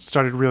LA, and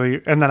started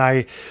really, and then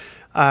I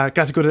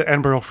got to go to the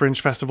Edinburgh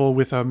Fringe Festival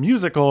with a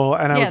musical.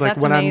 And I was like,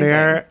 when amazing. I'm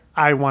there,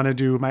 I want to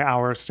do my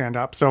hour of stand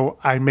up. So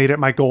I made it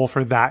my goal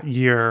for that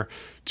year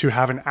to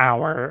have an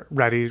hour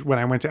ready when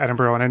I went to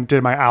Edinburgh, and I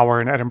did my hour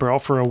in Edinburgh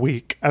for a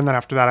week. And then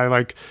after that, I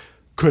like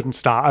couldn't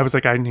stop. I was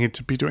like, I need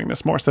to be doing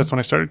this more. So that's when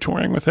I started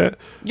touring with it.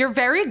 You're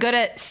very good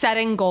at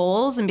setting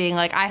goals and being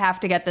like, I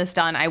have to get this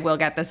done. I will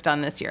get this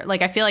done this year.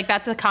 Like, I feel like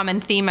that's a common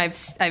theme I've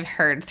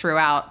heard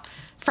throughout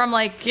From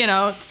like,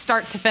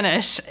 start to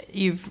finish.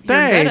 You're good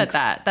at Thanks.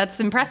 that. That's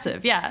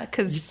impressive. Yeah.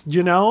 Because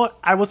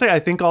I will say, I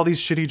think all these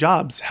shitty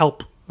jobs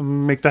help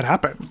make that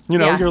happen.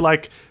 Yeah. You're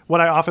like,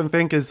 what I often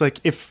think is like,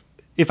 if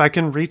I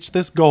can reach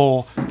this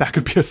goal, that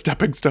could be a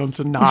stepping stone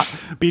to not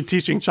be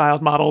teaching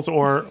child models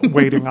or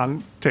waiting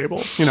on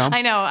tables,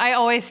 I know. I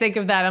always think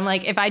of that. I'm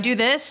like, if I do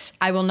this,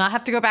 I will not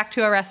have to go back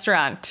to a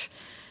restaurant,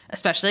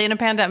 especially in a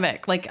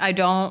pandemic. Like, I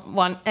don't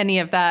want any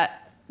of that.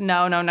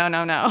 No.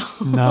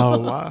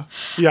 No.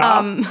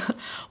 Yeah.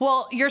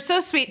 Well, you're so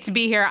sweet to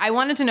be here. I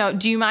wanted to know,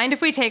 do you mind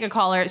if we take a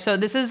caller? So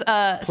this is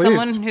Please.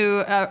 someone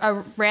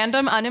a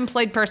random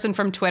unemployed person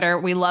from Twitter.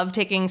 We love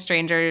taking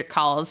stranger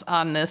calls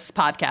on this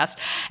podcast.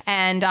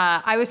 And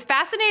I was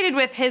fascinated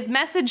with his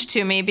message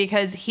to me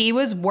because he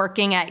was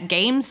working at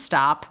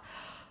GameStop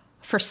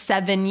for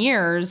 7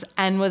 years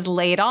and was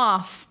laid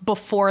off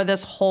before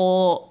this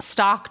whole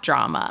stock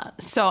drama.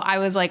 So I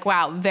was like,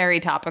 wow, very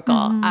topical.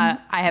 I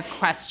have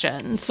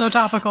questions. So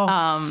topical.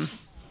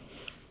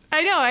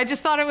 I know. I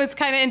just thought it was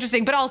kind of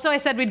interesting. But also I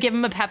said we'd give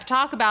him a pep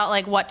talk about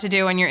like what to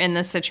do when you're in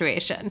this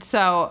situation.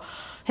 So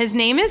his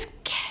name is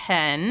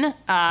Ken.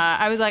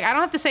 I was like, I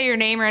don't have to say your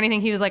name or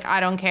anything. He was like,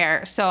 I don't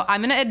care. So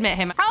I'm going to admit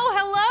him. Oh,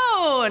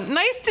 hello.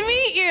 Nice to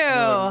meet you.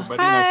 Hello,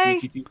 everybody. Hi.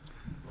 Nice to meet you.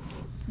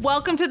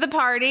 Welcome to the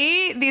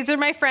party. These are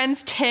my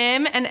friends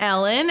Tim and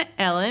Ellen.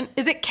 Ellen,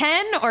 is it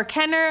Ken or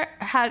Kenner?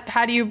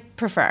 How do you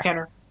prefer?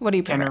 Kenner. What do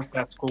you prefer? Kenner,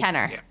 that's cool.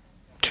 Kenner. Yeah.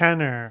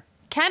 Kenner.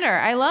 Kenner,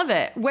 I love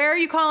it. Where are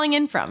you calling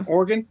in from?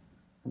 Oregon,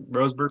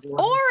 Roseburg,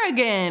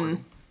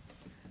 Oregon.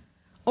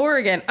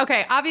 Oregon.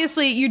 Okay,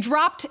 obviously you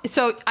dropped.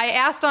 So I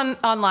asked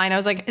online, I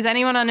was like, is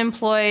anyone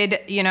unemployed,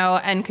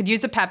 and could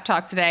use a pep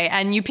talk today?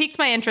 And you piqued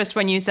my interest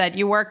when you said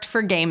you worked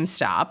for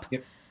GameStop.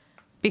 Yep.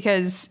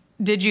 Because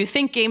did you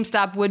think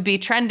GameStop would be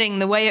trending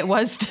the way it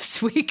was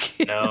this week?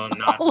 No,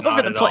 all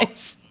over the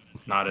place.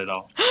 Not at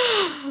all.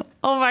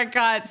 Oh my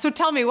God. So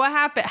tell me what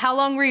happened. How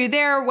long were you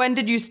there? When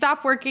did you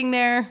stop working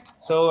there?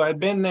 So I'd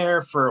been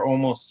there for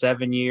almost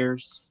 7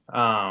 years.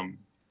 I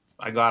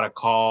got a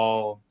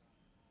call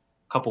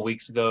a couple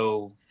weeks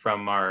ago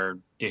from our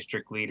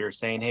district leader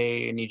saying,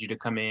 hey, I need you to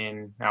come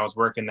in. I was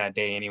working that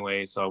day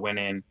anyway, so I went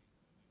in.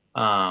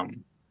 I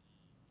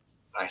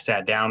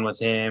sat down with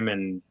him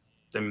and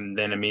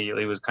then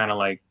immediately was kind of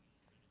like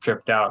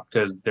tripped out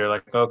because they're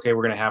like, okay,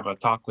 we're going to have a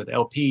talk with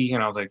LP.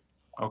 And I was like,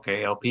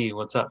 okay, LP,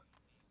 what's up?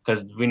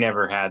 Because we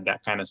never had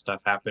that kind of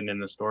stuff happen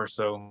in the store.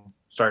 So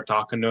started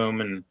talking to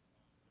him and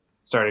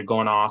started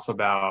going off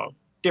about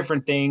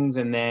different things.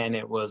 And then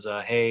it was,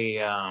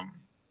 hey,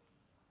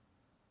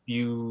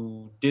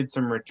 you did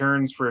some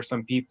returns for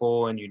some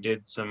people and you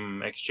did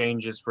some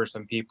exchanges for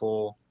some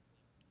people.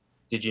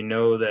 Did you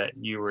know that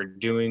you were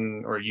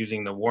doing or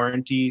using the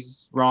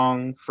warranties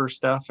wrong for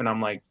stuff? And I'm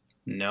like,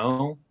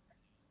 no.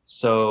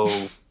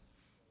 So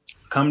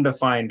come to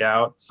find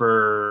out,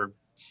 for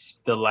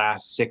the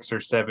last 6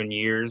 or 7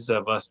 years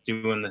of us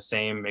doing the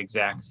same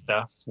exact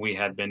stuff, we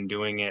had been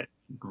doing it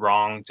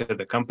wrong to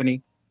the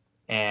company.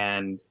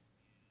 And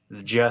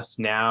just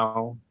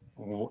now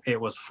it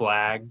was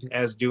flagged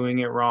as doing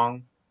it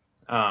wrong.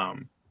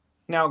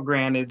 Now,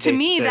 granted, To they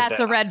me, said that's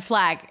that a red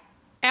flag.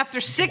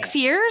 After 6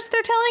 years,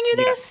 they're telling you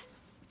Yeah. this?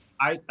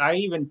 I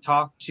even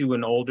talked to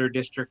an older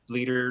district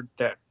leader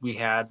that we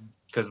had,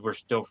 because we're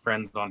still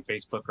friends on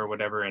Facebook or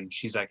whatever, and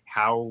she's like,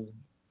 how,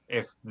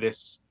 if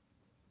this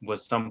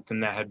was something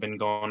that had been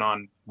going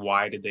on,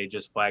 why did they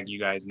just flag you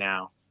guys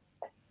now?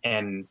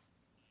 And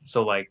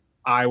so like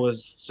I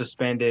was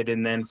suspended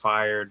and then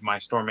fired. My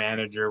store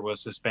manager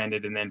was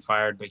suspended and then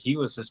fired, but he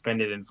was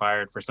suspended and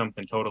fired for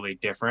something totally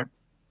different.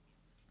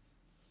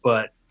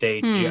 But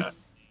they just,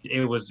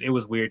 it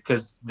was weird,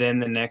 because then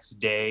the next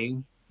day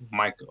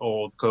my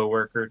old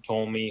coworker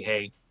told me,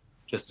 hey,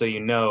 just so you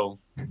know,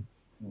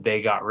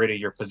 they got rid of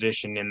your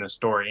position in the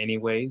store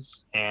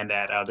anyways and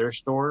at other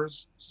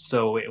stores.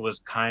 So it was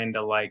kind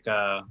of like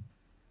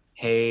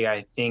hey,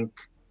 I think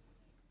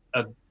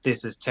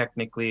this is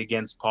technically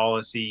against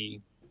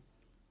policy.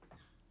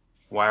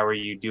 Why were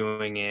you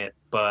doing it?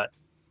 But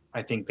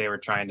I think they were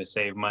trying to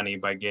save money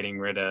by getting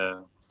rid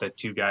of the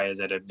 2 guys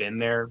that had been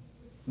there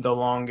the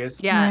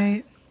longest. Yeah.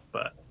 Right.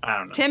 But I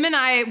don't know. Tim and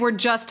I were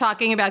just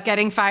talking about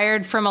getting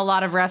fired from a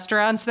lot of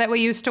restaurants that we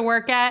used to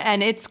work at,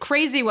 and it's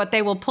crazy what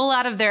they will pull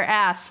out of their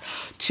ass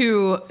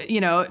to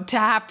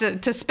have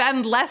to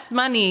spend less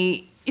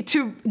money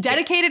to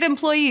dedicated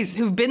employees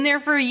who've been there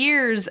for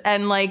years,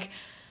 and like,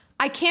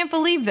 I can't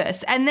believe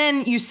this. And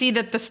then you see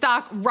that the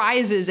stock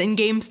rises and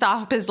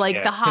GameStop is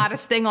like the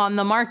hottest thing on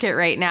the market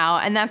right now,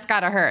 and that's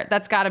gotta hurt.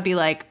 That's gotta be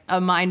like a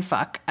mind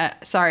fuck.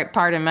 Sorry,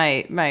 pardon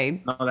my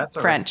No, that's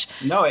all French.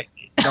 Right. No,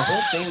 the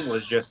whole thing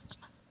was just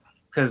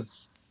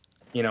because,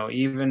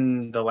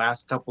 even the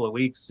last couple of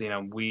weeks,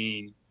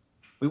 we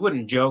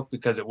wouldn't joke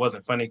because it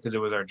wasn't funny because it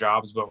was our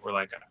jobs, but we're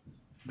like,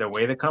 the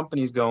way the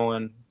company's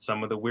going,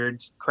 some of the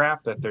weird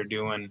crap that they're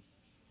doing,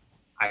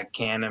 I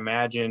can't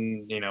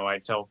imagine. I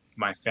tell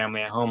my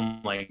family at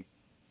home, like,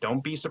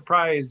 don't be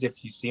surprised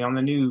if you see on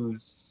the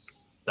news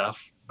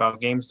stuff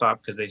about GameStop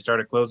because they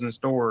started closing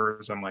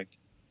stores. I'm like,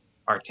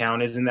 our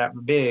town isn't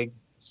that big,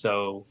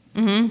 So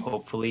Mm-hmm.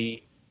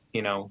 hopefully,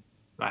 you know,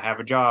 I have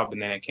a job.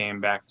 And then it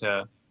came back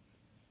to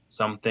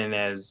something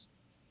as,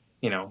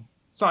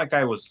 it's not like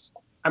I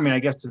mean, I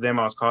guess to them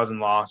I was causing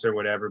loss or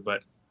whatever,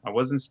 but I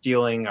wasn't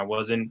stealing. I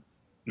wasn't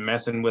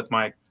messing with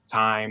my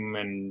time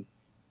and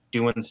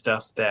doing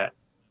stuff that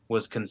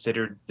was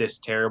considered this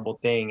terrible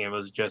thing. It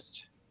was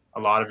just a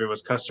lot of it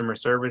was customer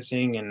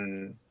servicing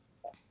and,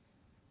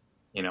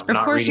 Of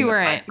not course reading you the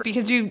fine weren't, print.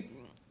 because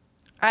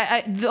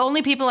the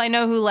only people I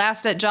know who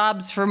last at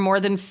jobs for more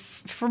than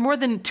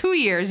 2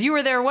 years. You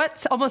were there,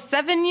 what, almost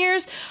 7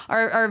 years?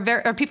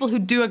 Are people who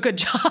do a good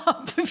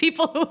job,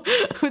 people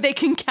who they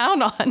can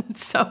count on.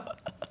 So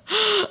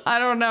I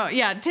don't know.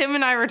 Yeah, Tim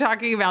and I were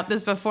talking about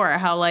this before.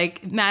 How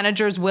like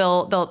managers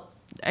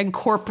and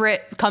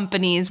corporate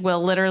companies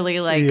will literally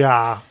like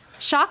Yeah.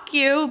 shock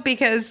you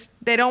because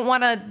they don't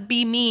want to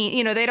be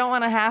mean. They don't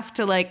want to have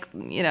to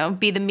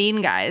be the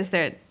mean guys.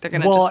 They're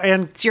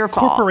gonna it's your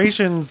fault.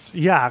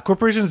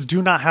 Corporations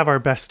do not have our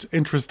best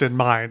interest in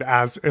mind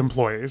as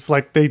employees.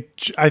 Like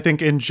I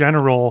think in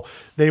general,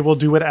 they will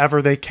do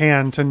whatever they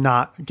can to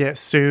not get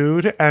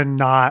sued and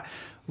not,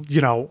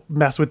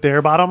 mess with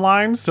their bottom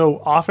line. So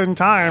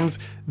oftentimes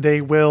they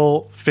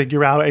will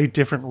figure out a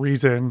different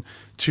reason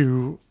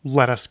to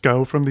let us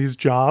go from these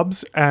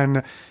jobs.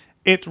 And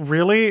it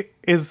really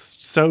is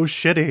so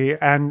shitty,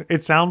 and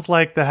it sounds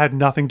like that had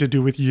nothing to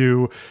do with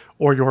you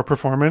or your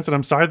performance. And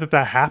I'm sorry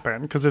that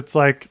happened, because it's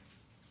like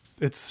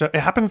it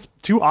happens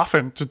too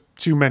often to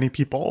too many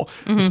people,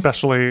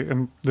 especially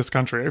in this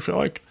country. I feel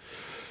like.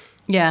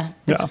 Yeah,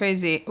 it's Yeah.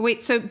 crazy.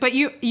 Wait, but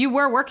you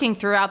were working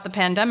throughout the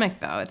pandemic,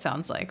 though. It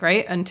sounds like,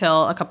 right,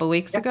 until a couple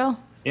weeks ago.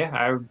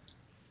 Yeah,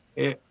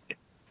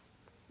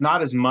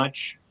 not as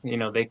much.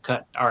 They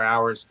cut our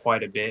hours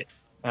quite a bit.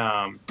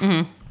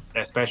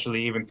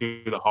 Especially even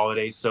through the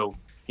holidays. So,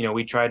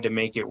 we tried to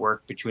make it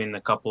work between the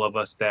couple of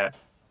us that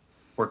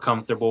were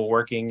comfortable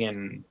working.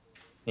 And,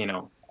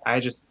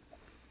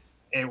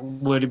 it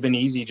would have been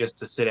easy just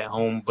to sit at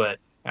home, but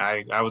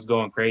I was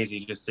going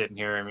crazy just sitting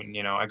here. I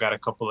mean, I got a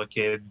couple of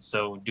kids,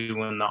 so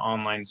doing the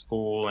online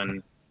school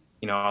and,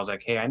 I was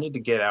like, hey, I need to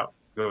get out,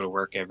 go to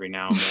work every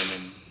now and then.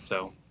 And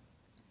so.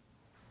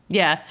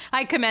 Yeah,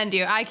 I commend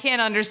you. I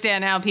can't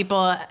understand how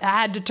people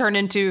had to turn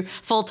into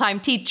full-time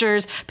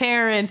teachers,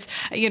 parents,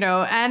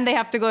 and they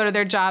have to go to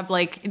their job.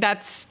 Like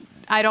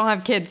I don't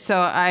have kids, so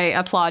I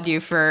applaud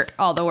you for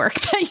all the work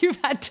that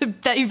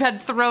you've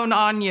had thrown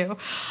on you.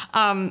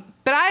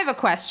 But I have a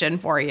question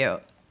for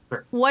you.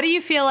 Sure. What do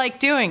you feel like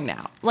doing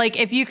now? Like,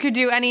 if you could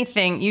do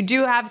anything, you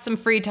do have some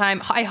free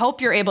time. I hope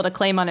you're able to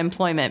claim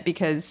unemployment,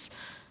 because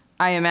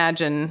I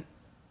imagine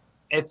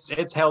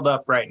it's held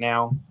up right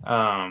now.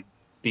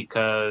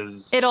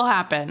 Because it'll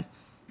happen.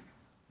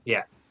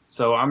 Yeah.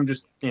 So I'm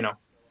just,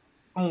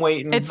 I'm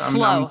waiting. It's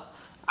slow.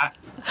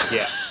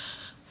 Yeah.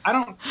 I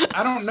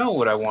don't know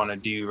what I want to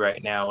do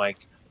right now. Like,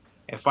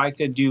 if I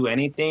could do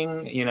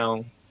anything,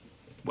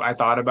 I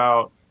thought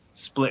about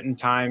splitting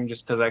time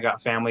just because I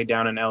got family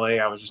down in LA.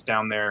 I was just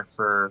down there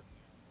for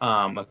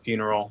a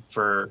funeral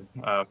for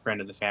a friend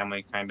of the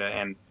family, kind of.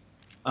 And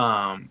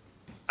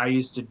I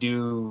used to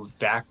do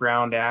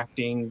background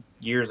acting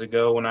years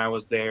ago when I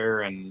was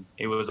there, and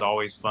it was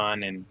always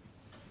fun. And,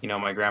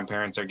 my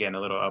grandparents are getting a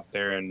little up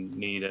there and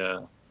need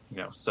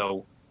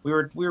so we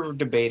were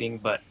debating,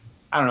 but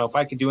I don't know if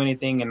I could do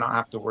anything and not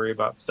have to worry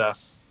about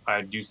stuff.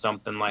 I'd do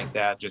something like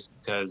that just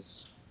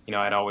because,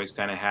 I'd always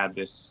kind of had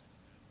this,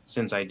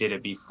 since I did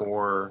it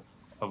before,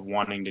 of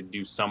wanting to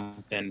do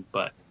something,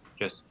 but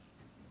just,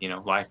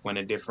 life went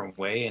a different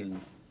way and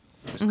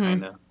just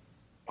kind of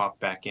popped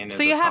back in.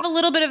 So you have a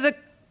little bit of the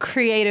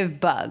creative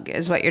bug,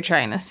 is what you're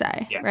trying to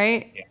say,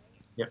 right? Yeah.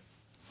 Yep.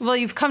 Well,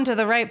 you've come to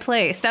the right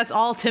place. That's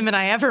all Tim and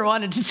I ever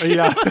wanted to do.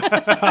 Yeah.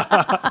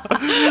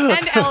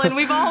 And Ellen,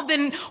 we've all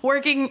been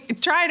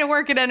trying to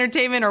work in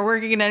entertainment or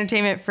working in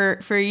entertainment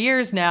for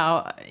years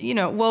now,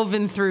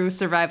 woven through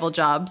survival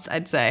jobs,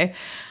 I'd say.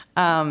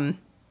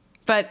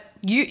 But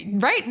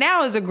right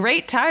now is a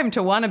great time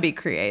to want to be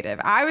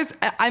creative.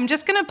 I'm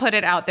just going to put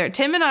it out there.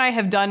 Tim and I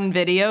have done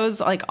videos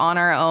like on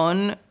our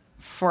own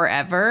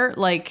forever.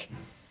 Like,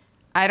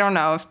 I don't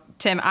know if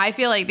Tim, I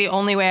feel like the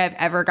only way I've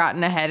ever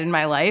gotten ahead in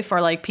my life,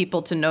 or like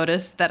people to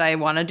notice that I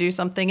want to do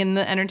something in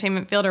the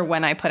entertainment field, or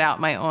when I put out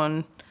my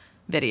own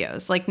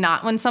videos. Like,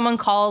 not when someone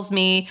calls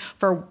me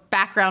for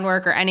background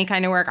work or any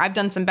kind of work. I've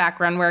done some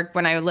background work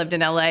when I lived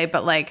in LA,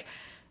 but like,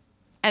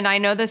 and I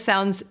know this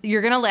sounds,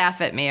 you're going to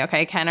laugh at me.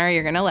 Okay, Kenner,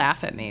 you're going to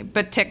laugh at me,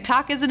 but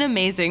TikTok is an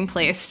amazing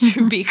place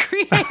to be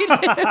creative.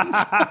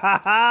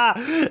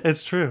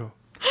 It's true.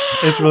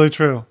 It's really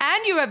true.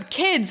 And you have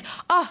kids.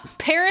 Oh,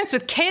 parents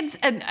with kids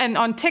and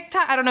on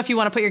TikTok. I don't know if you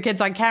want to put your kids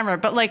on camera,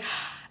 but like,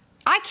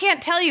 I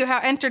can't tell you how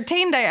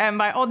entertained I am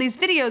by all these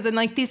videos. And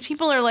like, these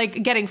people are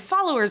like getting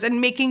followers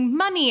and making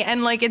money,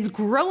 and like it's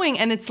growing,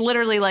 and it's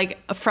literally like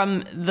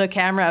from the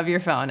camera of your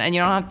phone, and you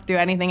don't have to do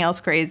anything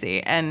else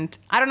crazy. And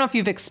I don't know if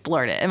you've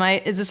explored it.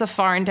 Is this a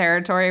foreign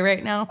territory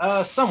right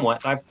now?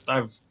 Somewhat.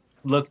 I've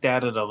looked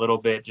at it a little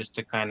bit just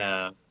to kind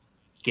of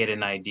get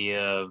an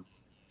idea of,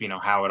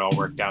 how it all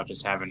worked out.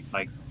 Just haven't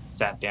like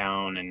sat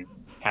down and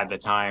had the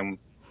time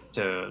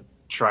to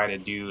try to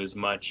do as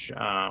much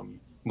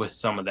with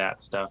some of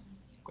that stuff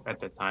at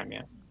the time.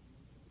 Yeah.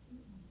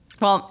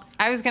 Well,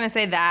 I was going to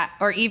say that,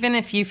 or even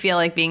if you feel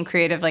like being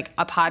creative, like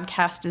a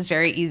podcast is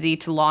very easy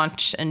to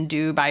launch and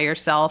do by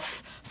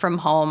yourself from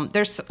home.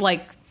 There's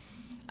like,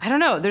 I don't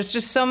know, there's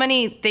just so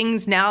many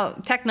things now.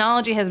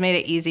 Technology has made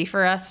it easy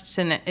for us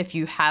to, if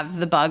you have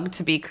the bug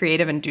to be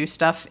creative and do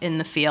stuff in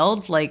the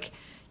field, like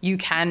you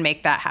can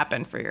make that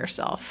happen for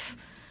yourself.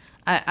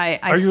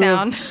 I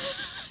sound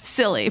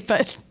silly,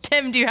 but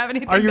Tim, do you have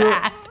anything to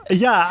add?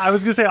 Yeah, I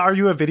was gonna say, are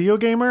you a video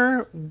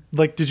gamer?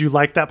 Like, did you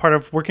like that part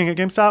of working at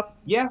GameStop?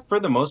 Yeah, for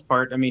the most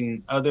part. I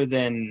mean, other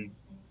than,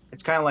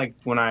 it's kind of like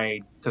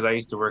because I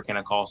used to work in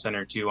a call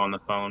center too on the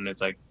phone.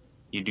 It's like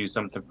you do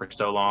something for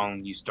so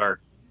long, you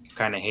start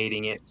kind of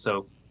hating it.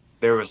 So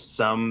there was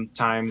some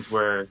times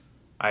where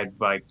I'd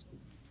like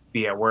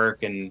be at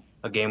work and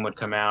a game would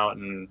come out,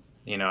 and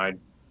I'd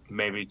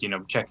maybe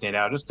checking it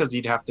out just because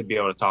you'd have to be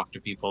able to talk to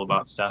people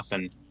about stuff.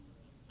 And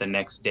the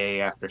next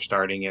day after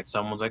starting it,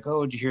 someone's like,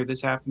 "Oh, did you hear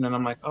this happen?" And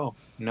I'm like, "Oh,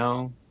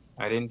 no,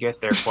 I didn't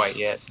get there quite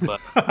yet, but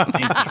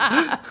thank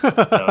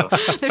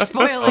you." So, they're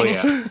spoiling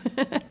oh,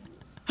 it.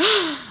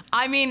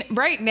 I mean,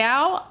 right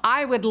now,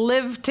 I would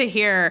live to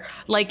hear,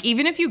 like,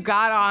 even if you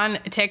got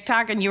on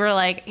TikTok and you were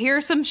like,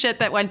 here's some shit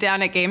that went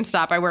down at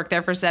GameStop. I worked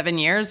there for 7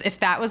 years.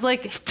 If that was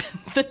like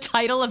the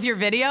title of your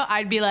video,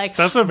 I'd be like,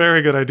 that's a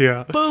very good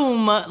idea.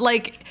 Boom.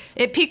 Like,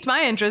 it piqued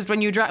my interest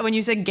when you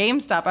said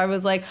GameStop. I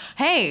was like,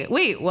 hey,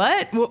 wait,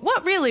 what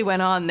really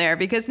went on there?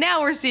 Because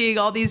now we're seeing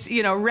all these,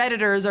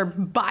 Redditors are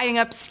buying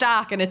up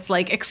stock and it's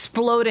like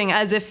exploding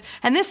as if,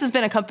 and this has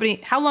been a company,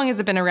 how long has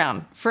it been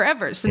around?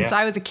 Forever, since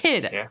I was a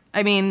kid. Yeah.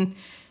 I mean,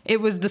 it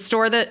was the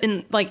store that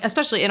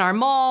especially in our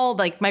mall,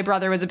 like my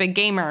brother was a big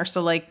gamer.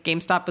 So like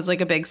GameStop was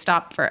like a big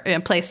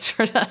place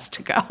for us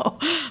to go.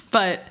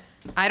 But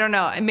I don't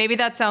know. Maybe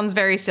that sounds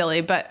very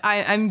silly, but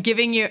I'm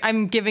giving you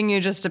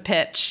just a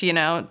pitch,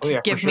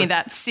 to give me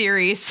that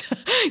series.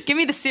 Give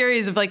me the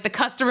series of like the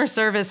customer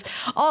service,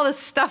 all the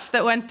stuff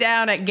that went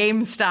down at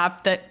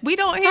GameStop that we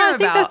don't hear about. I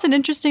think that's an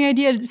interesting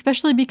idea,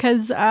 especially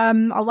because a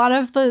lot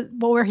of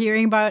what we're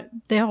hearing about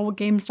the whole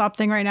GameStop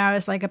thing right now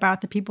is like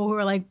about the people who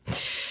are like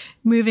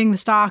moving the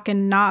stock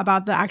and not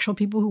about the actual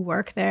people who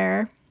work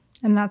there.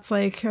 And that's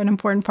like an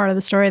important part of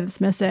the story that's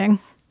missing.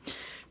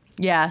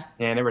 Yeah.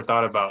 Yeah, I never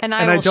thought about. And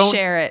I will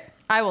share it.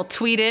 I will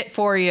tweet it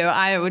for you.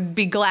 I would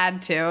be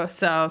glad to.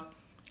 So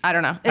I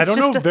don't know. I don't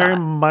know very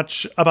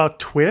much about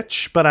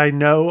Twitch, but I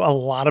know a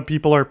lot of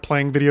people are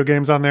playing video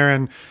games on there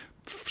and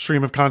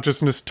stream of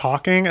consciousness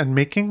talking and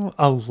making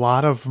a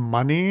lot of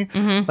money.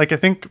 Mm-hmm.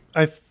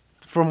 Like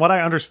from what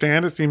I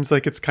understand, it seems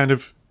like it's kind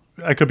of,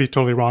 I could be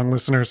totally wrong,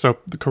 listeners, so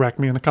correct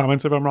me in the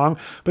comments if I'm wrong,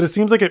 but it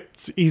seems like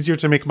it's easier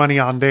to make money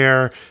on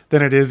there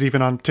than it is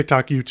even on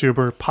TikTok, YouTube,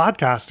 or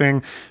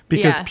podcasting,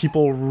 because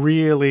people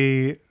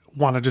really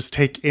want to just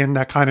take in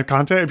that kind of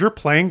content. If you're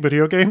playing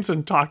video games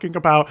and talking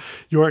about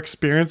your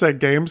experience at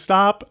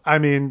GameStop, I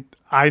mean,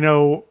 I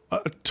know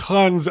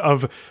tons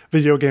of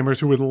video gamers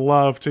who would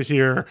love to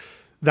hear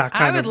that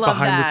kind of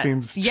behind the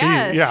scenes tea.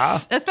 Yes. Yeah.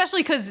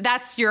 Especially because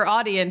that's your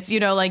audience,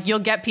 like you'll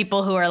get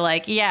people who are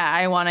like, yeah,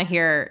 I want to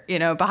hear,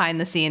 behind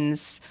the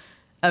scenes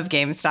of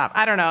GameStop.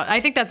 I don't know.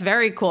 I think that's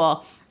very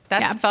cool.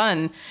 That's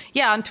fun.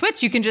 Yeah. On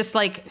Twitch, you can just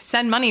like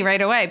send money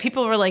right away.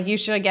 People were like, you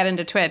should get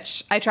into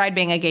Twitch. I tried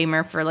being a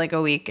gamer for like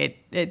a week.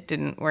 It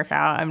didn't work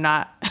out. I'm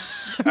not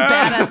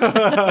bad at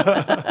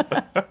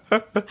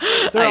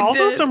There are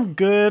also some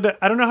good,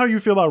 I don't know how you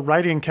feel about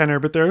writing, Kenner,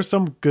 but there are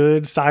some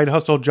good side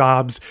hustle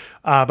jobs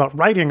about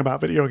writing about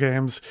video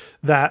games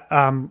that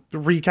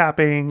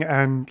recapping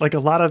and like a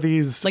lot of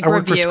these. Like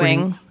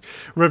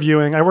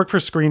reviewing. I work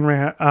for Screen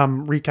Rant,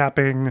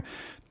 recapping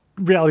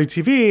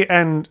reality TV,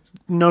 and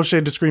no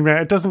shade to Screen Rant,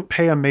 it doesn't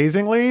pay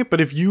amazingly,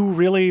 but if you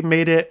really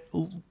made it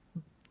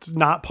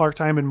not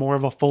part-time and more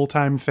of a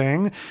full-time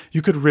thing,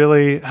 you could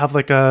really have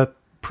like a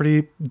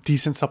pretty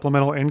decent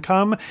supplemental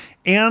income,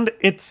 and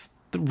it's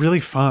really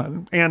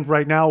fun. And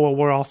right now, while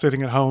we're all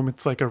sitting at home,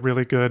 it's like a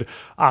really good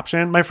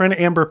option. My friend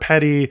Amber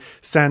Petty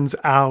sends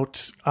out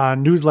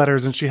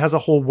newsletters, and she has a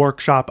whole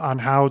workshop on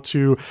how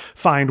to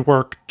find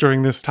work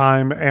during this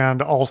time,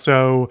 and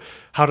also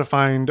how to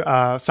find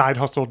side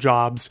hustle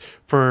jobs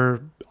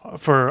for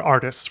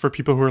artists, for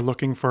people who are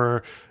looking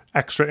for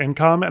extra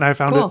income. And I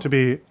found it to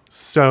be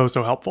so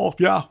helpful.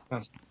 Yeah.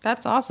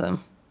 That's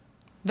awesome.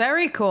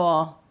 Very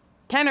cool.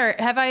 Kenner,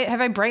 have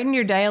I brightened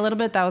your day a little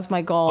bit? That was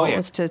my goal,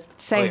 was to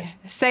say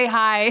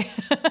hi.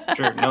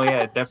 Sure. No,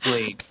 yeah,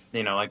 definitely.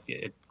 Like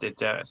it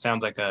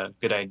sounds like a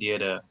good idea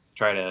to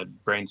try to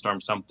brainstorm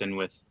something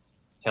with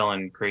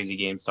telling crazy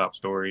GameStop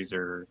stories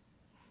or,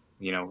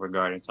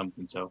 regarding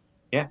something. So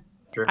yeah,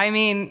 sure. I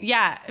mean,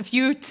 yeah, if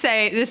you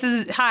say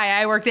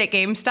hi, I worked at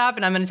GameStop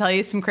and I'm going to tell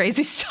you some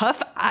crazy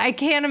stuff, I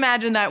can't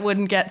imagine that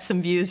wouldn't get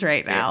some views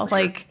right now.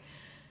 Sure.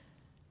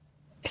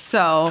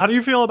 So how do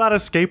you feel about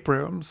escape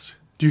rooms?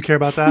 Do you care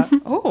about that?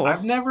 Oh,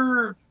 I've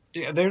never.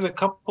 There's a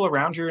couple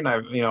around here, and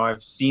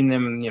I've seen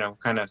them,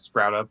 kind of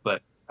sprout up,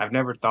 but I've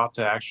never thought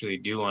to actually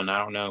do one. I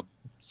don't know if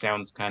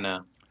sounds kind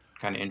of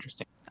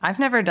interesting. I've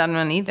never done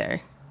one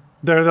either.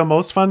 They're the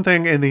most fun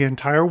thing in the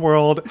entire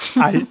world.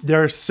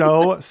 They're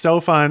so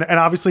fun. And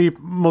obviously,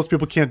 most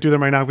people can't do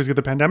them right now because of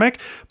the pandemic.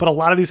 But a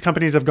lot of these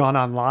companies have gone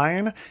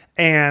online.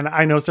 And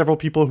I know several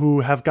people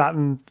who have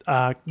gotten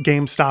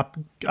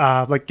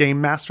GameStop, like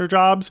Game Master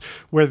jobs,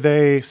 where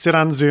they sit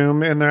on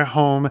Zoom in their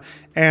home.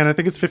 And I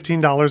think it's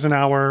 $15 an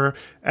hour.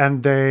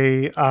 And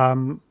they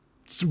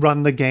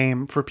run the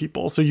game for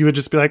people. So you would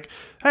just be like,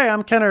 hey,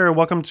 I'm Kenner,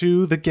 welcome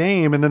to the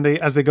game. And then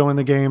as they go in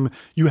the game,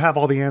 you have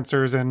all the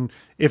answers. And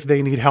if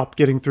they need help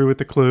getting through with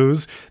the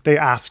clues, they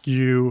ask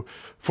you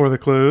for the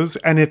clues.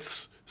 And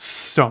it's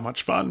so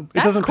much fun.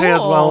 It doesn't pay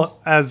as well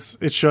as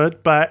it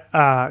should. But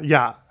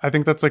yeah, I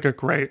think that's like a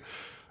great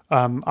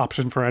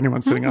option for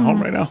anyone sitting at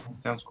home right now.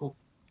 Sounds cool.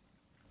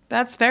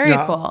 That's very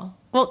cool.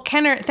 Well,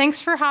 Kenner, thanks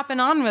for hopping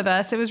on with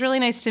us. It was really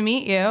nice to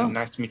meet you.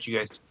 Nice to meet you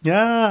guys.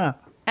 Yeah.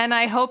 And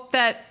I hope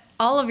that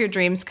all of your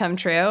dreams come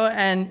true.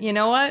 And you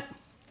know what?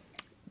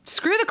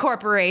 Screw the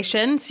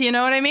corporations. You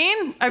know what I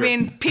mean? I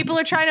mean, people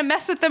are trying to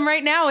mess with them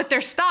right now with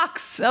their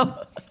stocks.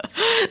 So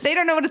they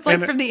don't know what it's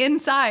like from the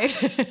inside.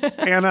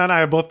 Anna and I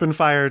have both been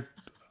fired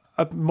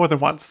more than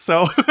once.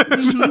 So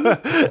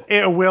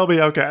it will be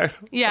okay.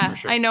 Yeah,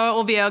 sure. I know it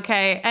will be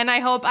okay. And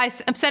I hope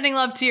I'm sending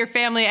love to your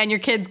family and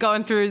your kids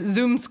going through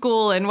Zoom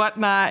school and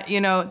whatnot.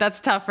 You know, that's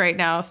tough right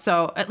now.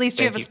 So at least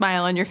you have a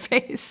smile on your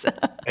face.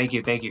 Thank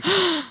you.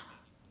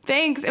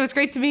 Thanks. It was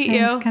great to meet you.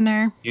 Thanks,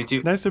 Kenner. You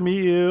too. Nice to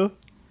meet you.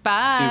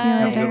 Bye. See you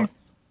later.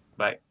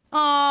 Bye.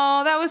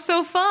 Oh, that was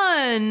so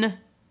fun.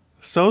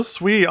 So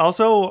sweet.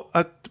 Also,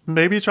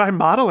 maybe try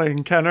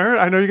modeling, Kenner.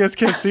 I know you guys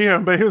can't see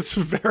him, but he was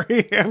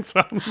very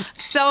handsome.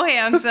 So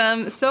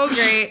handsome. So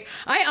great.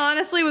 I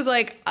honestly was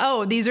like,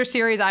 oh, these are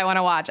series I want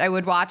to watch. I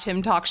would watch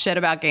him talk shit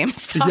about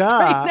GameStop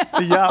right now.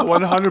 Yeah,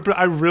 100%.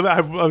 I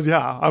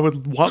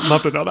would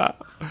love to know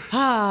that.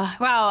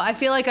 Wow, I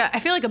feel like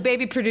a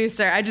baby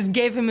producer. I just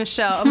gave him a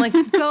show. I'm like,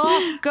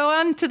 go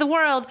on to the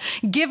world.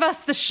 Give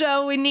us the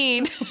show we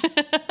need.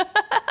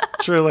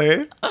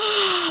 Truly.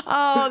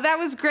 Oh, that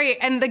was great.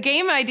 And the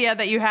game idea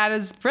that you had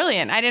is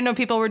brilliant. I didn't know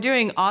people were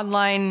doing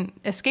online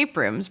escape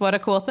rooms. What a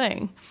cool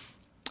thing.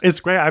 It's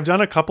great. I've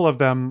done a couple of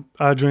them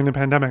during the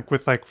pandemic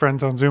with like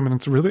friends on Zoom, and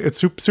it's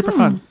super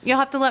fun. You'll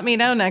have to let me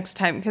know next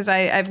time because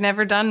I've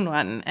never done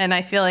one, and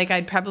I feel like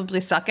I'd probably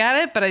suck at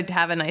it, but I'd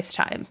have a nice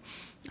time.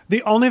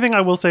 The only thing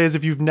I will say is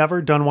if you've never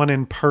done one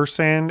in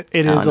person,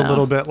 it is a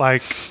little bit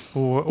like,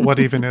 what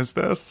even is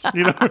this?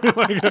 You know,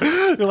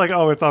 you're like,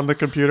 oh, it's on the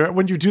computer.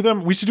 When you do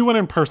them, we should do one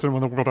in person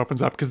when the world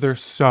opens up because they're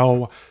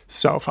so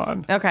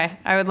fun. Okay,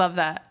 I would love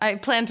that. I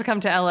plan to come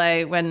to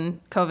LA when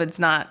COVID's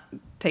not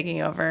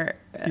taking over.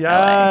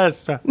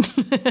 Yes.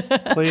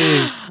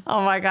 Please.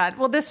 Oh my God.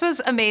 Well, this was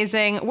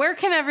amazing. Where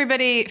can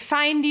everybody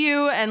find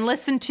you and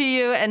listen to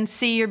you and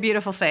see your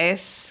beautiful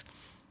face?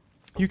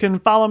 You can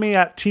follow me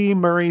at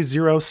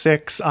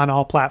tmurray06 on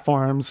all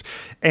platforms.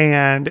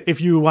 And if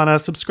you want to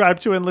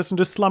subscribe to and listen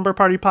to Slumber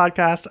Party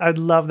Podcast, I'd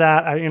love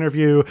that. I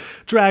interview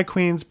drag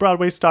queens,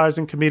 Broadway stars,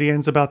 and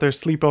comedians about their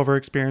sleepover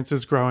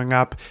experiences growing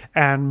up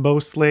and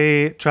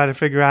mostly try to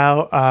figure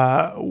out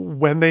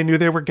when they knew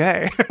they were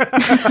gay.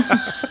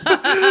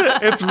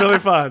 It's really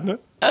fun.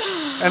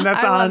 And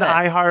that's on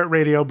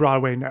iHeartRadio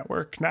Broadway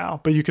Network now,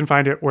 but you can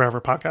find it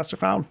wherever podcasts are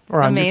found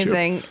or on YouTube.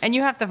 Amazing. And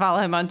you have to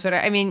follow him on Twitter.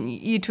 I mean,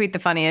 you tweet the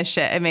funniest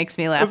shit. It makes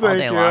me laugh all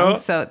day long.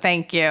 So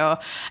thank you.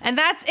 And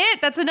that's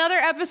it. That's another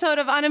episode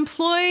of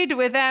Unemployed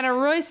with Anna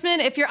Roisman.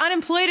 If you're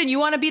unemployed and you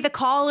want to be the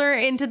caller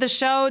into the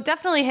show,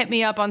 definitely hit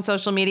me up on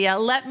social media.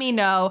 Let me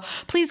know.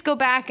 Please go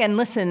back and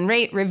listen,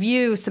 rate,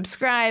 review,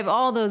 subscribe,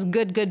 all those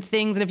good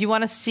things. And if you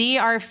want to see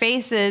our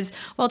faces,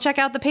 well, check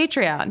out the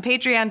Patreon,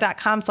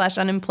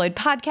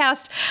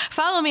 patreon.com/unemployedpodcast.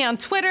 Follow me on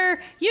Twitter.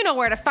 You know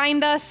where to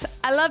find us.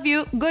 I love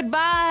you.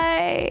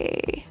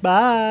 Goodbye.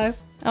 Bye.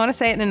 I want to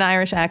say it in an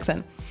Irish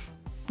accent.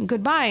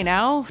 Goodbye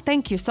now.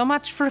 Thank you so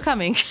much for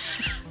coming.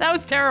 That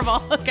was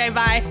terrible. Okay,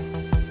 bye.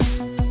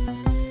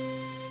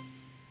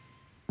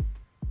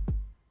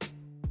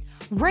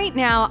 Right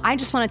now, I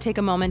just want to take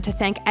a moment to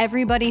thank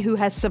everybody who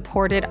has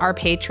supported our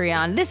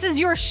Patreon. This is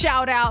your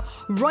shout out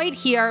right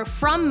here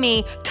from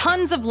me.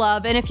 Tons of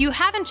love. And if you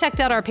haven't checked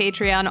out our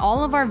Patreon,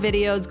 all of our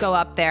videos go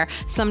up there.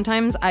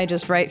 Sometimes I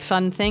just write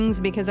fun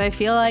things because I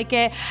feel like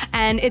it.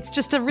 And it's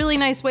just a really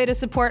nice way to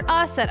support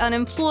us at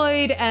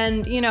Unemployed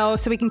and, you know,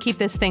 so we can keep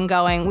this thing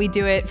going. We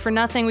do it for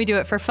nothing. We do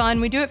it for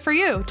fun. We do it for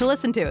you to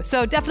listen to.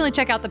 So definitely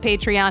check out the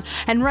Patreon.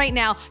 And right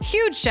now,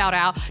 huge shout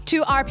out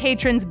to our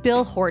patrons,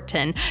 Bill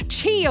Horton,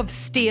 Chi of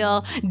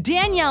Steele,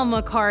 Danielle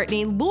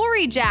McCartney,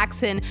 Lori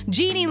Jackson,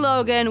 Jeannie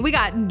Logan. We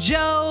got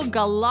Joe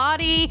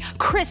Galati,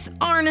 Chris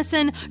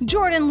Arneson,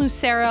 Jordan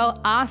Lucero,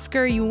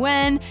 Oscar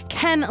Yuen,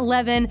 Ken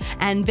Levin,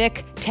 and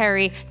Vic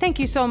Terry. Thank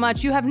you so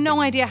much. You have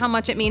no idea how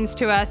much it means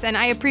to us, and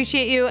I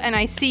appreciate you, and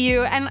I see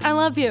you, and I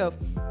love you.